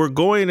 We're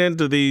going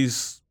into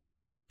these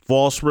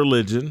false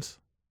religions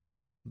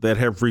that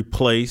have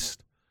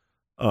replaced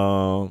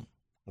real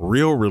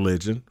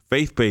religion,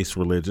 faith-based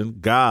religion,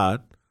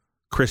 God,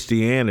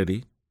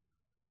 Christianity.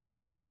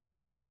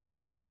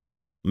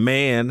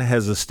 Man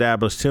has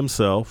established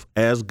himself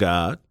as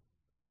God.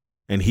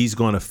 And he's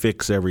going to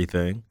fix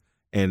everything.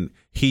 And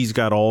he's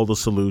got all the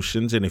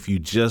solutions. And if you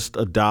just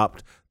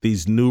adopt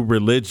these new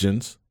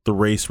religions, the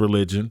race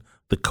religion,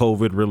 the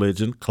COVID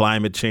religion,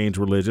 climate change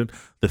religion,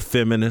 the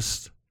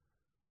feminist,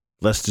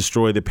 let's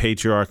destroy the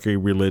patriarchy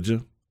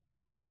religion,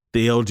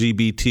 the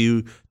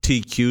LGBTQ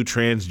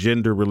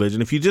transgender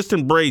religion, if you just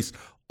embrace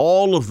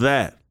all of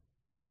that,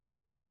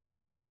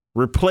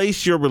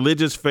 replace your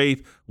religious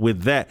faith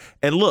with that.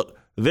 And look,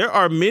 there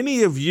are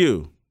many of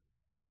you,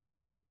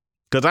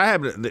 because I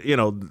have,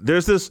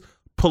 there's this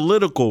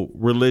political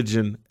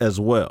religion as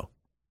well.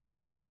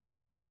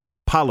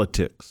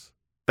 Politics.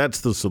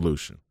 That's the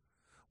solution.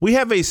 We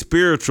have a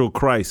spiritual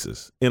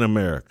crisis in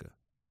America.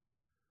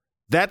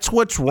 That's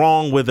what's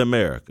wrong with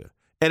America.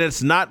 And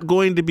it's not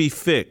going to be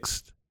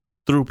fixed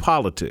through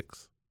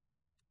politics.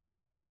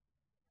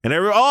 And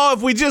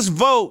if we just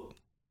vote.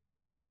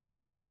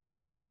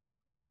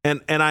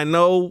 And I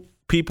know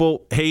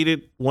people hate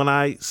it when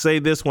I say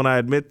this, when I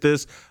admit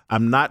this.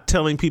 I'm not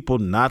telling people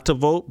not to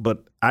vote,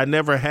 but I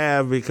never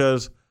have,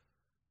 because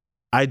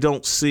I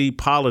don't see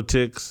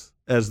politics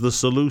as the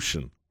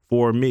solution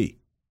for me.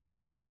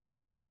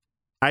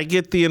 I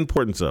get the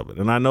importance of it.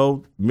 And I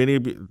know many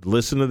of you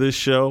listen to this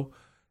show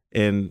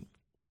and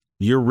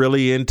you're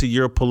really into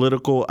your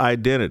political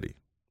identity.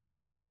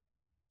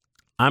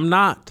 I'm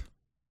not.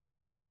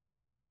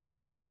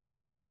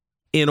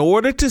 In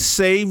order to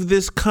save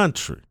this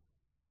country,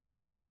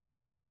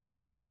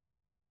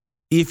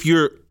 if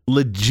you're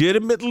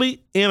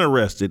legitimately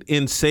interested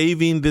in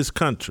saving this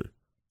country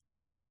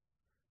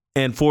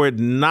and for it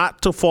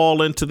not to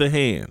fall into the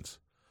hands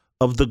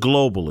of the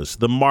globalists,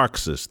 the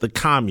Marxists, the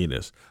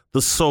communists,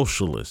 the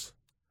socialists,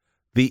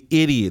 the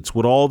idiots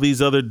with all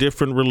these other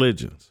different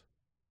religions,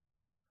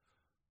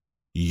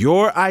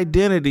 your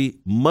identity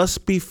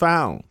must be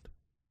found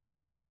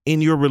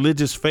in your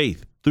religious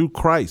faith through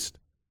Christ.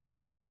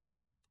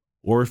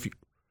 Or if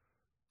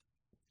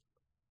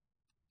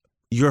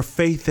your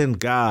faith in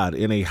God,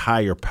 in a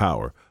higher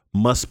power,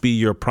 must be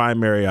your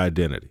primary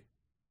identity.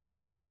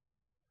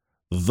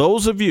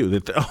 Those of you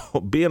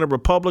that being a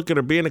Republican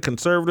or being a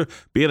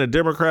conservative, being a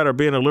Democrat or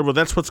being a liberal,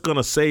 that's what's going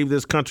to save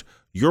this country,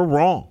 you're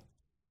wrong.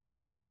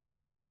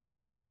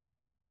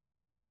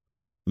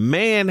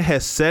 Man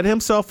has set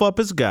himself up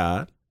as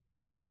God.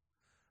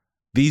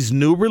 These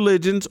new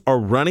religions are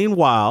running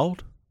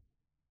wild.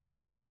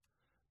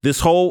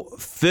 This whole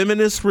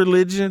feminist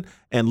religion,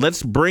 and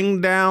let's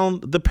bring down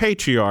the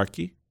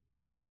patriarchy,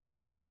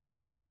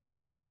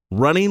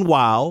 running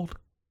wild.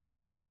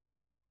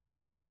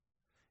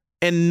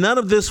 And none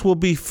of this will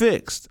be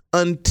fixed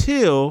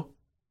until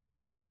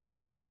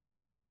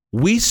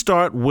we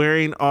start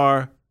wearing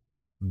our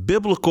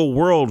biblical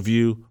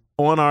worldview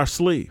on our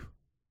sleeve.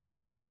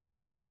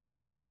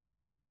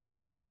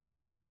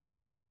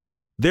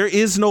 There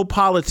is no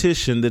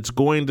politician that's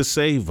going to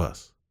save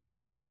us.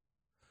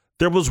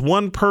 There was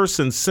one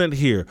person sent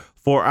here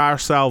for our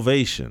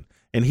salvation,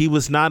 and he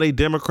was not a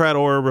Democrat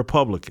or a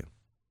Republican.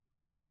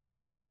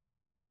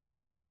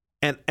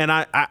 And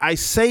I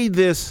say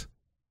this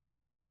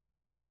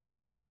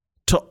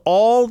to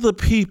all the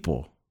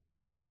people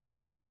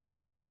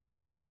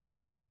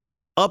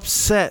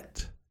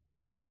upset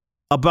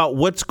about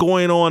what's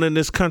going on in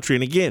this country.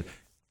 And again,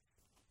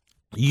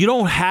 you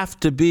don't have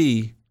to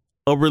be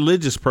a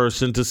religious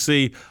person to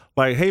see,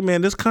 like, hey,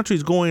 man, this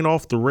country's going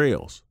off the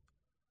rails.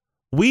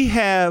 We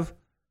have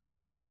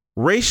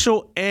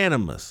racial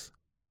animus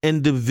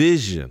and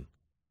division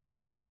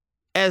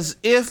as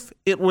if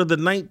it were the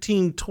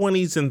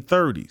 1920s and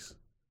 30s.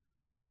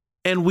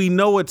 And we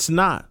know it's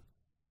not.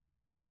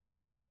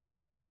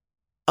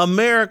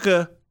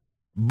 America,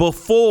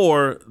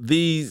 before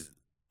these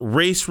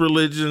race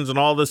religions and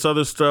all this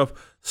other stuff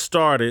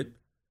started,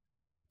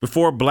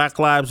 before Black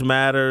Lives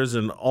Matters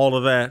and all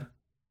of that,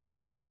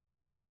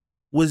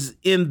 was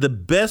in the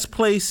best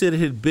place it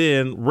had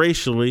been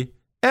racially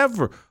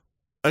ever.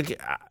 Again,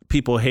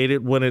 people hate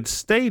it when it's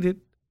stated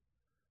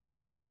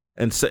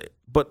and say,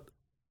 but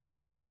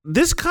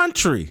this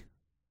country,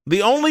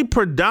 the only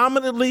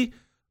predominantly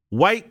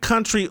white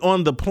country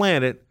on the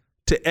planet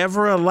to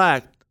ever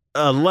elect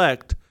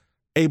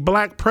a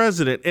black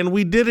president, and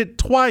we did it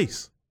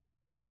twice.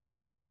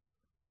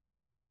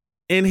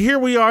 And here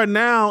we are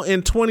now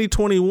in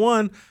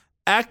 2021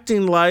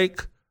 acting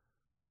like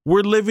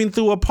we're living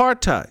through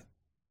apartheid.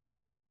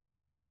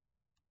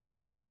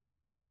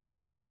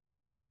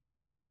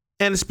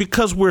 And it's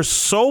because we're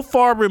so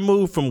far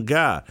removed from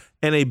God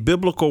and a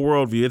biblical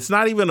worldview. It's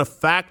not even a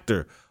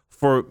factor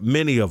for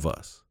many of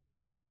us.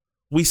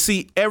 We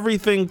see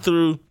everything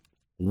through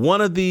one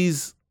of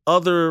these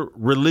other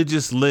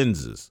religious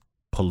lenses: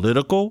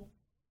 political,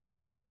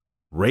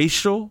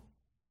 racial,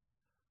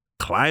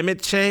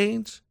 climate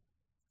change,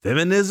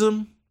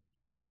 feminism.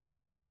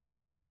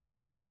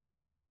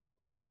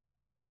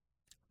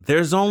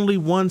 There's only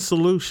one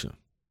solution.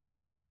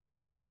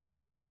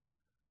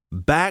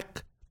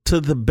 Back to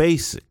the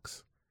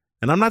basics.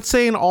 And I'm not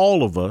saying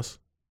all of us,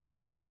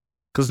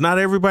 because not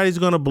everybody's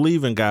going to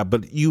believe in God,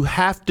 but you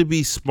have to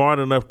be smart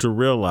enough to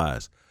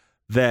realize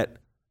that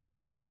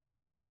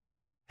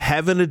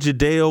having a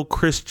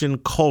Judeo-Christian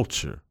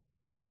culture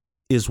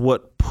is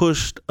what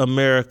pushed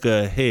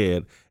America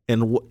ahead,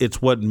 and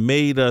it's what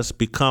made us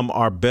become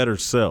our better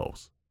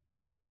selves.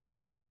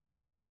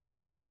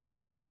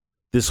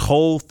 This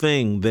whole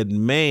thing that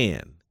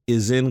man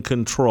is in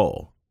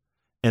control,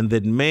 and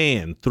that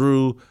man,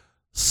 through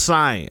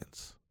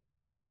science,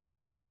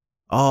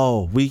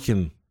 we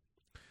can,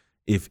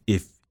 if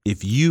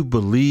you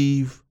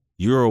believe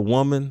you're a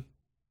woman,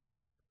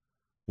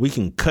 we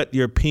can cut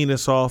your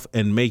penis off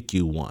and make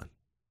you one.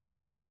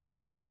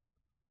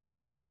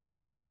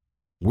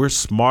 We're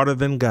smarter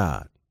than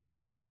God.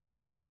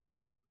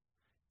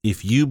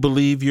 If you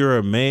believe you're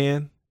a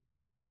man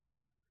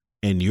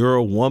and you're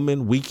a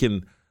woman, we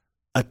can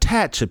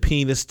attach a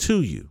penis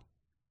to you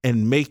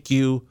and make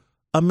you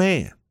a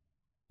man.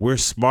 We're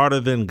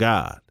smarter than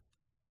God.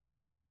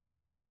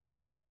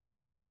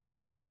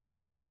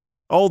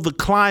 Oh, the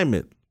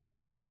climate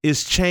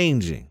is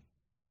changing.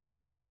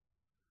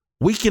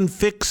 We can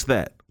fix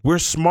that. We're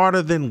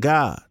smarter than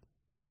God.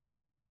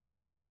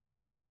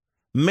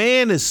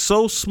 Man is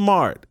so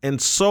smart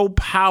and so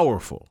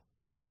powerful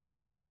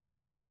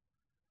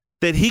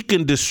that he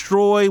can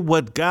destroy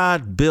what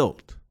God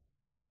built.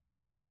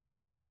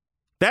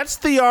 That's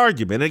the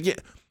argument. Again,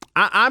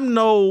 I'm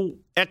no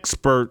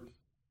expert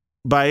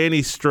by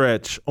any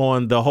stretch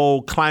on the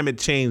whole climate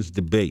change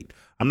debate.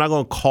 I'm not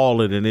going to call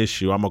it an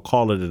issue. I'm going to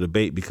call it a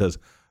debate because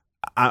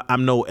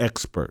I'm no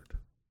expert.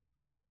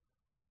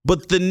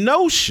 But the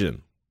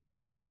notion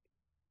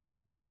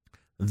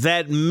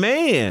that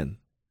man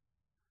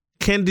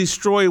can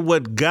destroy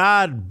what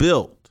God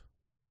built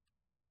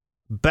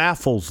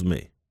baffles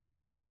me.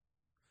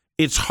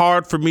 It's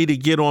hard for me to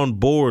get on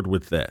board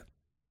with that.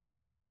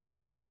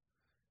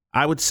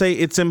 I would say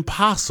it's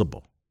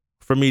impossible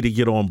for me to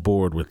get on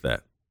board with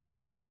that.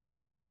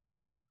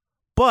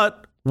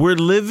 But we're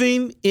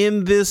living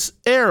in this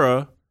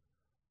era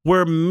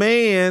where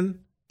man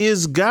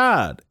is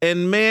God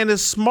and man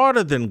is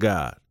smarter than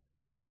God.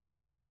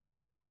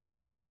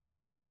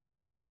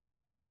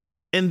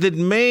 And that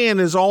man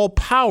is all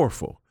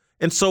powerful.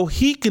 And so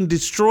he can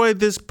destroy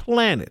this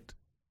planet.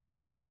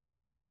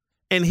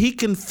 And he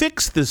can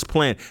fix this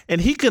planet.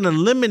 And he can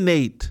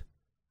eliminate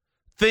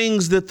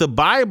things that the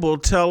Bible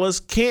tells us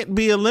can't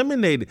be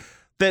eliminated.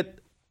 That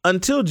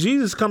until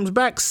Jesus comes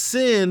back,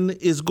 sin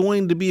is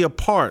going to be a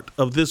part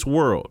of this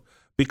world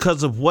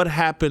because of what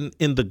happened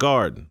in the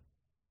garden.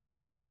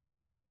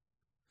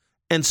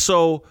 And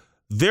so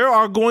there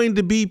are going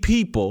to be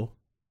people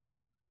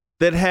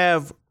that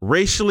have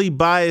racially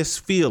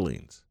biased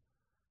feelings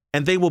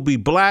And they will be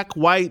black,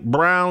 white,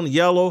 brown,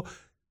 yellow.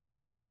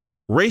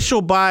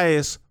 Racial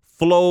bias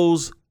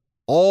flows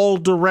all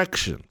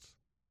directions.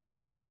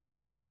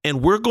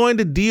 And we're going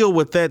to deal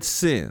with that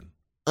sin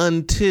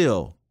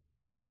until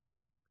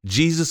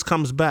Jesus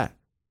comes back.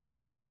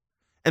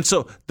 And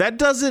so that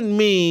doesn't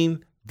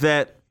mean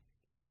that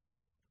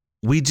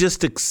we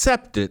just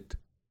accept it.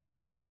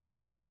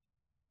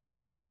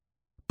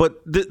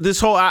 But this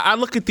whole, I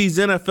look at these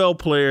NFL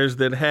players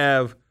that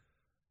have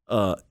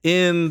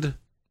end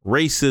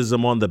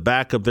racism on the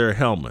back of their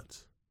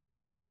helmets.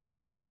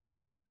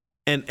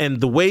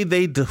 And the way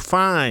they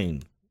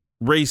define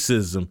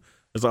racism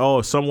is, oh,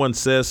 if someone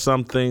says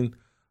something,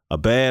 a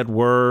bad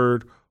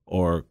word,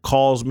 or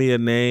calls me a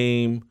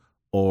name,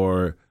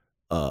 or,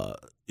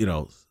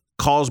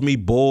 calls me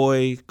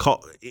boy,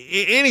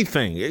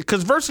 anything,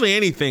 because virtually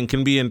anything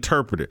can be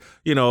interpreted.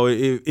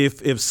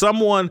 If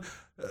someone,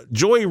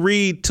 Joy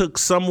Reid took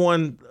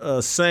someone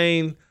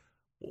saying,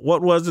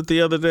 what was it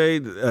the other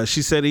day?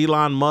 She said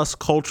Elon Musk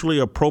culturally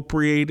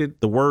appropriated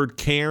the word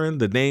Karen,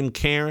 the name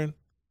Karen.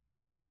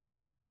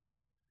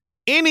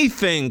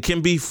 Anything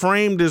can be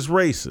framed as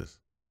racist.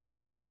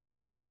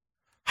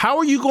 How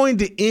are you going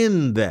to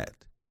end that?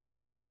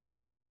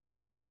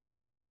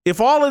 If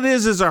all it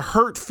is a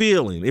hurt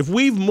feeling, if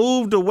we've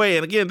moved away,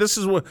 and again, this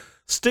is what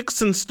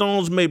sticks and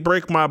stones may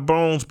break my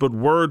bones, but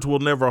words will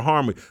never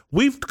harm me.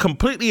 We've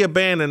completely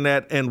abandoned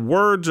that, and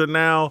words are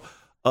now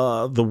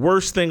the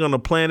worst thing on the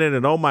planet.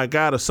 And oh my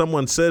God, if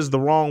someone says the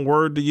wrong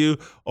word to you,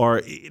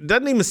 or it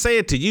doesn't even say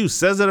it to you,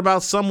 says it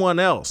about someone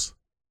else.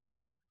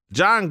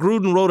 John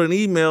Gruden wrote an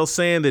email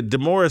saying that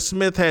DeMaurice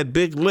Smith had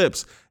big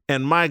lips,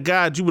 and my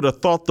God, you would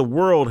have thought the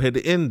world had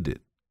ended.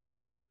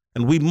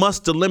 And we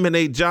must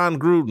eliminate John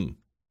Gruden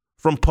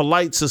from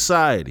polite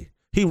society.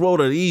 He wrote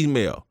an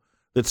email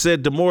that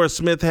said DeMaurice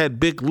Smith had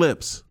big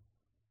lips.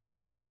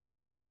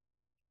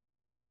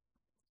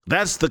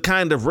 That's the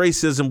kind of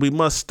racism we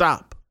must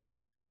stop.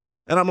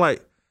 And I'm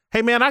like,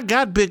 hey man, I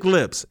got big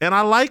lips and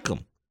I like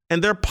them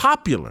and they're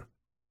popular.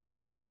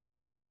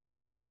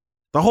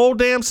 The whole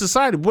damn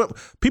society,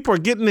 people are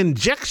getting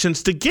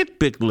injections to get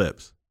big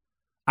lips.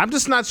 I'm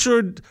just not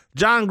sure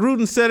John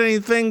Gruden said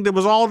anything that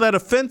was all that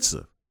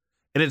offensive.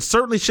 And it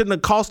certainly shouldn't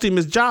have cost him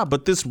his job,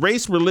 but this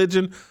race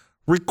religion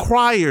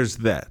requires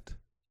that.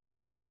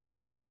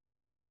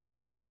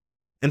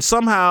 And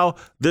somehow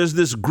there's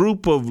this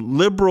group of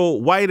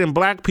liberal white and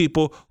black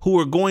people who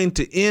are going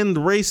to end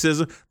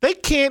racism. They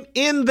can't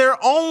end their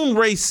own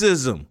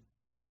racism.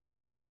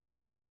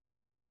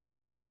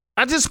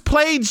 I just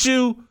played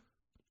you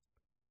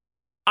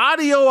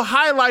audio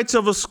highlights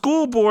of a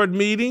school board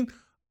meeting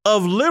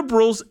of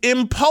liberals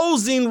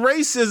imposing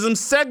racism,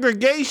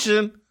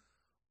 segregation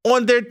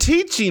on their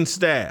teaching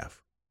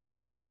staff.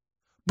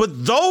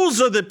 But those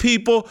are the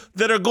people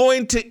that are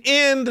going to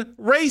end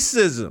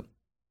racism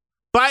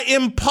by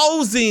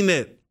imposing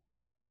it.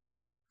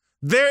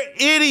 They're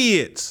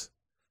idiots,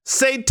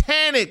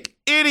 satanic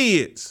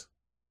idiots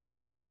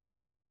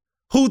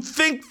who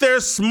think they're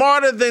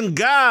smarter than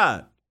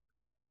God.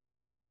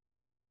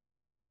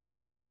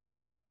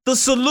 The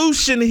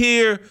solution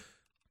here,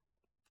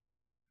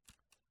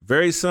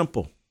 very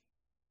simple.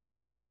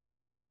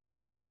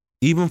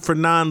 Even for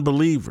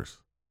non-believers.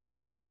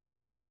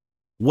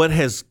 What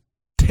has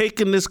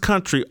taken this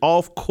country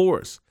off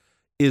course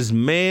is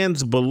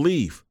man's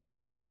belief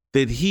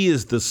that he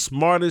is the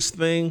smartest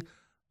thing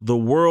the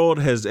world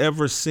has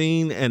ever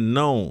seen and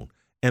known,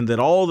 and that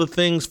all the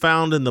things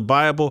found in the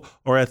Bible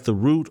are at the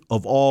root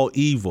of all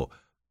evil.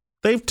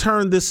 They've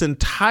turned this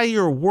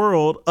entire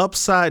world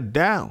upside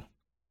down.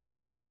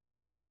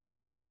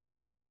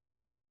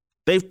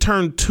 They've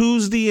turned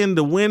Tuesday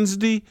into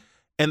Wednesday,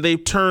 and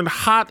they've turned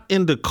hot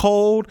into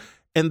cold,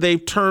 and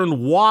they've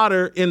turned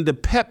water into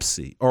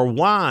Pepsi or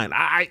wine.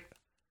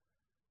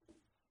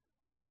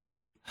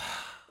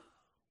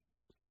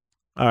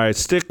 All right,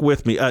 stick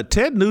with me.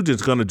 Ted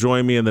Nugent's going to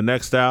join me in the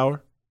next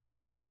hour.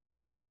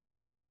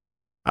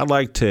 I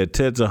like Ted.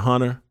 Ted's a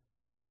hunter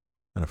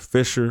and a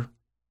fisher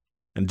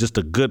and just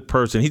a good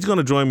person. He's going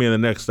to join me in the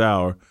next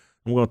hour.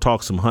 We're going to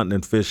talk some hunting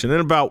and fishing.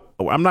 And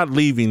I'm not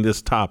leaving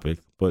this topic,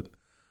 but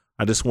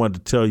I just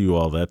wanted to tell you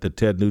all that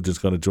Ted Nugent's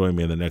going to join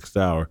me in the next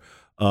hour.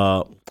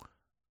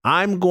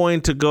 I'm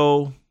going to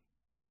go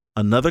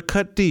another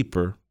cut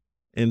deeper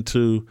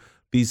into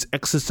these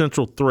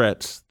existential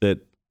threats that,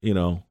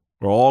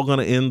 are all going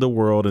to end the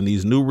world, and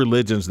these new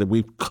religions that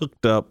we've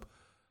cooked up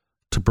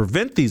to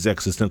prevent these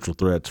existential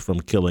threats from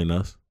killing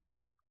us.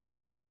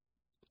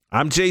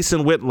 I'm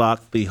Jason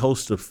Whitlock, the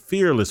host of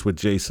Fearless with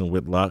Jason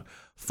Whitlock.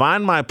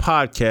 Find my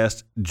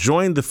podcast,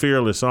 Join the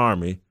Fearless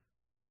Army.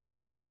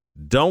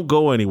 Don't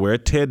go anywhere.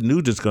 Ted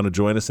Nugent's going to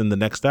join us in the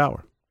next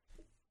hour.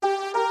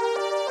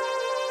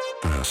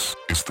 This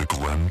is the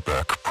Glenn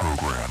Beck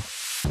Program.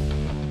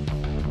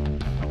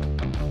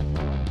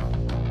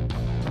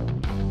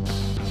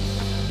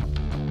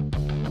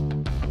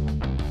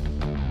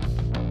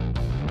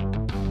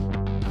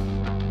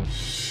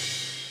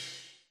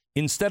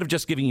 Instead of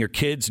just giving your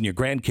kids and your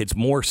grandkids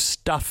more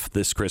stuff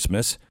this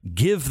Christmas,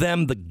 give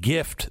them the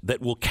gift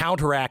that will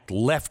counteract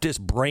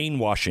leftist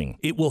brainwashing.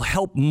 It will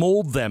help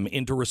mold them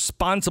into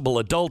responsible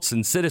adults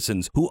and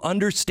citizens who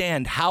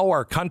understand how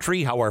our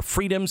country, how our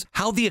freedoms,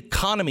 how the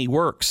economy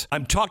works.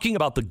 I'm talking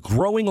about the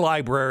growing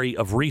library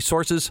of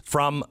resources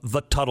from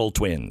the Tuttle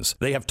Twins.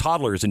 They have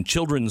toddlers and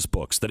children's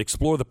books that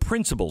explore the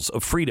principles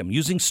of freedom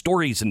using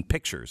stories and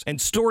pictures,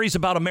 and stories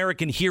about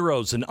American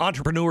heroes and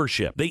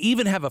entrepreneurship. They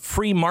even have a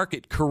free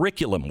market curriculum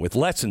with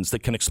lessons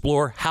that can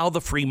explore how the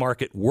free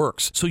market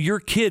works, so your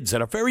kids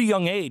at a very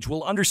young age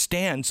will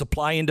understand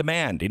supply and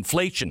demand,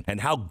 inflation, and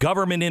how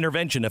government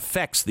intervention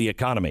affects the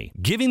economy.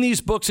 Giving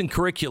these books and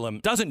curriculum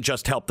doesn't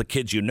just help the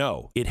kids you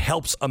know, it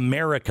helps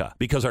America,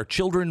 because our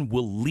children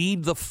will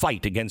lead the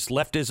fight against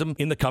leftism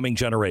in the coming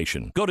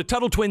generation. Go to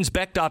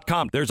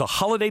TuttleTwinsBeck.com. There's a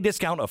holiday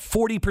discount of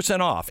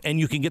 40% off,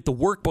 and you can get the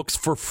workbooks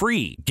for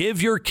free.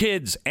 Give your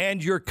kids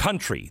and your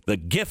country the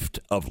gift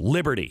of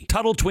liberty.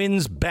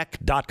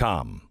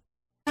 TuttleTwinsBeck.com.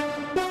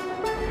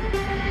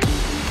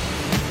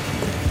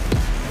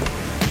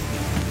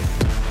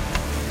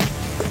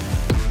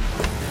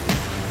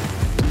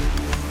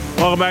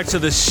 Welcome back to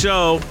the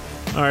show.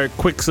 All right,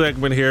 quick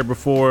segment here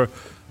before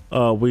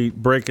we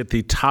break at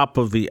the top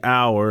of the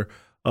hour.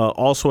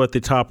 Also at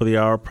the top of the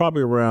hour,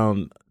 probably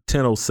around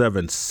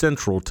 10:07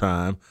 Central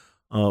Time,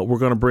 we're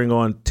going to bring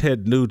on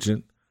Ted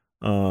Nugent.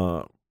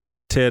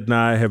 Ted and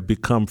I have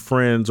become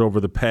friends over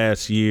the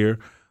past year.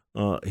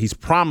 He's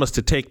promised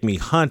to take me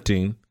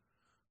hunting,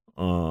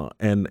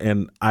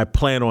 and I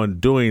plan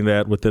on doing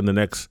that within the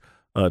next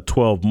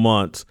 12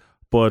 months.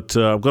 But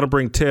I'm going to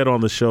bring Ted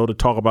on the show to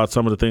talk about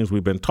some of the things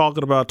we've been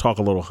talking about, talk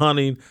a little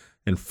hunting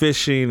and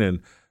fishing.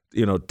 And,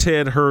 you know,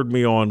 Ted heard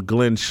me on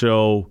Glenn's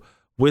show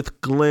with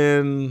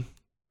Glenn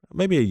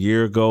maybe a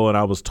year ago, and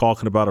I was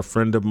talking about a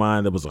friend of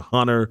mine that was a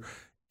hunter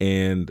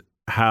and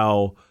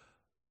how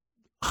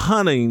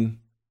hunting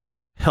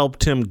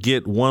helped him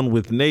get one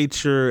with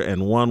nature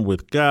and one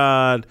with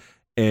God,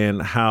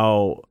 and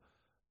how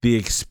the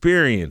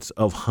experience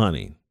of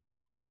hunting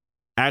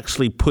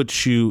actually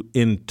puts you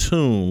in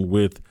tune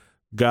with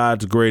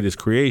God's greatest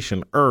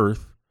creation,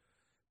 Earth.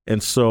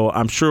 And so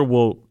I'm sure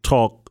we'll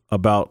talk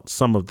about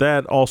some of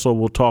that. Also,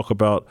 we'll talk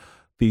about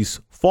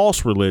these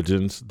false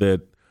religions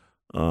that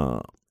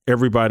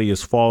everybody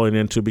is falling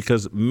into,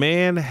 because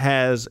man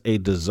has a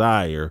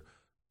desire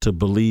to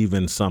believe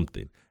in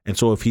something. And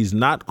so if he's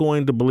not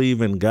going to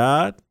believe in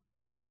God,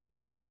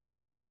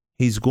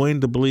 he's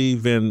going to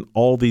believe in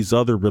all these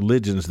other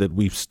religions that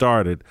we've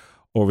started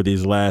over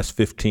these last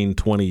 15,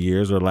 20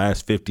 years or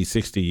last 50,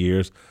 60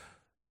 years.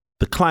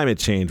 The climate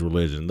change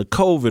religion, the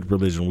COVID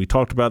religion. We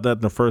talked about that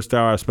in the first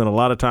hour. I spent a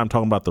lot of time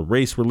talking about the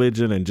race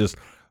religion and just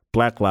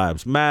Black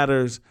Lives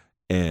Matters,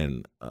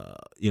 and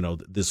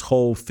this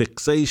whole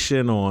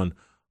fixation on,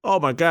 oh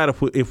my God,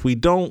 if we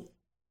don't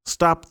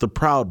stop the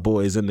Proud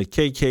Boys and the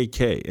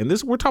KKK, and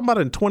this we're talking about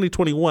in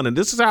 2021, and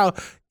this is how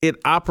it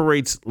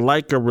operates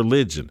like a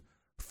religion.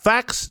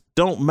 Facts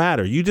don't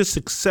matter. You just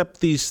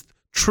accept these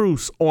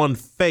truths on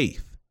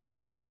faith.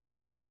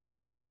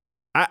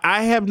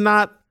 I have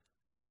not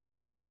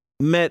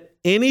met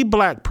any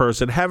black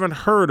person, haven't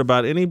heard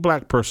about any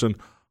black person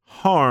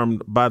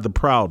harmed by the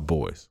Proud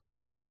Boys.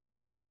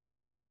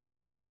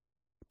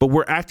 But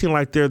we're acting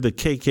like they're the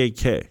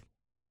KKK.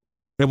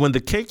 And when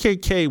the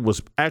KKK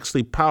was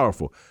actually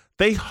powerful,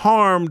 they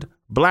harmed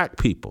black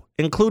people,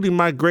 including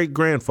my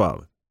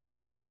great-grandfather.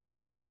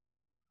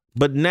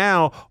 But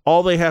now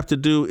all they have to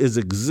do is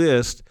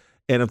exist,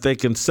 and if they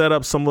can set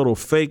up some little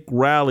fake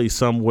rally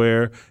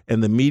somewhere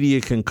and the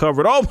media can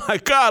cover it, oh my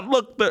God,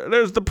 look,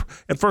 there's the,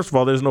 and first of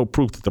all, there's no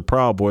proof that the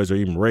Proud Boys are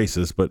even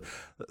racist, but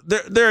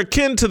they're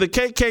akin to the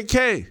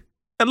KKK.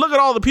 And look at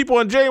all the people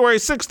on January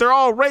 6th, they're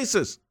all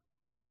racist.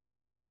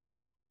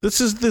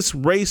 This is this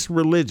race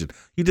religion.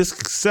 You just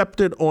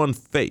accept it on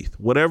faith,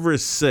 whatever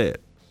is said.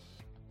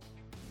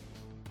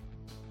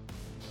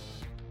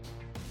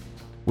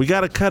 We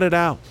got to cut it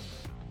out.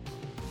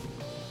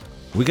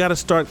 We got to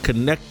start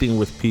connecting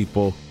with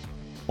people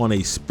on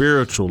a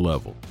spiritual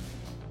level.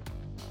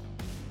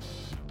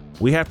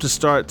 We have to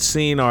start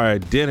seeing our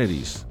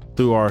identities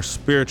through our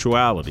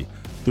spirituality,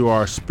 through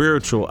our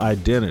spiritual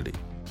identity.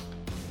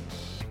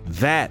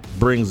 That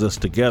brings us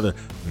together.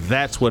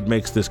 That's what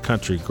makes this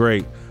country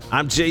great.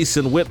 I'm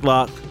Jason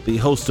Whitlock, the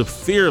host of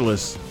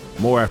Fearless.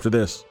 More after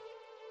this.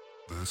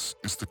 This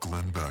is the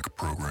Glenn Beck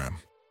Program.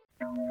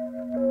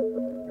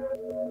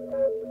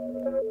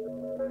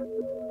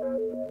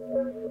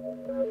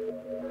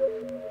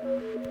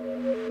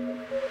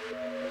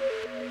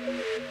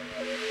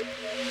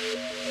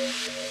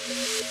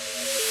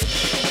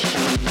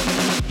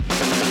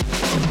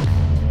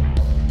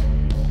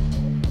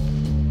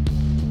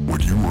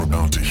 What you are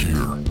about to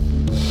hear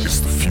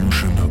is the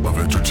fusion of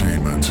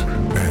entertainment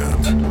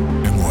and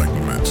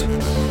enlightenment.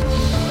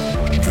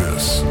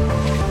 This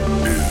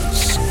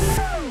is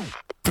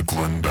the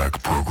Glenn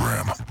Beck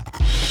Program.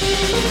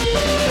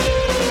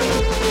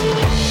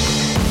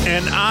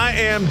 And I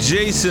am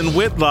Jason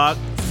Whitlock,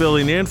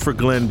 filling in for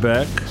Glenn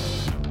Beck.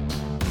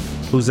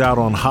 who's out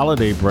on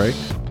holiday break.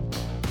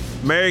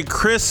 Merry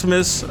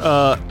Christmas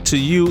to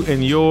you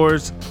and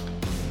yours.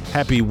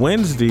 Happy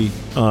Wednesday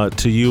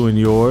to you and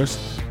yours.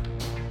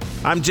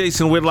 I'm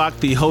Jason Whitlock,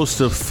 the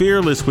host of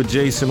Fearless with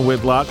Jason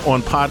Whitlock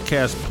on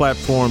podcast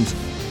platforms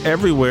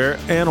everywhere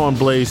and on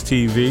Blaze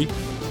TV.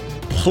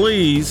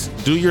 Please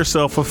do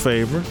yourself a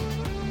favor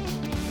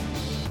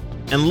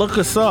and look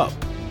us up.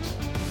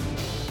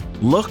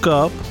 Look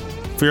up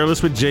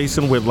Fearless with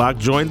Jason Whitlock.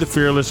 Join the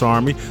Fearless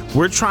Army.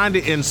 We're trying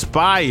to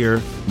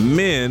inspire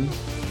men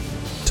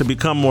to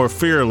become more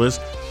fearless.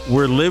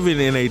 We're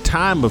living in a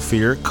time of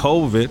fear.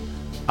 COVID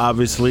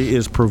obviously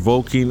is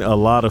provoking a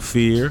lot of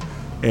fear.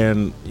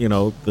 And, you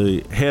know,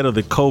 the head of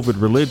the COVID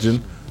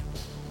religion,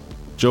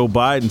 Joe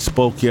Biden,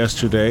 spoke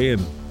yesterday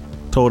and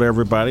told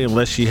everybody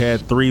unless you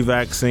had 3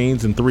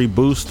 vaccines and 3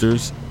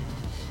 boosters,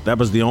 that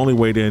was the only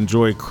way to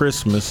enjoy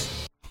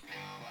Christmas.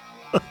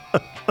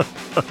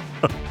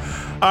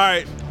 All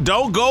right,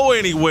 don't go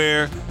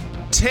anywhere.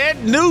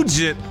 Ted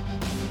Nugent,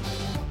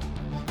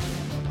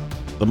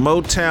 the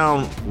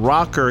Motown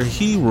rocker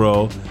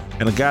hero,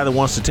 and a guy that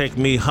wants to take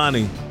me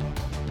hunting.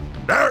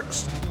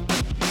 Next.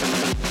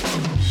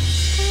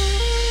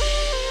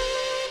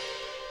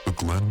 The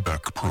Glenn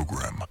Beck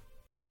Program.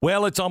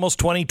 Well, it's almost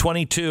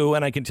 2022,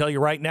 and I can tell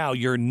you right now,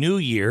 your new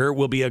year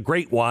will be a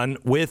great one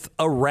with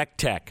a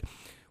RecTech.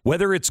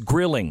 Whether it's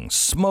grilling,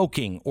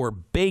 smoking, or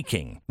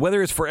baking,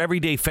 whether it's for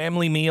everyday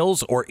family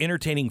meals or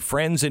entertaining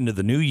friends into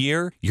the new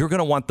year, you're going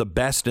to want the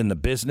best in the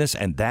business,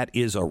 and that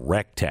is a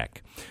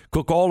RecTech.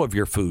 Cook all of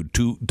your food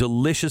to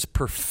delicious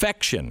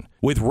perfection.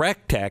 With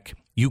RecTech,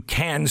 you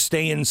can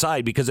stay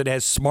inside because it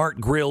has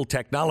smart grill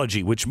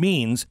technology, which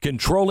means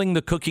controlling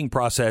the cooking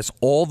process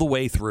all the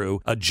way through,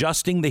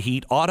 adjusting the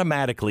heat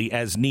automatically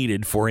as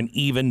needed for an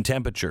even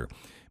temperature.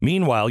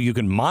 Meanwhile, you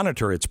can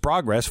monitor its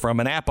progress from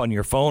an app on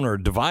your phone or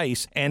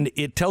device, and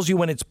it tells you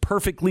when it's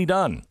perfectly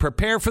done.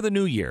 Prepare for the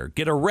new year.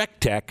 Get a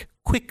RecTech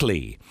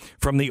quickly.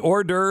 From the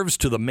hors d'oeuvres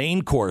to the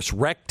main course,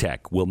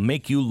 RecTech will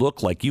make you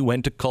look like you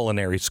went to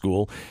culinary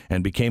school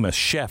and became a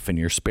chef in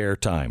your spare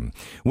time.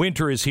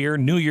 Winter is here,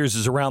 New Year's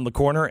is around the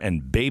corner,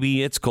 and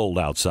baby, it's cold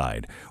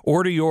outside.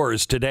 Order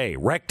yours today.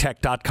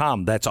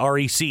 RecTech.com. That's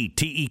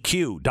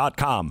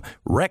RecTeq.com.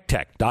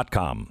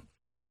 RecTech.com.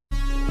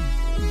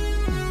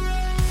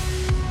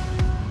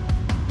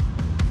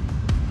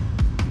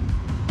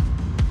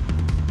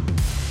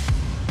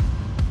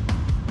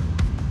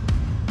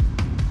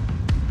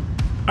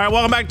 All right,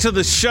 welcome back to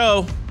the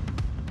show.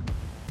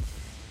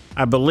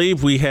 I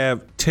believe we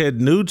have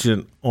Ted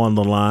Nugent on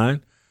the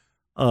line.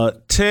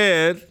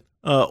 Ted,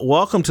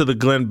 welcome to the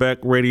Glenn Beck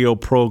radio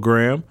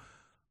program.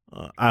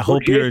 I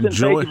hope you're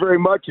enjoying. Thank you very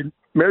much, and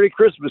Merry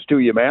Christmas to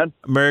you, man.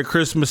 Merry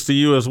Christmas to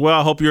you as well.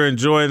 I hope you're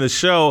enjoying the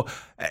show.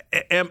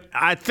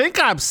 I think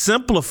I've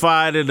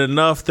simplified it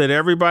enough that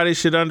everybody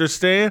should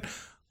understand.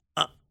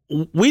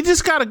 We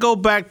just got to go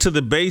back to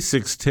the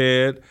basics,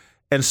 Ted,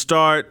 and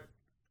start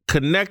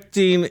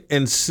connecting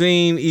and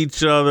seeing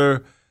each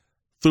other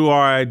through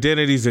our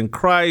identities in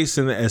Christ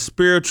and as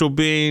spiritual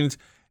beings,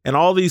 and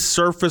all these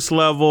surface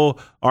level,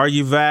 are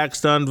you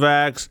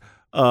vaxxed,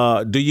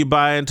 unvaxxed? Do you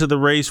buy into the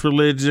race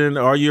religion?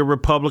 Are you a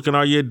Republican?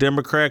 Are you a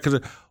Democrat?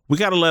 Because we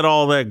got to let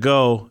all that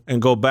go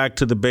and go back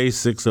to the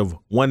basics of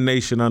one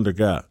nation under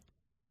God.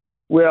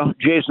 Well,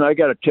 Jason, I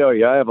got to tell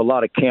you, I have a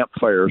lot of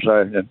campfires.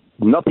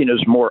 Nothing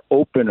is more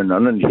open and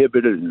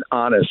uninhibited and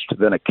honest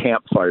than a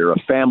campfire, a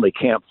family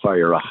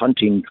campfire, a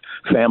hunting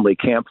family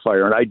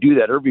campfire. And I do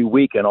that every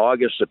week in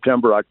August,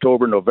 September,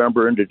 October,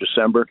 November, into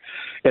December.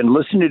 And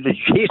listening to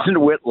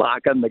Jason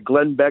Whitlock on the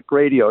Glenn Beck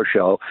radio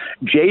show,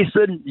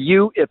 Jason,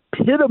 you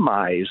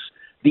epitomize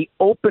the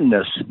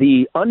openness,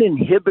 the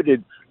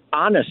uninhibited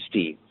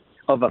honesty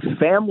of a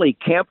family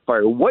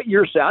campfire. What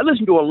you're saying, I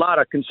listen to a lot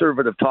of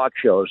conservative talk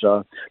shows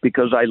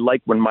because I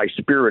like when my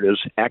spirit is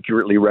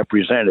accurately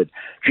represented.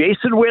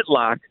 Jason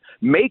Whitlock,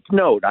 make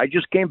note, I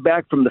just came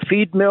back from the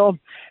feed mill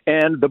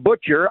and the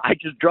butcher. I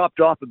just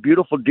dropped off a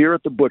beautiful deer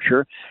at the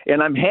butcher,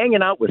 and I'm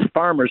hanging out with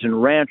farmers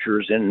and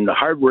ranchers and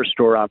hardware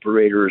store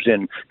operators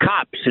and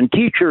cops and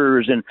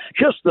teachers and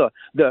just the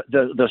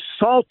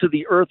salt of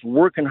the earth,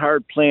 working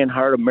hard, playing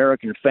hard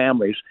American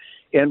families.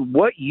 And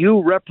what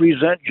you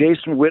represent,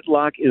 Jason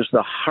Whitlock, is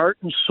the heart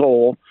and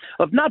soul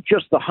of not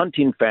just the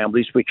hunting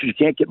families, which you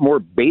can't get more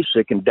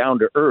basic and down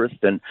to earth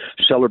than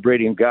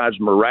celebrating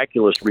God's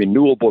miraculous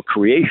renewable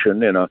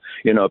creation in a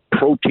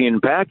protein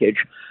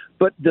package,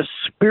 but the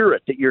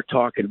spirit that you're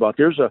talking about.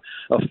 There's a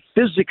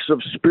physics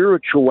of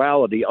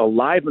spirituality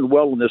alive and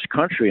well in this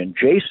country. And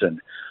Jason,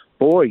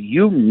 boy,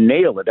 you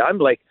nail it. I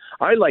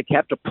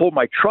have to pull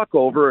my truck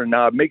over and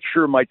make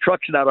sure my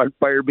truck's not on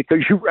fire because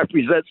you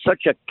represent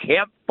such a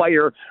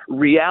campfire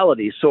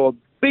reality. So a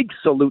big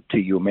salute to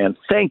you, man.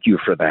 Thank you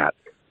for that.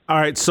 All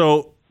right.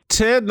 So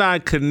Ted and I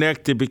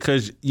connected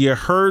because you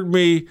heard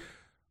me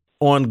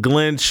on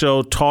Glenn's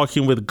show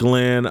talking with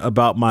Glenn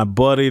about my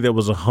buddy that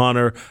was a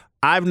hunter.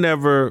 I've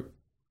never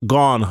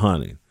gone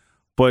hunting,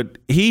 but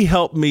he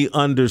helped me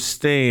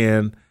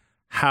understand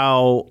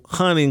how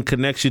hunting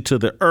connects you to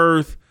the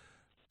earth,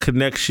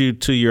 connects you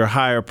to your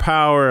higher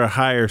power, a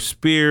higher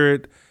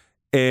spirit.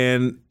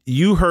 And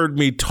you heard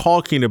me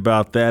talking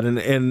about that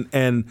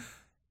and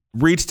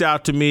reached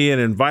out to me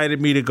and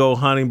invited me to go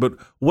hunting. But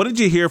what did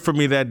you hear from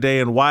me that day,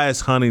 and why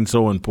is hunting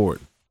so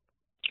important?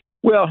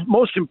 Well,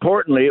 most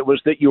importantly, it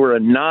was that you were a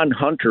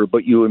non-hunter,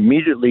 but you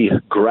immediately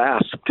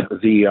grasped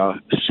the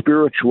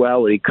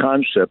spirituality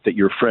concept that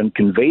your friend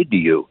conveyed to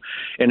you.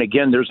 And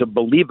again, there's a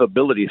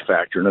believability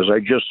factor. And as I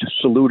just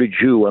saluted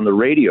you on the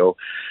radio,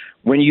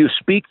 when you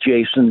speak,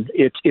 Jason,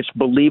 it's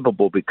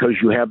believable because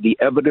you have the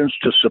evidence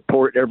to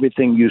support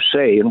everything you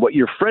say. And what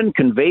your friend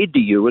conveyed to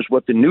you is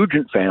what the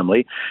Nugent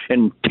family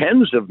and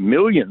tens of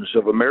millions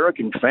of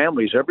American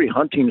families every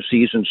hunting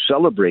season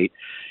celebrate.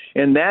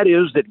 And that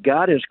is that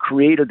God has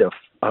created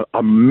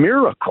a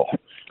miracle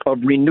of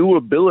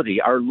renewability.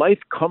 Our life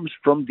comes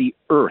from the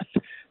earth,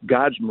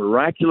 God's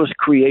miraculous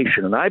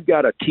creation. And I've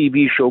got a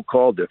TV show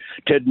called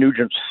Ted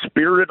Nugent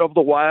Spirit of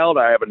the Wild.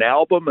 I have an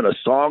album and a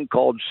song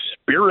called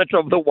Spirit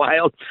of the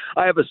Wild.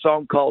 I have a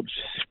song called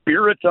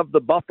Spirit of the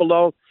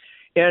Buffalo.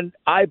 And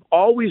I've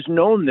always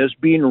known this,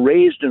 being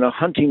raised in a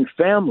hunting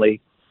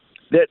family,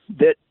 that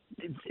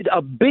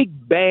a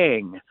big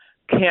bang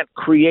can't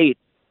create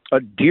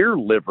a deer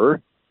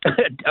liver.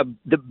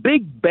 The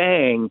Big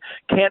Bang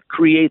can't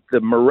create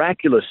the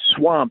miraculous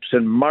swamps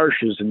and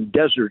marshes and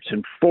deserts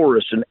and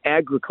forests and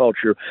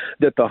agriculture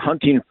that the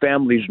hunting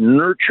families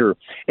nurture,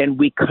 and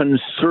we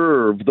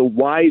conserve the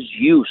wise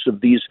use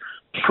of these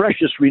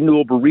precious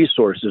renewable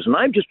resources. And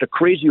I'm just a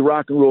crazy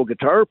rock and roll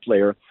guitar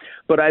player,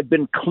 but I've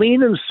been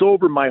clean and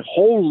sober my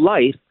whole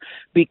life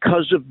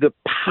because of the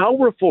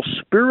powerful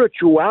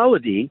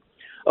spirituality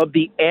of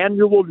the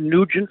annual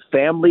Nugent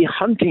family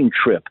hunting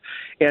trip.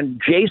 And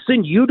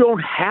Jason, you don't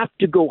have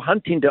to go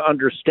hunting to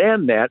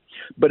understand that,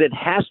 but it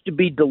has to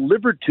be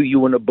delivered to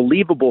you in a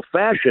believable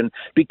fashion,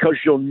 because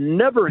you'll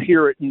never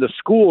hear it in the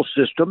school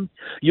system.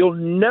 You'll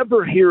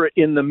never hear it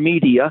in the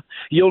media.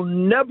 You'll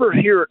never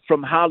hear it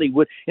from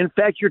Hollywood. In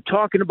fact, you're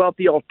talking about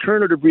the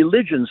alternative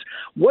religions.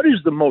 What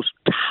is the most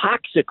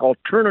toxic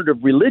alternative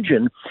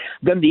religion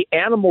than the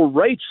animal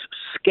rights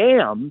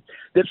scam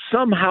that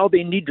somehow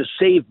they need to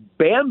save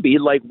Bambi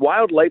like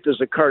wildlife is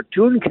a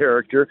cartoon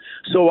character?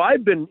 So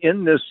I've been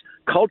in this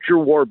culture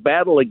war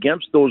battle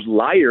against those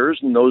liars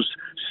and those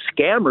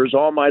scammers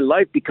all my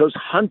life, because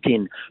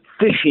hunting,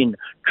 fishing,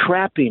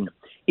 trapping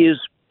is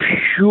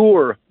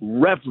pure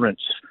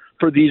reverence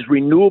for these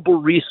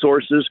renewable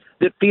resources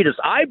that feed us.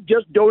 I've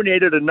just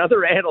donated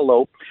another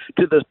antelope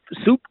to the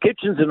soup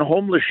kitchens and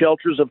homeless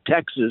shelters of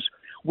Texas,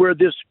 where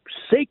this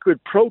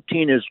sacred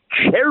protein is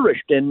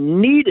cherished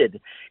and needed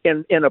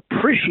and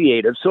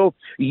appreciated. So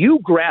you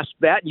grasp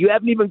that. You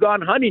haven't even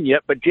gone hunting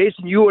yet, but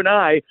Jason, you and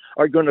I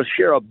are going to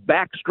share a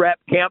backstrap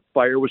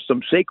campfire with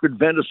some sacred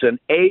venison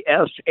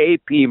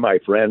ASAP, my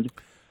friend.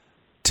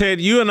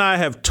 Ted, you and I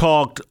have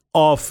talked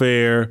off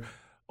air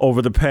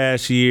over the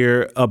past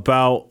year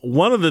about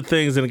one of the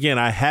things, and again,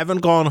 I haven't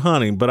gone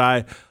hunting, but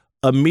I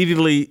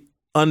immediately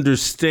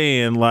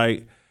understand,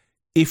 like,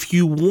 if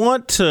you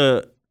want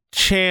to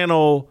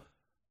channel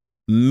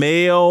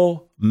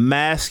male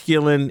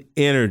masculine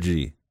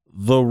energy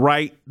the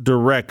right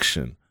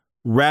direction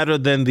rather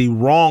than the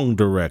wrong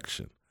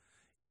direction,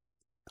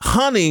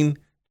 hunting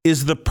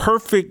is the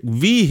perfect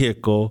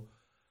vehicle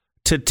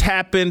to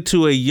tap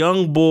into a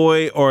young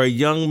boy or a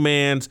young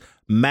man's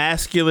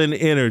masculine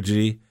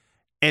energy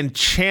and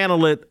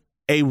channel it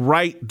a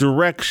right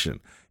direction.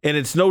 And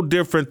it's no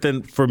different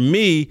than, for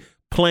me,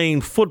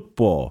 playing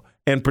football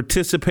and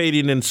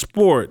participating in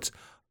sports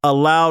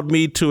allowed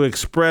me to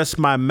express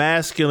my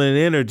masculine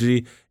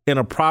energy in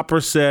a proper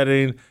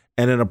setting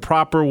and in a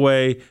proper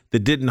way that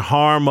didn't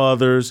harm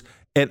others,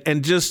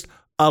 and just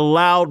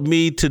allowed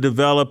me to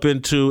develop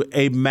into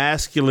a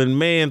masculine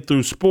man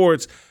through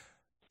sports.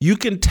 You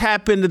can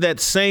tap into that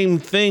same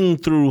thing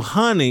through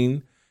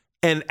hunting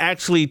and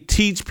actually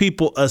teach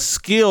people a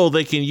skill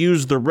they can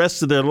use the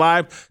rest of their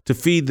life to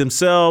feed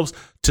themselves,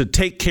 to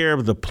take care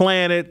of the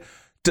planet.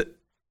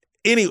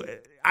 Anyway,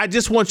 I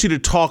just want you to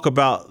talk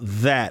about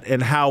that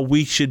and how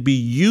we should be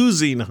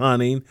using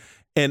hunting,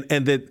 and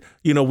that,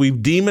 you know,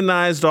 we've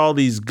demonized all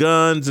these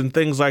guns and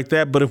things like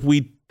that. But if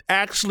we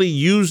actually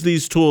use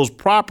these tools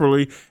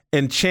properly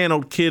and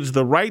channel kids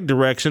the right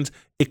directions,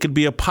 it could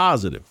be a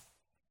positive.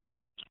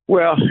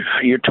 Well,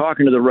 you're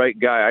talking to the right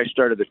guy. I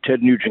started the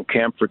Ted Nugent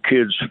Camp for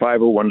Kids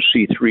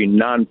 501c3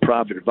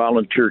 nonprofit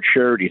volunteer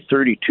charity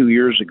 32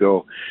 years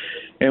ago.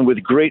 And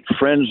with great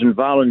friends and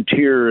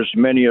volunteers,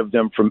 many of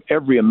them from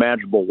every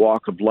imaginable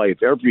walk of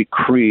life, every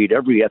creed,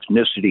 every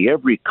ethnicity,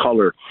 every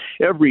color,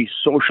 every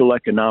social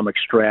economic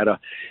strata.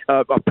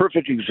 A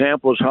perfect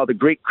example is how the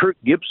great Kirk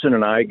Gibson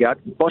and I got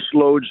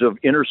busloads of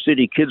inner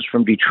city kids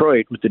from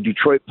Detroit with the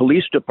Detroit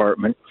Police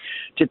Department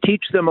to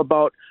teach them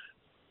about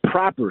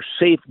proper,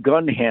 safe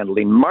gun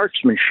handling,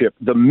 marksmanship,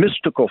 the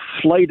mystical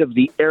flight of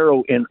the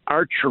arrow in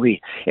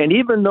archery. And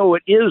even though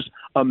it is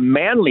a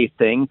manly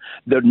thing,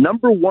 the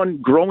number one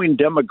growing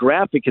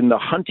demographic in the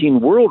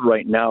hunting world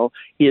right now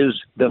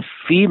is the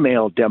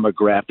female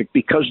demographic,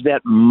 because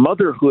that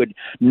motherhood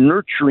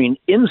nurturing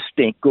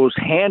instinct goes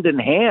hand in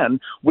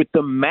hand with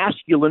the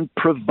masculine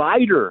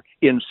provider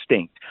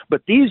instinct.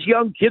 But these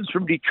young kids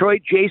from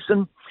Detroit,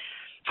 Jason,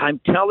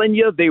 I'm telling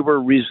you, they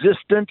were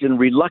resistant and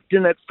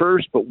reluctant at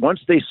first, but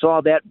once they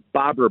saw that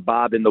bobber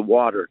bob in the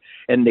water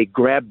and they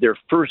grabbed their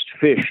first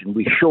fish and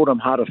we showed them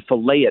how to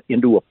fillet it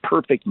into a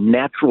perfect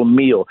natural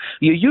meal.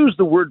 You used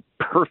the word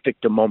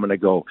perfect a moment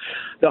ago.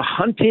 The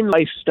hunting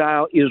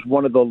lifestyle is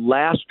one of the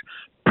last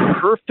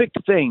perfect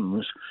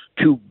things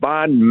to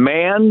bond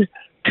man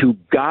to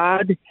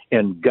God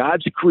and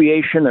God's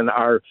creation and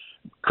our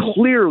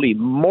clearly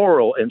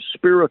moral and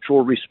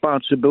spiritual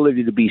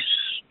responsibility to be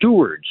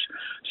stewards,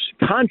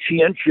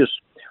 conscientious,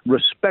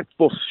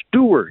 respectful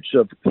stewards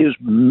of his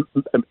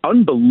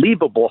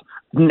unbelievable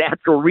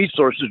natural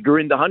resources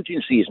during the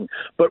hunting season.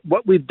 But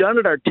what we've done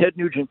at our Ted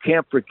Nugent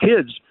Camp for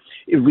Kids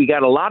is we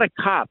got a lot of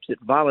cops that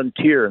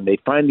volunteer, and they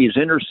find these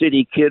inner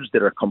city kids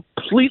that are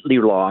completely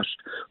lost,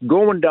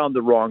 going down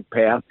the wrong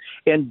path.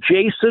 And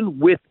Jason,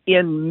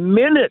 within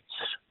minutes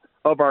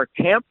of our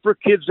Camp for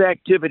Kids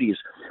activities,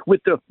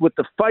 with the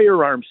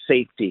firearm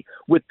safety,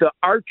 with the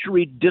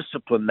archery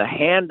discipline, the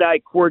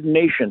hand-eye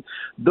coordination,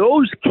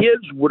 those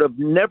kids would have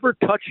never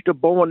touched a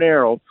bow and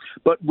arrow,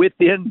 but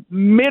within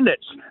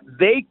minutes,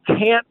 they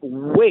can't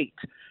wait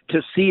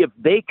to see if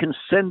they can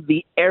send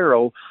the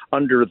arrow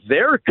under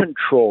their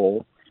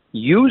control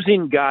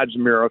using God's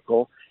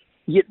miracle.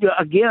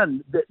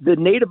 Again, the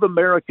Native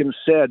Americans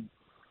said,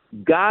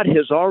 God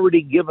has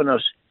already given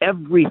us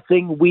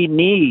everything we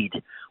need.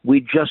 We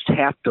just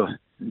have to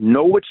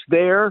know it's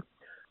there,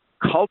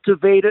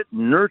 cultivate it,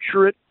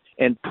 nurture it,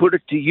 and put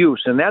it to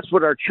use. And that's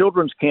what our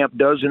children's camp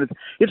does. And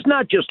it's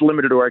not just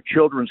limited to our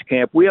children's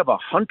camp. We have a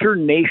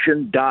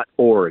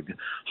hunternation.org.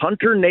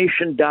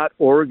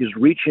 Hunternation.org is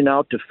reaching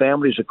out to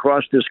families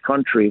across this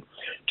country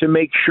to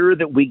make sure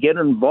that we get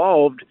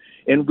involved,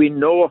 and we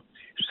know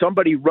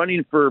somebody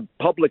running for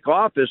public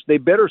office, they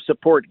better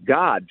support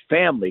God,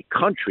 family,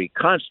 country,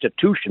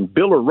 Constitution,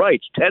 Bill of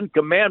Rights, 10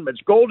 Commandments,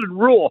 Golden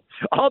Rule,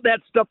 all that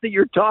stuff that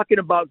you're talking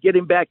about,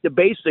 getting back to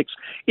basics.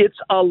 It's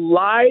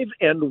alive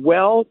and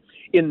well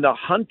in the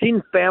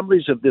hunting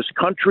families of this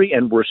country,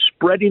 and we're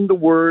spreading the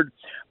word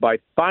by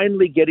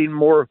finally getting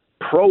more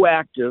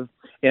proactive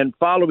and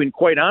following,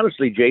 quite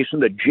honestly, Jason,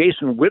 the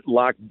Jason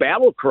Whitlock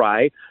battle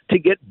cry to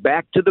get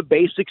back to the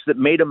basics that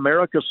made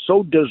America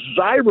so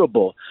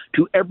desirable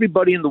to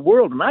everybody in the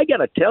world. And I got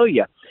to tell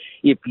you,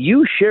 if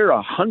you share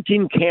a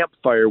hunting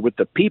campfire with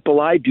the people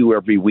I do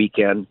every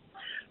weekend,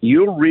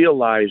 you'll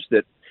realize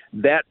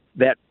that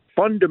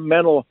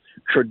fundamental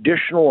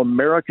traditional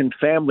American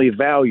family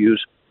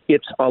values,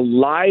 it's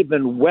alive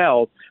and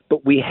well,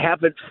 but we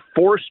haven't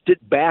forced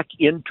it back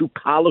into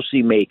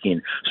policy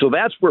making. So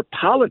that's where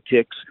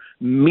politics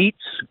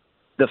meets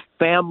the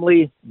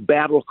family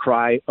battle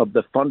cry of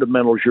the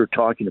fundamentals you're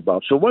talking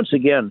about. So once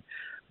again,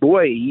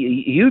 boy,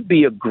 you'd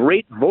be a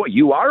great voice.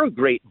 You are a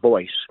great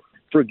voice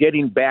for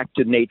getting back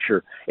to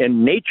nature,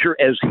 and nature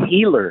as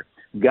healer,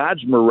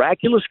 God's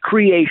miraculous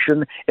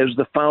creation as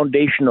the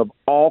foundation of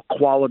all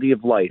quality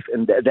of life.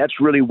 And that's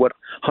really what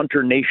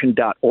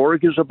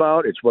hunternation.org is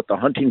about. It's what the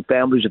hunting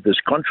families of this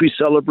country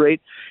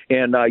celebrate.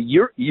 And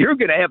you're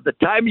going to have the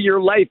time of your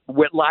life,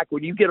 Whitlock,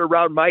 when you get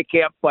around my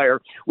campfire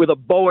with a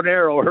bow and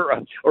arrow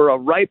or a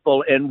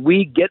rifle, and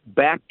we get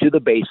back to the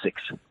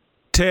basics.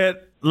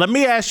 Ted, let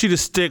me ask you to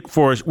stick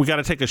for us. We got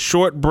to take a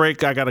short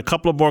break. I got a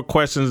couple of more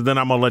questions, then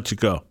I'm going to let you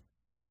go.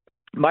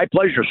 My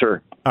pleasure,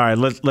 sir. All right,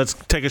 let's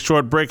take a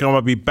short break. I'm going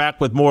to be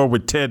back with more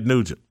with Ted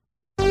Nugent.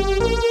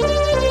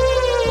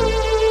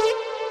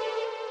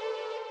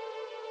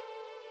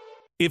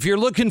 If you're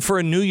looking for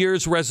a New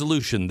Year's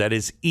resolution that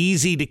is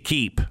easy to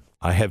keep,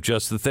 I have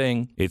just the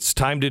thing. It's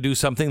time to do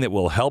something that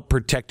will help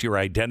protect your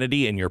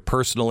identity and your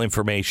personal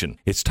information.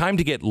 It's time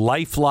to get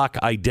LifeLock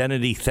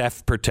identity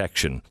theft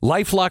protection.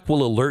 LifeLock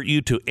will alert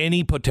you to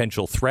any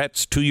potential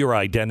threats to your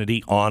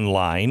identity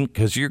online,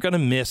 because you're going to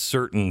miss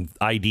certain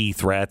ID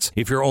threats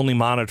if you're only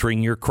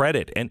monitoring your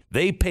credit. And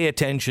they pay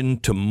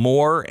attention to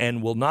more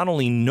and will not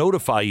only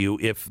notify you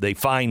if they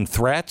find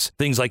threats,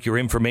 things like your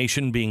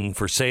information being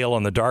for sale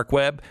on the dark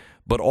web,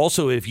 but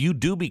also if you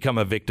do become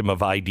a victim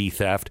of ID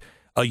theft,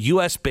 a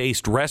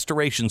U.S.-based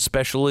restoration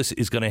specialist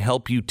is going to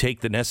help you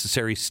take the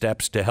necessary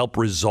steps to help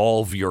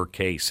resolve your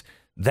case.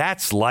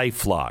 That's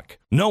LifeLock.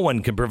 No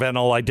one can prevent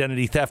all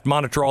identity theft,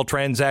 monitor all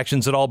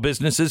transactions at all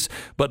businesses,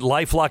 but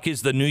LifeLock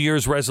is the New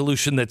Year's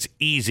resolution that's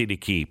easy to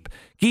keep.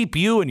 Keep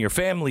you and your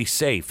family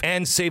safe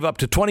and save up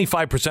to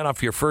 25%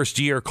 off your first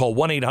year. Call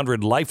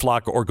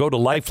 1-800-LifeLock or go to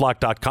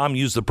LifeLock.com.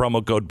 Use the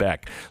promo code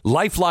BECK.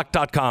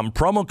 LifeLock.com,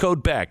 promo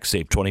code BECK.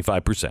 Save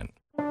 25%.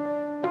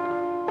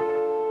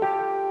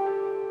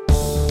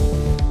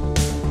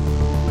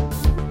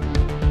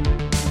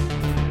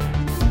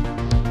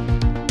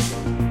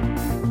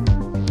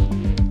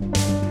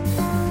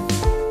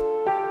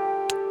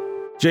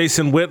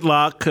 Jason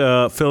Whitlock,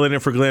 filling in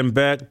for Glenn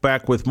Beck,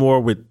 back with more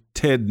with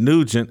Ted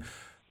Nugent.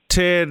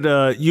 Ted,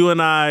 you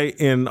and I,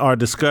 in our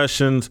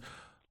discussions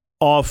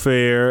off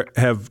air,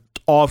 have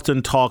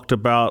often talked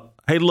about,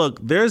 hey,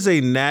 look, there's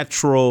a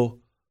natural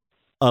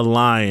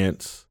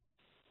alliance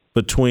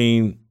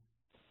between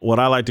what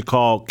I like to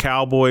call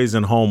cowboys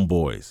and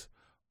homeboys,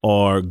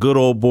 or good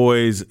old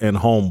boys and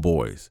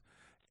homeboys.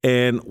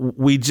 And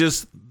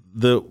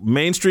the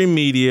mainstream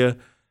media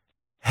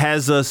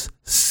has us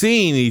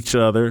seeing each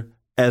other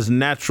as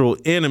natural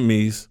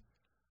enemies,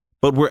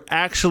 but we're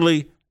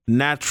actually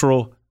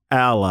natural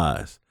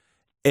allies.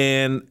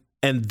 And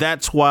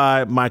that's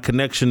why my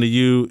connection to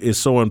you is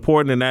so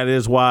important, and that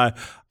is why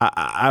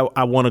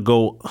I want to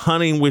go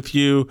hunting with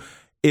you,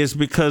 is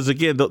because,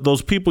 again,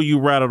 those people you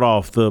rattled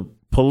off, the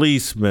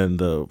policemen,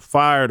 the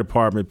fire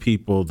department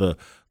people, the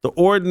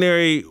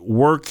ordinary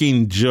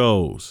working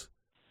Joes,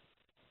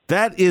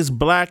 that is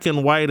black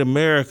and white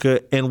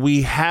America, and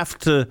we have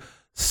to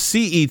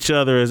see each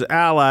other as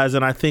allies.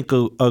 And I think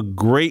a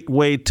great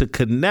way to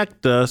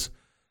connect us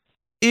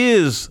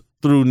is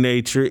through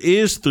nature,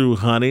 is through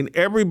hunting.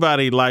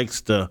 Everybody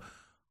likes to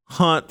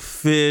hunt,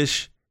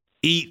 fish,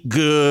 eat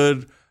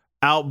good,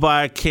 out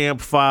by a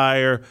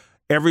campfire.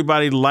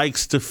 Everybody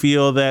likes to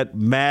feel that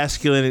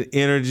masculine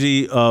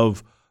energy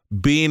of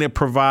being a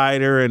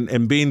provider,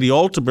 and being the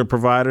ultimate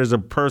provider is a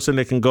person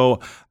that can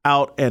go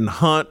out and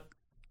hunt,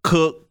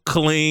 cook,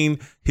 clean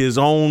his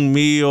own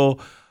meal.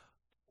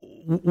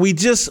 We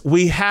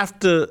have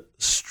to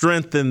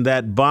strengthen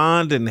that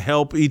bond and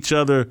help each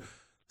other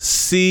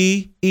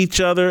see each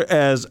other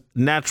as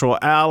natural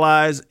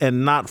allies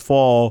and not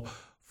fall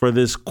for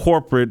this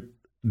corporate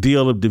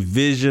deal of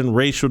division,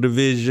 racial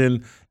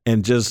division,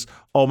 and just,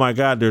 oh my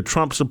God, they're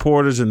Trump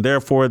supporters and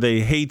therefore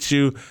they hate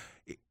you.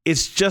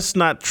 It's just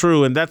not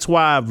true. And that's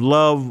why I've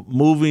loved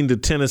moving to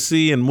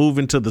Tennessee and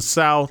moving to the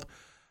South,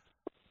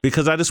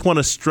 because I just want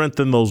to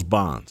strengthen those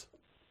bonds.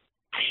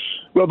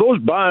 Well, those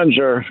bonds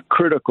are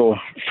critical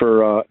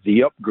for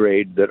the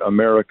upgrade that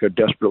America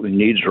desperately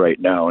needs right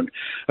now. And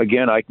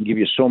again, I can give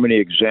you so many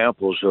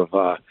examples of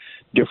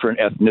different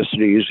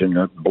ethnicities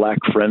and black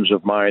friends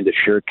of mine that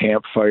share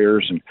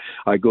campfires. And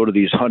I go to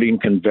these hunting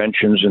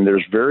conventions, and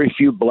there's very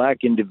few black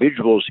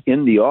individuals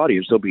in the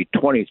audience. There'll be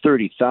 20,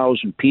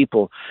 30,000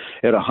 people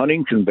at a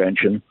hunting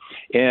convention.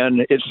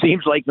 And it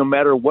seems like no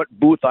matter what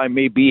booth I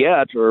may be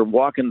at or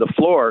walking the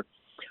floor,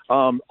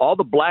 all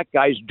the black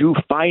guys do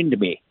find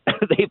me.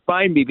 They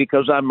find me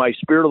because on my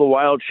Spirit of the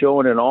Wild show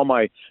and in all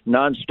my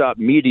nonstop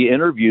media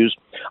interviews,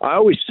 I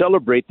always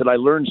celebrate that I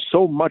learned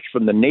so much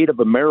from the Native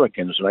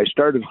Americans. And I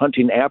started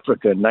hunting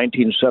Africa in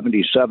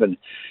 1977.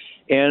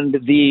 And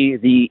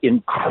the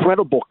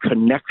incredible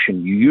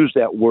connection, you use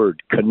that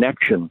word,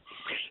 connection,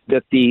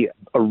 that the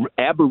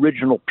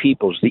Aboriginal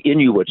peoples, the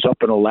Inuits up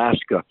in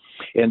Alaska,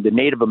 and the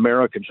Native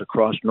Americans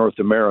across North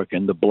America,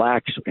 and the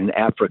blacks in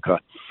Africa,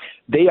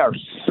 they are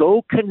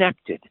so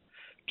connected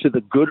to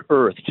the good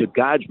earth, to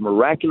God's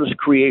miraculous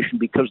creation,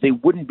 because they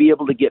wouldn't be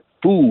able to get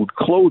food,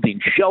 clothing,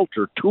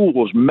 shelter,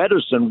 tools,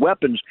 medicine,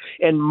 weapons,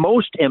 and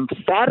most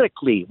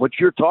emphatically, what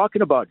you're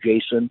talking about,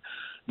 Jason,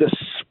 the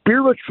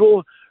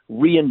spiritual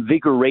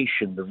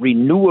reinvigoration, the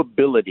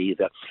renewability,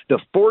 the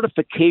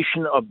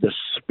fortification of the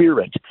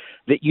spirit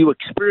that you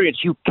experience.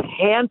 You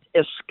can't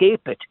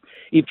escape it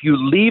if you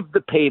leave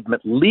the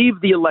pavement, leave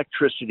the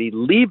electricity,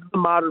 leave the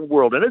modern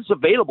world. And it's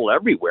available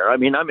everywhere. I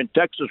mean, I'm in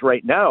Texas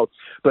right now,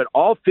 but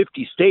all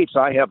 50 states,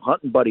 I have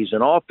hunting buddies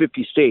in all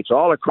 50 states,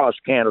 all across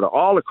Canada,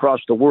 all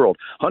across the world,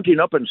 hunting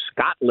up in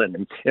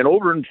Scotland and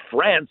over in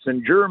France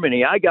and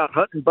Germany. I got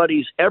hunting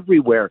buddies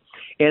everywhere.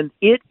 And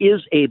it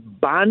is a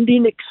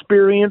bonding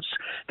experience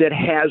that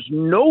has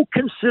no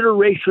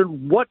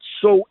consideration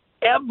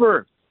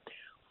whatsoever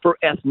for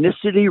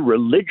ethnicity,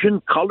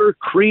 religion, color,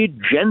 creed,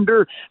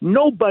 gender.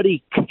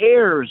 Nobody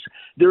cares.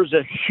 There's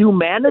a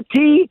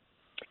humanity,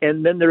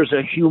 and then there's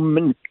a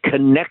human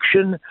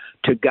connection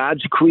to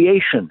God's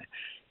creation.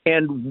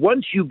 And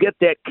once you get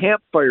that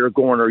campfire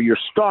going, or you're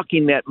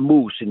stalking that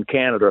moose in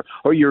Canada,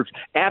 or you're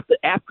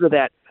after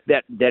that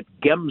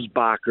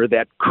gemsbok or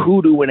that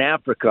kudu in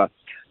Africa,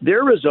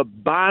 there is a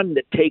bond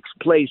that takes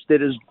place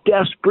that is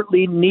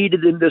desperately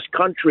needed in this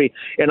country.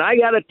 And I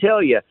got to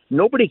tell you,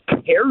 nobody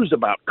cares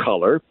about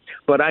color,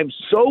 but I'm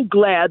so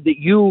glad that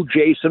you,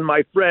 Jason,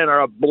 my friend,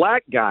 are a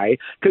black guy,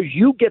 because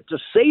you get to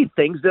say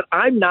things that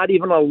I'm not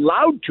even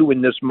allowed to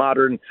in this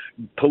modern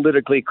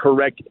politically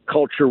correct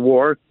culture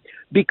war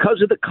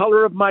because of the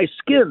color of my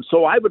skin.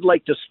 So I would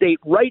like to state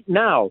right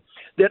now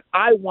that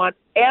I want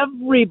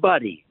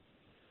everybody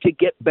to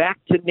get back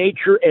to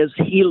nature as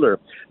healer.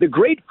 The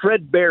great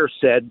Fred Bear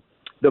said,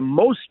 the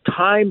most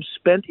time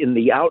spent in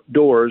the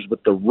outdoors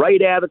with the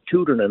right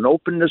attitude and an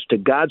openness to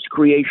God's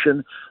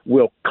creation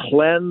will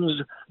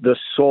cleanse the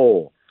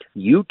soul.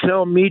 You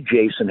tell me,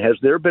 Jason, has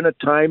there been a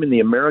time in the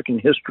American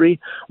history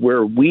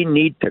where we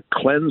need to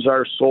cleanse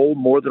our soul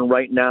more than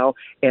right now?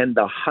 And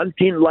the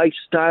hunting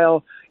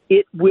lifestyle,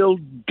 it will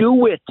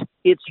do it.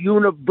 It's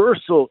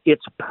universal.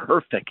 It's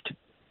perfect.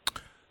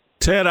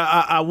 Ted,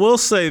 I will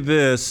say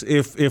this.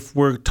 If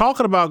we're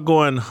talking about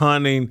going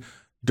hunting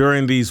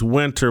during these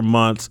winter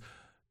months,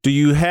 do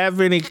you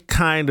have any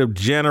kind of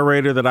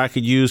generator that I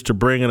could use to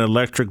bring an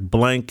electric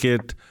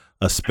blanket,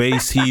 a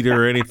space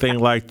heater, or anything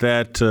like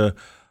that?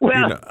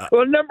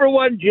 Well, number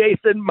one,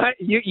 Jason,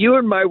 you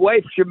and my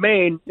wife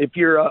Shemaine, if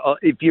you're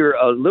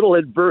a little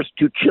adverse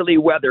to chilly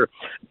weather,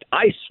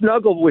 I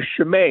snuggle with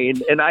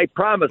Shemaine, and I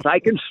promise I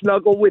can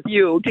snuggle with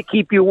you to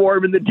keep you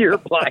warm in the deer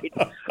blind.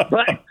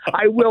 But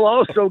I will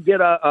also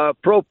get a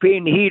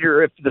propane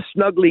heater if the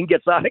snuggling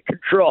gets out of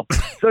control.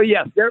 So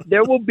yes,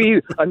 there will be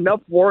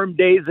enough warm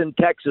days in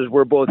Texas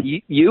where both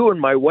you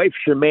and my wife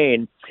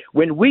Shemaine,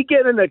 when we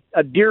get in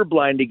a deer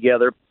blind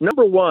together,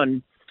 number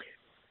one,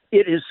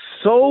 it is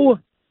so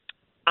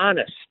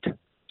honest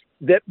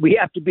that we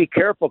have to be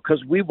careful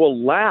because we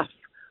will laugh.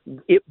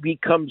 It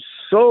becomes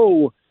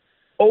so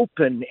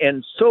open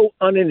and so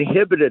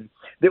uninhibited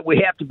that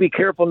we have to be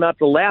careful not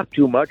to laugh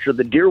too much or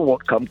the deer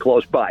won't come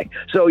close by.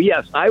 So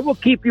yes, I will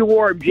keep you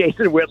warm,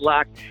 Jason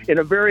Whitlock, in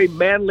a very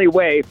manly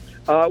way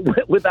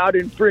without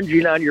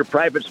infringing on your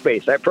private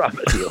space. I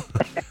promise you.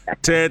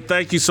 Ted,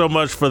 thank you so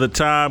much for the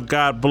time.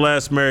 God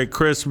bless. Merry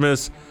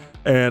Christmas,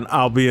 and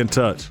I'll be in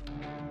touch.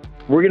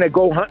 We're going to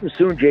go hunting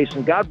soon,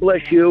 Jason. God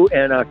bless you,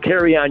 and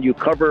carry on. You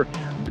cover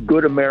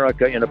good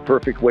America in a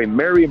perfect way.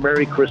 Merry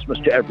Christmas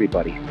to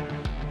everybody.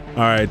 All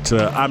right.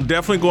 I'm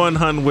definitely going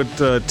hunting with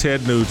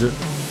Ted Nugent.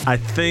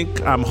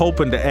 I'm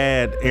hoping to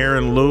add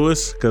Aaron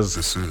Lewis because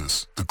this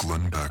is the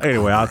Glenn Beck Anyway,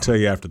 Program. I'll tell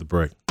you after the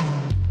break.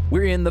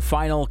 We're in the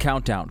final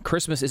countdown.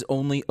 Christmas is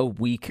only a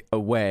week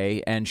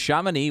away, and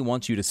Chamonix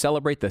wants you to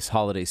celebrate this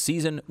holiday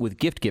season with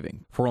gift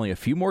giving. For only a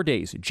few more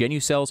days,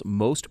 Genucel's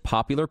most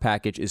popular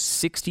package is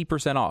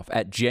 60% off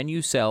at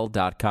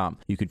Genucel.com.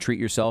 You can treat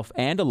yourself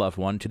and a loved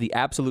one to the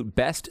absolute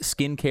best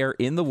skincare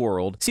in the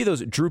world. See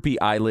those droopy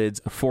eyelids,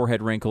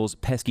 forehead wrinkles,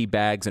 pesky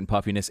bags and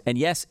puffiness, and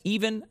yes,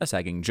 even a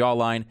sagging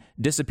jawline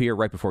disappear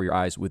right before your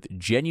eyes with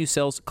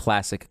Genucel's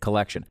Classic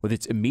Collection. With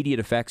its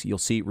immediate effects, you'll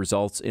see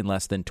results in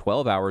less than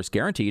 12 hours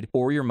guaranteed,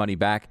 or your money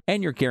back,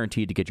 and you're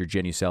guaranteed to get your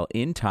Genucel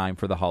in time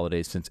for the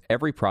holidays since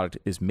every product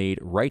is made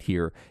right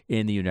here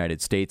in the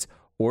United States.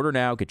 Order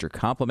now, get your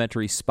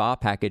complimentary spa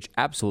package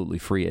absolutely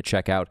free at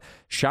checkout.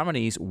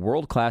 Chamonix's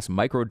world-class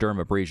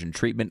microdermabrasion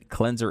treatment,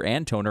 cleanser,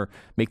 and toner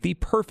make the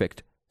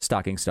perfect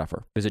stocking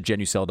stuffer. Visit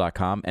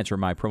Genucel.com, enter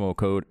my promo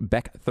code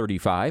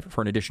BECK35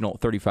 for an additional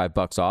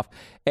 $35 off.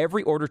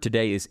 Every order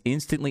today is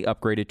instantly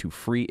upgraded to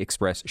free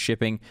express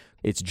shipping.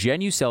 It's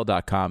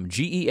Genucel.com,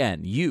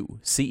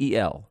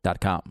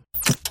 Genucel.com.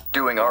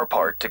 Doing our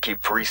part to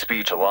keep free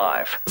speech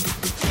alive.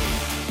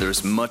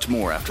 There's much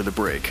more after the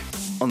break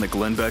on the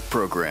Glenn Beck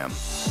Program.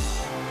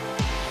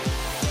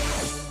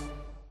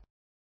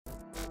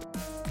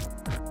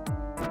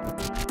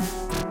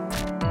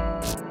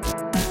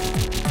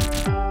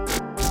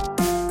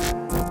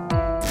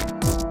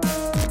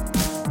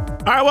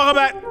 All right, welcome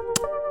back.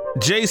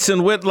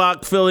 Jason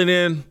Whitlock filling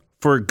in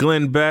for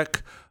Glenn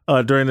Beck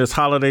during this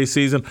holiday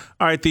season.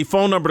 All right, the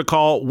phone number to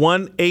call,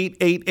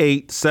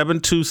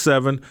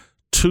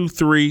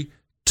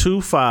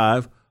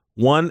 1-888-727-2325,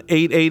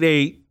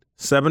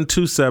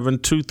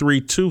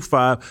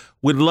 1-888-727-2325.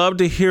 We'd love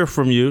to hear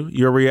from you,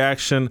 your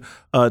reaction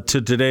to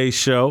today's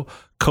show.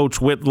 Coach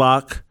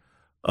Whitlock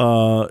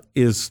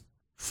is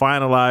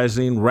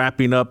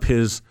wrapping up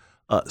his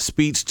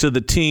speech to the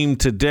team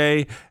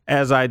today,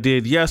 as I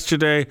did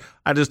yesterday.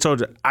 I just told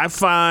you, I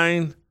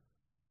find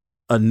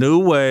a new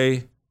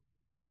way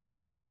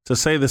to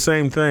say the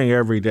same thing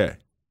every day.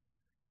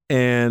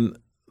 And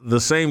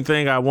the same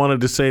thing I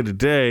wanted to say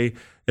today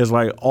is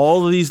like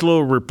all of these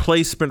little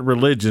replacement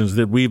religions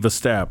that we've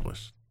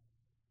established.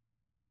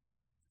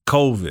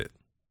 COVID,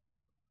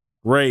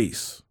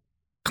 race,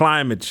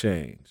 climate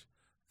change,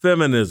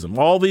 feminism,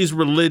 all these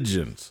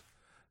religions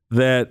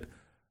that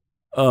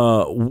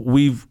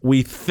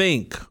we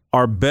think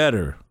are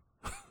better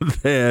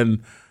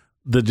than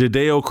the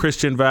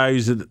Judeo-Christian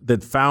values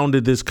that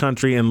founded this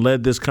country and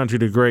led this country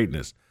to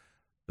greatness.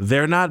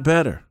 They're not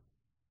better.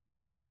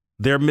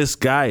 They're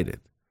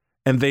misguided.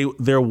 And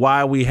they're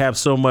why we have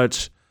so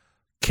much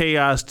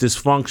chaos,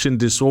 dysfunction,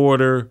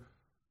 disorder,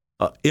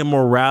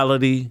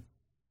 immorality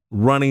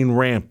running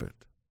rampant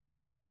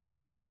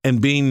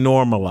and being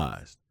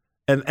normalized.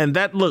 And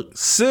that, look,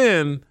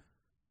 sin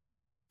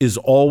is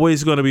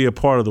always going to be a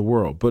part of the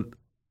world. But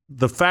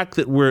the fact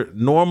that we're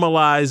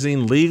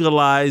normalizing,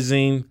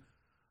 legalizing,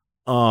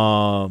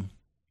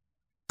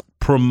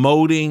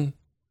 promoting,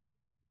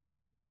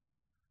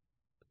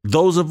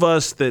 those of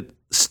us that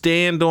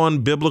stand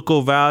on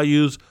biblical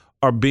values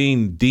are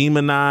being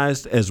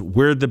demonized as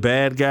we're the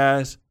bad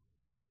guys.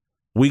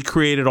 We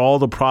created all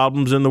the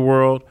problems in the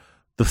world.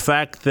 The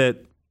fact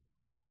that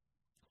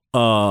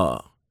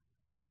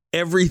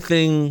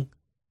everything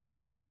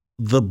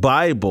the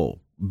Bible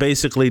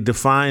basically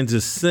defines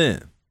as sin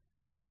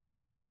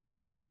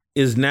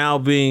is now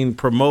being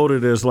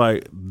promoted as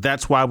like,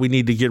 that's why we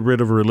need to get rid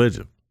of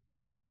religion.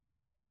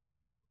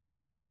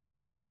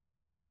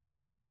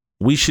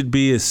 We should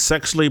be as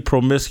sexually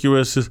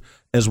promiscuous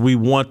as we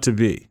want to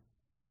be.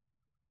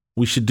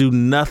 We should do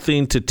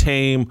nothing to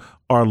tame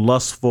our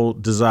lustful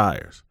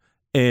desires.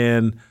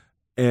 And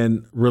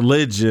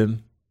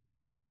religion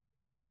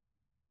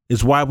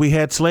is why we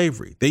had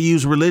slavery. They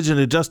use religion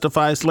to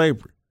justify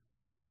slavery.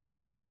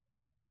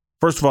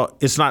 First of all,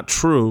 it's not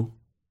true.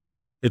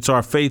 It's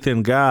our faith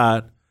in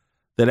God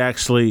that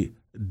actually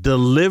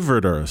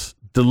delivered us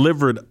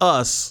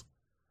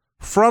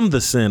from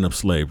the sin of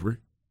slavery.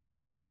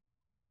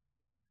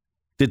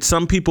 Did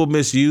some people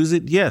misuse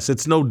it? Yes,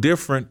 it's no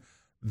different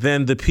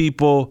than the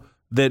people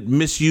that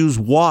misuse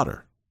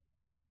water.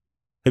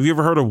 Have you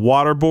ever heard of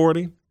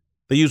waterboarding?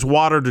 They use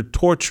water to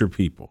torture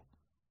people.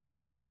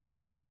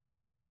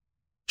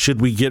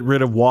 Should we get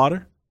rid of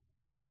water?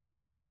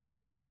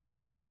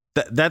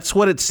 That's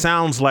what it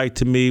sounds like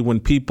to me when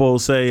people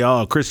say,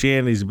 "Oh,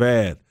 Christianity's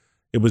bad.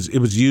 It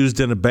was used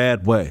in a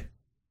bad way."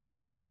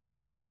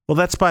 Well,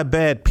 that's by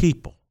bad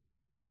people.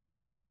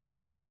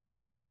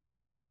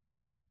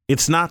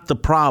 It's not the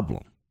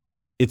problem.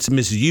 Its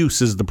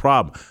misuse is the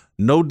problem.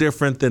 No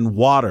different than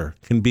water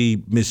can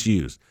be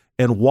misused.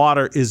 And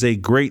water is a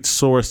great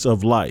source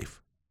of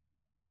life.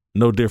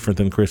 No different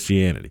than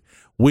Christianity.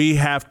 We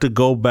have to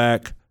go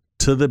back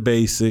to the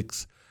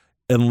basics.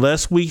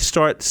 Unless we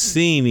start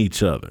seeing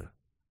each other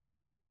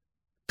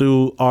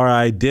through our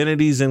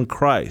identities in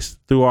Christ,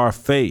 through our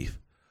faith,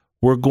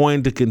 we're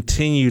going to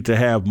continue to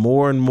have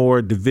more and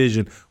more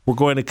division. We're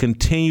going to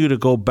continue to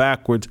go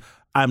backwards.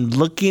 I'm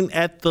looking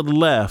at the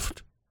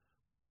left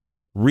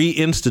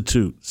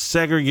reinstitute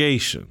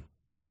segregation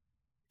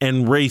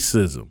and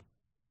racism,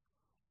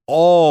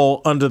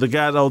 all under the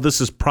guise, oh, this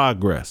is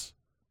progress.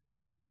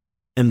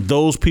 And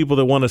those people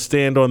that want to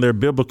stand on their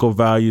biblical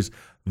values,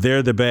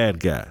 they're the bad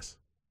guys.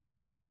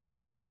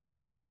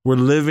 We're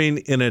living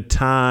in a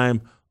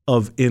time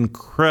of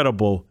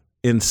incredible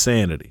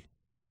insanity.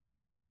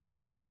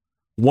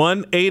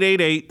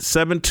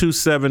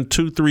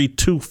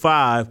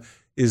 1-888-727-2325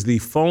 is the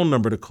phone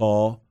number to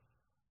call.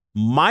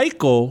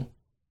 Michael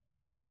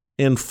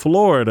in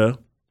Florida.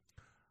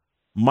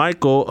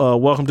 Michael,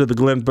 welcome to the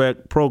Glenn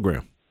Beck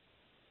Program.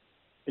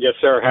 Yes,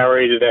 sir. How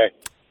are you today?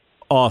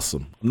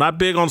 Awesome. I'm not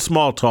big on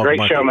small talk, Great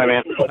Michael. show, my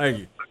man. Thank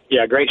you.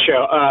 Yeah, great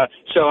show.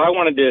 So I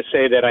wanted to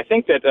say that I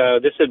think that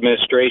this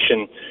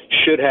administration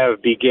should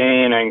have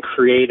began and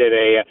created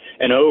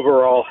an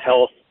overall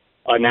health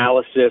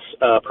analysis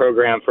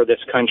program for this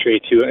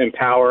country to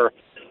empower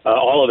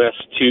all of us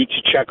to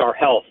check our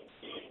health.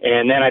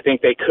 And then I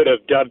think they could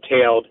have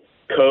dovetailed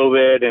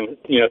COVID and,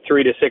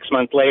 3 to 6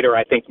 months later,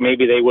 I think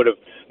maybe they would have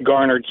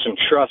garnered some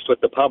trust with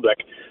the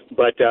public.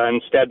 But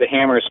instead, the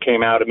hammers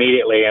came out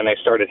immediately and they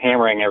started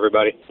hammering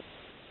everybody.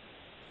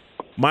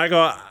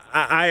 Michael,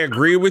 I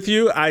agree with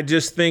you. I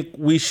just think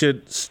we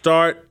should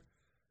start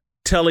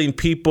telling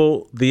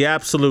people the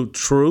absolute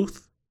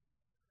truth.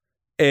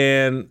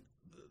 And,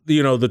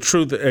 the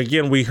truth,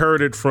 again, we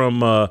heard it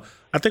from, I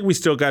think we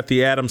still got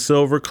the Adam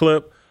Silver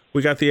clip.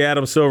 We got the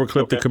Adam Silver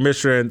clip, okay. The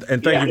commissioner, and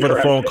thank you for the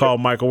phone call,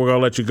 Michael. We're going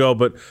to let you go.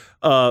 But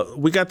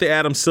we got the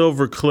Adam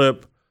Silver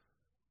clip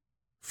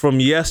from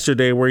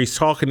yesterday where he's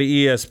talking to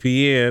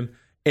ESPN,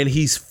 and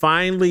he's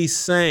finally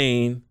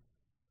saying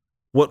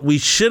what we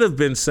should have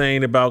been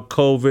saying about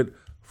COVID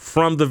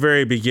from the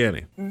very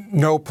beginning.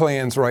 No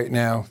plans right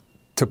now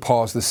to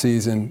pause the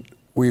season.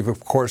 We've,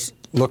 of course,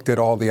 looked at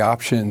all the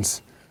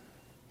options,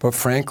 but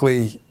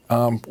frankly,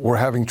 we're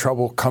having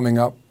trouble coming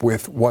up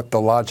with what the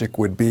logic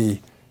would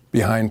be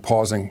behind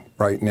pausing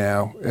right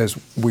now as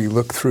we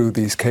look through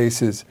these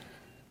cases,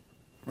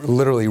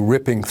 literally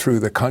ripping through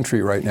the country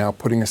right now,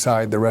 putting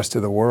aside the rest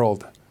of the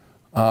world.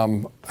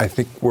 I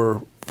think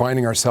we're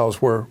finding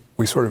ourselves where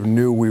we sort of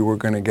knew we were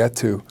going to get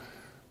to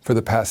for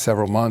the past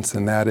several months,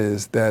 and that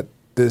is that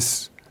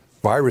this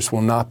virus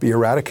will not be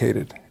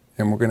eradicated,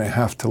 and we're going to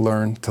have to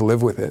learn to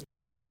live with it.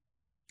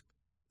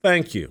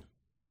 Thank you.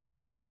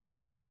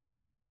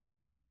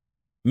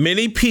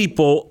 Many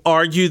people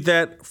argue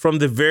that from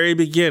the very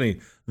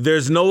beginning.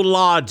 There's no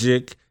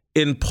logic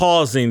in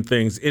pausing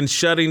things, in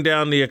shutting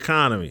down the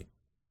economy,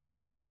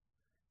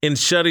 in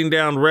shutting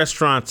down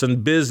restaurants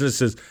and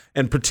businesses,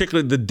 and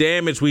particularly the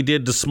damage we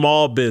did to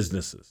small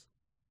businesses.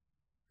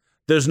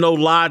 There's no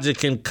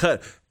logic in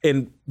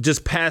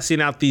just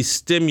passing out these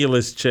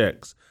stimulus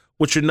checks,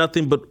 which are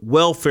nothing but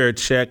welfare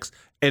checks,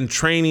 and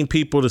training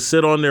people to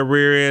sit on their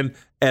rear end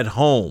at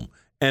home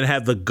and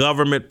have the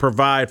government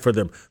provide for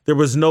them. There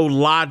was no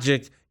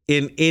logic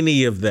in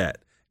any of that.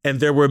 And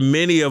there were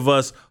many of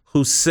us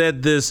who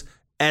said this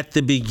at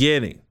the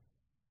beginning.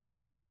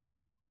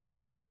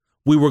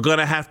 We were going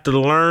to have to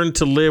learn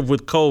to live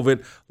with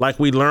COVID like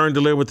we learned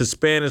to live with the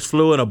Spanish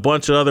flu and a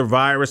bunch of other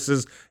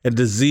viruses and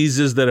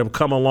diseases that have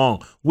come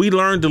along. We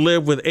learned to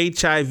live with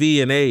HIV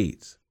and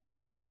AIDS.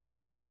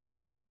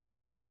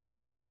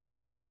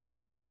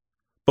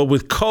 But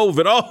with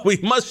COVID, we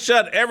must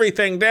shut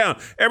everything down.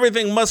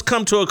 Everything must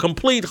come to a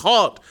complete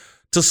halt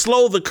to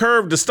slow the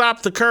curve, to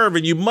stop the curve.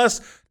 And you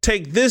must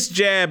take this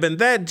jab and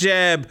that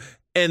jab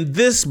and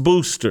this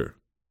booster.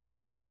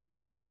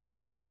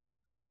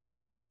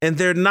 And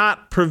they're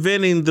not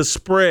preventing the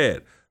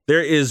spread.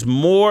 There is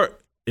more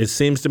it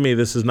seems to me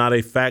this is not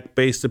a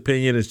fact-based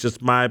opinion. It's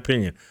just my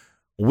opinion.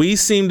 We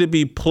seem to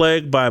be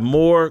plagued by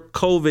more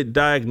COVID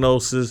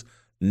diagnoses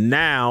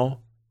now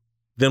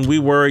than we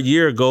were a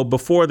year ago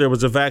before there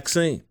was a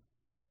vaccine.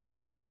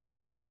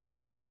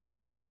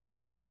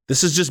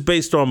 This is just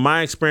based on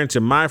my experience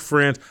and my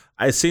friends.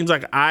 It seems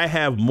like I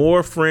have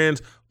more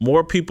friends,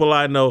 more people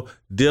I know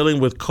dealing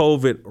with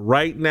COVID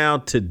right now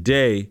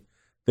today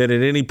than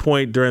at any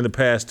point during the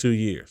past 2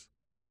 years.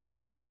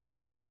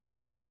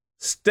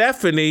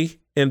 Stephanie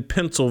in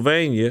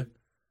Pennsylvania.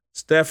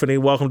 Stephanie,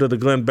 welcome to the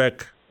Glenn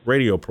Beck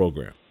radio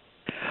program.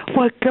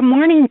 Well, good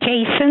morning,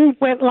 Jason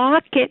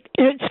Whitlock.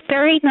 It's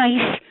very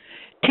nice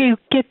to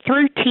get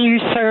through to you,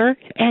 sir,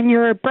 and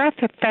you're a breath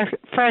of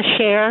fresh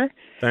air.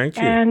 Thank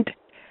you. And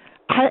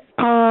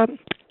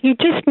you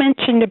just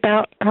mentioned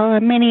about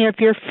many of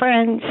your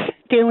friends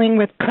dealing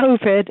with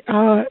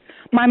COVID.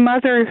 My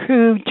mother,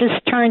 who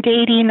just turned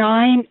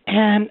 89,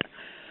 and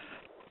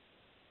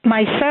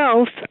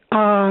myself,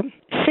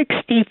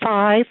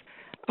 65,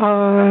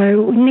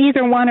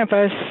 neither one of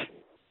us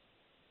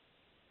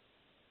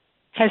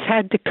has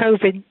had the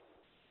COVID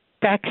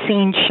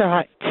vaccine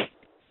shots.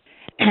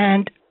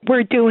 And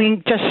we're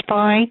doing just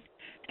fine.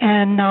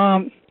 And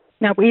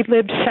now we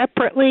live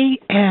separately,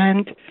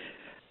 and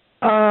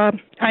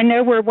I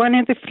know we're one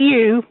of the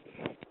few,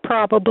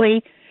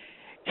 probably.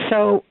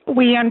 So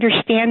we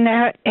understand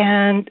that,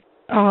 and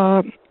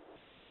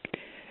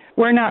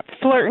we're not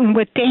flirting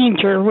with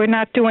danger. We're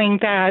not doing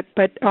that,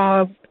 but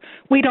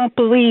we don't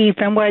believe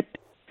in what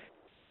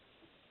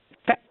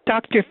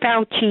Dr.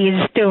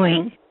 Fauci is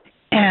doing.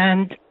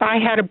 And I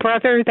had a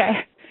brother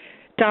that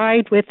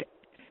died with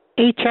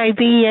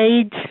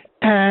HIV/AIDS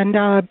and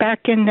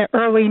back in the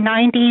early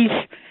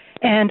 90s,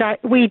 and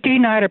we do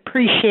not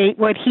appreciate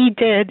what he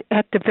did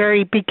at the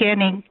very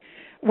beginning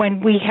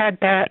when we had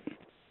that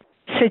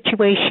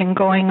situation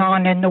going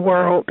on in the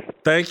world.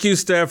 Thank you,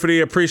 Stephanie.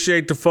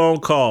 Appreciate the phone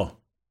call.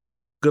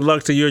 Good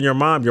luck to you and your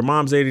mom. Your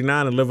mom's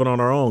 89 and living on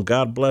her own.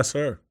 God bless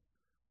her.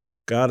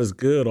 God is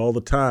good all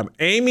the time.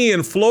 Amy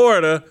in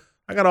Florida.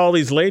 I got all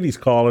these ladies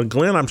calling.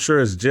 Glenn, I'm sure,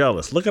 is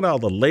jealous. Look at all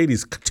the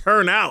ladies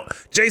turn out.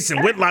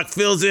 Jason Whitlock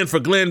fills in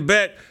for Glenn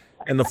Beck,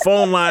 and the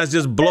phone lines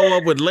just blow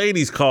up with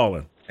ladies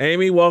calling.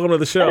 Amy, welcome to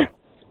the show.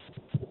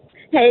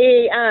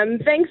 Hey,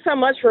 thanks so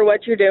much for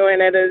what you're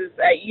doing. It is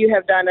you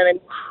have done an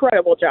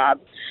incredible job.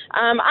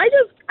 I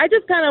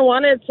just kind of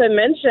wanted to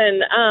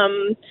mention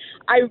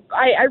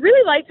I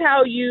really liked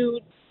how you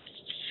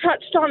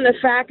touched on the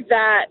fact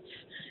that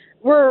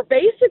we're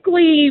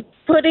basically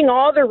putting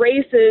all the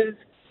races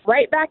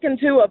right back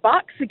into a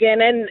box again,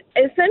 and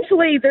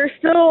essentially they're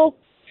still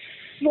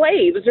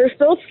slaves. They're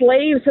still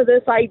slaves to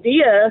this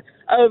idea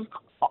of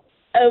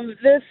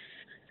this.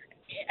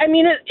 I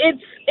mean,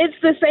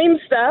 it's the same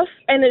stuff,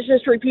 and it's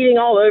just repeating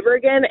all over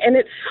again, and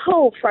it's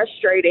so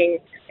frustrating.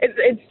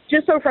 It's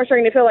just so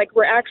frustrating to feel like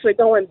we're actually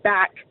going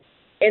back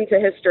into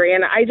history,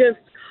 and I just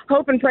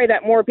hope and pray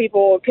that more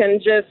people can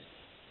just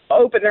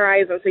open their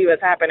eyes and see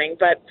what's happening.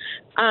 But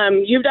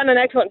you've done an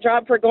excellent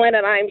job for Glenn,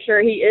 and I'm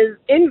sure he is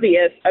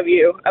envious of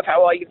you, of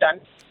how well you've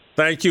done.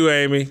 Thank you,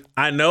 Amy.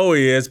 I know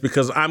he is,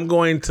 because I'm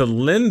going to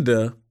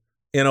Linda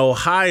in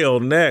Ohio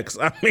next.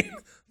 I mean,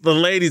 the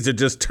ladies are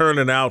just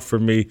turning out for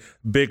me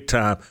big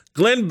time.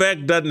 Glenn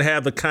Beck doesn't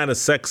have the kind of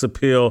sex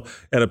appeal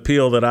and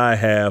appeal that I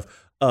have.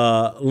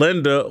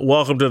 Linda,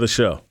 welcome to the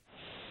show.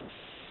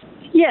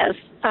 Yes,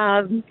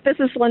 this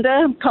is Linda.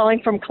 I'm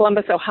calling from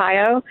Columbus,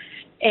 Ohio,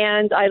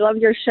 and I love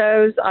your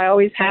shows. I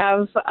always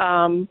have.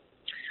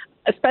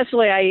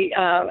 Especially I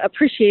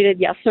appreciated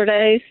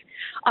yesterday's.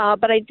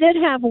 But I did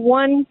have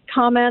one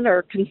comment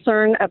or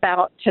concern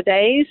about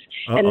today's,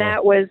 and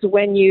that was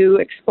when you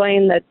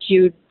explained that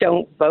you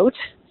don't vote.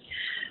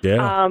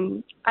 Yeah.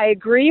 I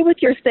agree with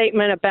your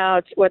statement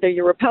about whether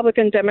you're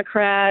Republican,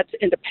 Democrat,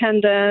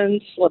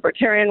 Independent,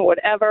 Libertarian,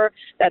 whatever.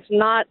 That's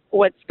not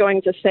what's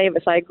going to save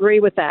us. I agree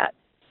with that.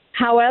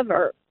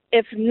 However,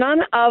 if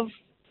none of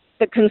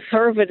the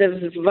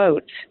conservatives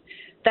vote,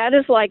 that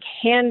is like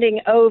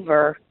handing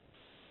over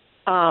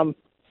to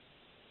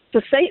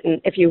Satan,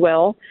 if you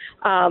will,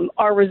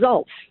 our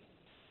results.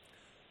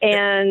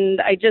 And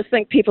I just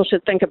think people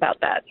should think about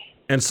that.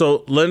 And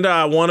so, Linda,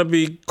 I want to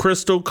be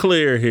crystal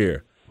clear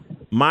here.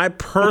 My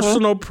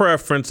personal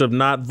preference of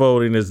not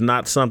voting is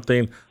not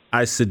something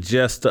I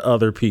suggest to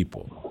other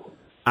people.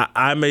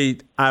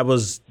 I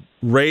was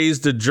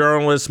raised a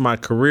journalist. My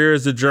career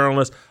as a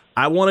journalist.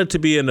 I wanted to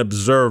be an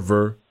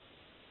observer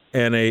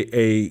and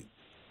a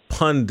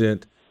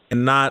pundit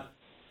and not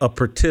a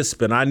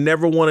participant. I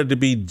never wanted to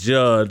be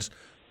judged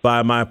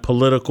by my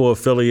political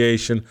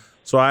affiliation.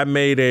 So I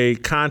made a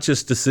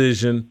conscious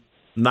decision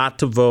not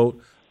to vote.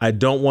 I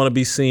don't want to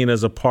be seen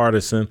as a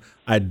partisan.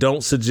 I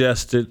don't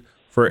suggest it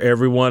for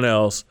everyone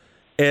else.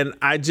 And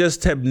I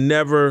just have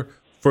never,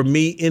 for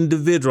me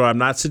individual, I'm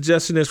not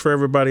suggesting this for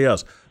everybody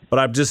else, but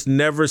I've just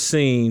never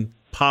seen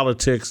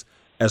politics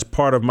as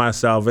part of my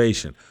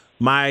salvation.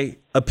 My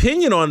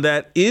opinion on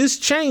that is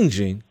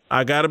changing,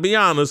 I got to be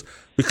honest,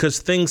 because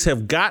things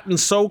have gotten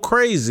so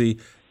crazy,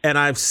 and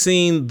I've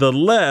seen the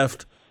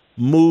left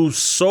moves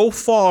so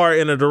far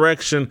in a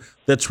direction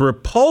that's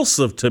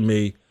repulsive to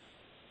me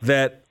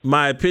that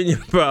my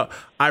opinion about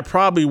I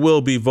probably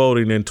will be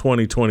voting in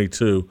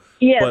 2022.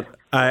 Yes. But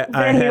I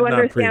then had you not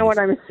understand what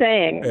I'm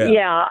saying. Yeah.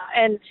 Yeah.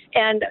 And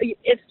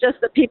it's just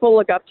that people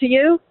look up to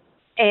you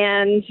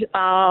and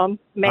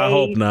may, I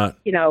hope not.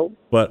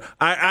 But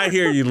I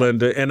hear you,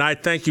 Linda, and I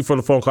thank you for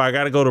the phone call. I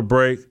got to go to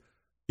break.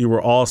 You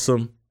were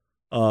awesome.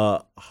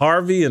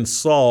 Harvey and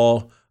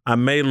Saul, I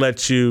may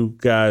let you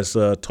guys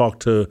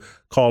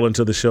call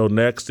into the show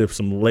next if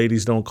some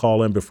ladies don't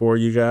call in before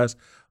you guys.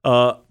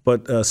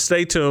 But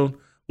stay tuned.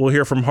 We'll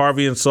hear from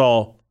Harvey and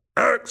Saul.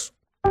 X.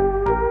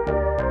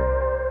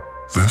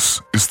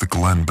 This is the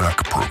Glenn Beck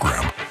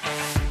Program.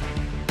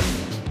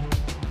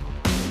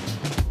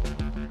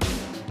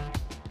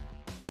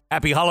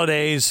 Happy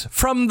holidays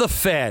from the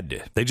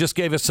Fed. They just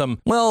gave us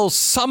some,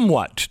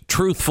 somewhat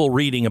truthful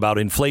reading about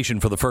inflation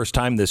for the first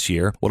time this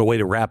year. What a way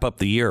to wrap up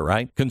the year,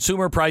 right?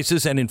 Consumer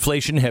prices and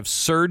inflation have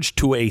surged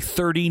to a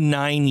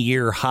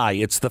 39-year high.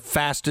 It's the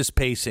fastest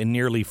pace in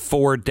nearly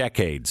 4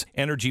 decades.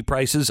 Energy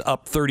prices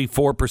up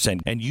 34%.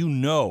 And you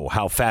know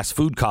how fast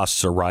food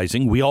costs are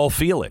rising. We all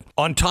feel it.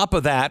 On top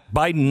of that,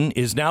 Biden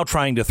is now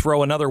trying to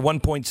throw another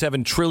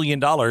 $1.7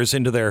 trillion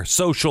into their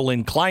social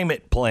and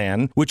climate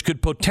plan, which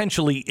could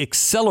potentially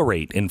accelerate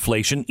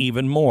inflation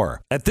even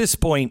more. At this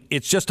point,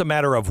 it's just a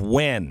matter of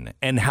when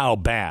and how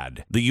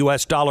bad. The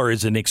U.S. dollar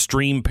is in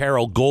extreme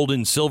peril. Gold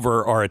and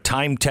silver are a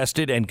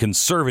time-tested and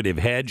conservative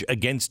hedge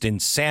against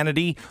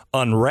insanity,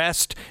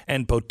 unrest,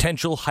 and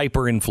potential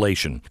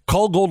hyperinflation.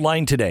 Call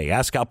Goldline today.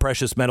 Ask how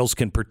precious metals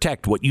can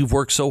protect what you've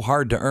worked so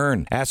hard to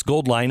earn. Ask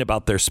Goldline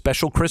about their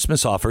special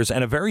Christmas offers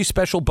and a very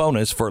special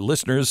bonus for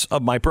listeners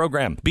of my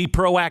program. Be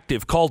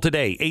proactive. Call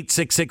today,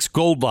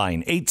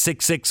 866-GOLDLINE,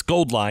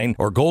 866-GOLDLINE,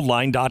 or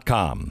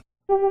goldline.com.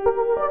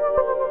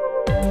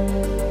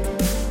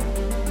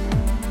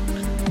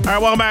 All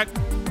right, welcome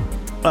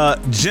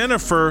back.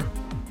 Jennifer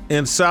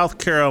in South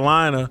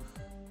Carolina,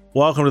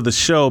 welcome to the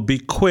show. Be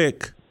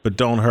quick, but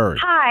don't hurry.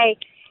 Hi.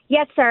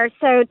 Yes, sir.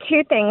 So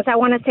 2 things. I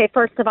want to say,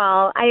 first of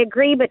all, I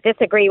agree but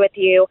disagree with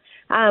you.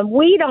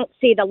 We don't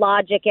see the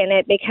logic in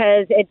it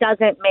because it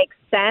doesn't make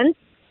sense.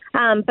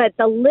 But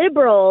the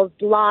liberals'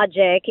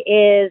 logic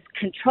is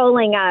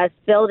controlling us,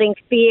 building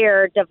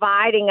fear,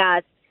 dividing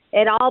us.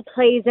 It all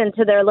plays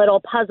into their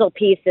little puzzle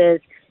pieces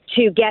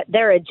to get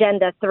their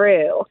agenda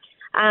through.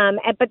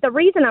 But the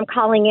reason I'm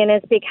calling in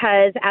is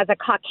because as a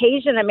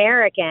Caucasian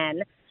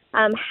American,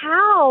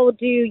 how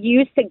do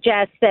you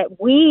suggest that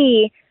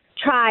we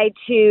try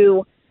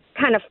to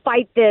kind of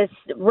fight this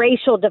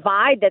racial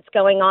divide that's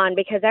going on?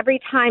 Because every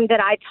time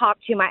that I talk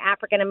to my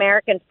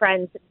African-American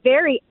friends,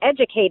 very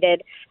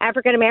educated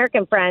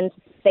African-American friends,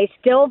 they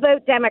still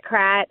vote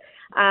Democrat.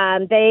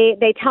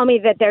 They tell me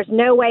that there's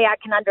no way I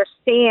can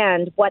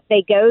understand what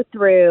they go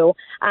through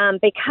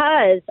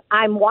because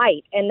I'm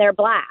white and they're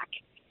black,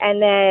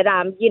 and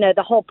that,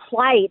 the whole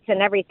plight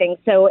and everything.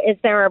 So is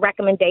there a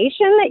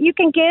recommendation that you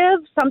can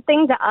give,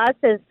 something to us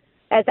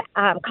as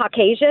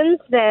Caucasians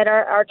that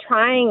are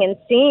trying and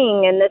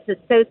seeing, and this is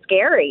so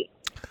scary?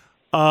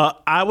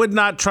 I would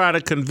not try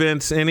to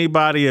convince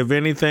anybody of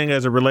anything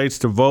as it relates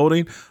to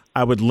voting.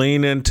 I would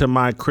lean into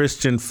my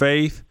Christian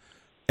faith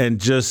and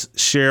just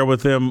share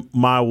with them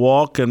my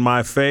walk and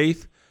my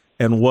faith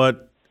and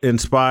what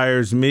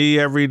inspires me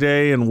every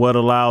day and what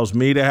allows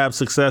me to have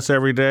success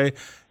every day,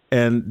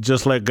 and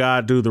just let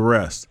God do the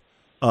rest.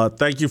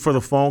 Thank you for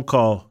the phone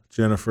call,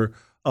 Jennifer.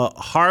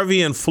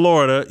 Harvey in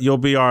Florida, you'll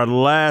be our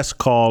last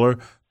caller.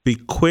 Be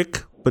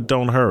quick, but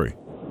don't hurry.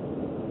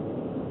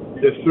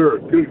 Yes, sir.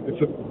 Good.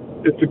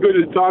 It's a good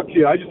to talk to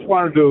you. I just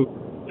wanted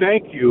to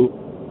thank you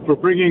for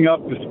bringing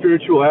up the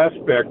spiritual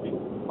aspect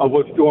of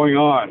what's going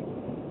on.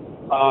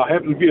 I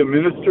happen to be a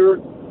minister,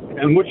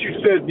 and what you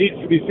said needs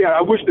to be said.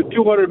 I wish that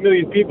 200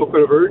 million people could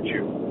have heard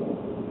you,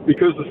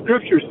 because the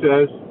scripture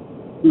says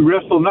we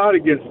wrestle not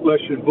against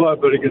flesh and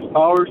blood, but against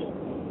powers,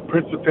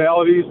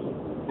 principalities,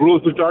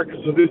 rulers of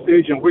darkness of this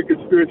age, and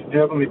wicked spirits in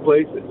heavenly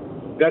places.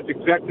 That's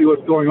exactly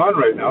what's going on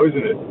right now,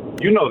 isn't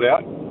it? You know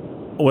that.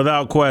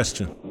 Without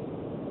question.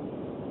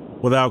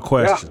 Without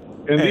question.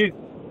 Yeah. And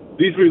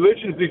these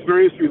religions, these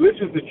various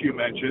religions that you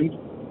mentioned,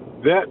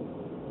 that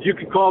you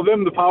could call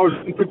them the powers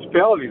and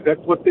principalities.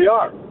 That's what they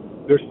are.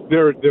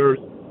 They're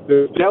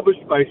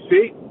established by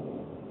Satan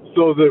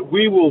so that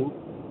we will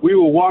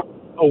walk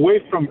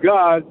away from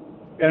God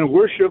and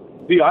worship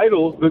the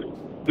idol that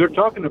they're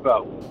talking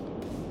about.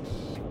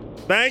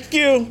 Thank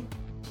you,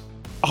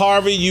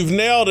 Harvey. You've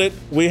nailed it.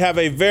 We have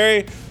a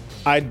very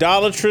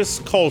idolatrous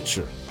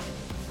culture.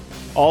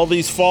 All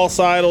these false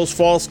idols,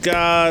 false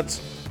gods,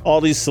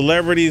 all these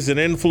celebrities and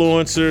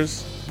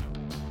influencers.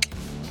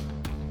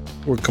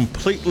 We're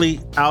completely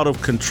out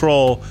of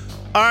control.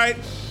 All right,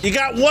 you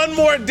got one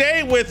more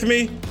day with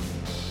me.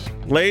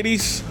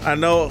 Ladies, I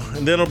know,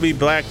 and then it'll be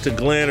back to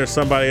Glenn or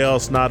somebody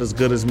else not as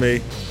good as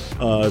me.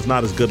 Is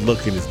not as good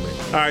looking as me.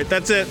 All right,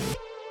 that's it.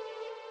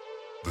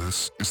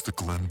 This is the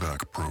Glenn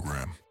Beck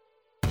Program.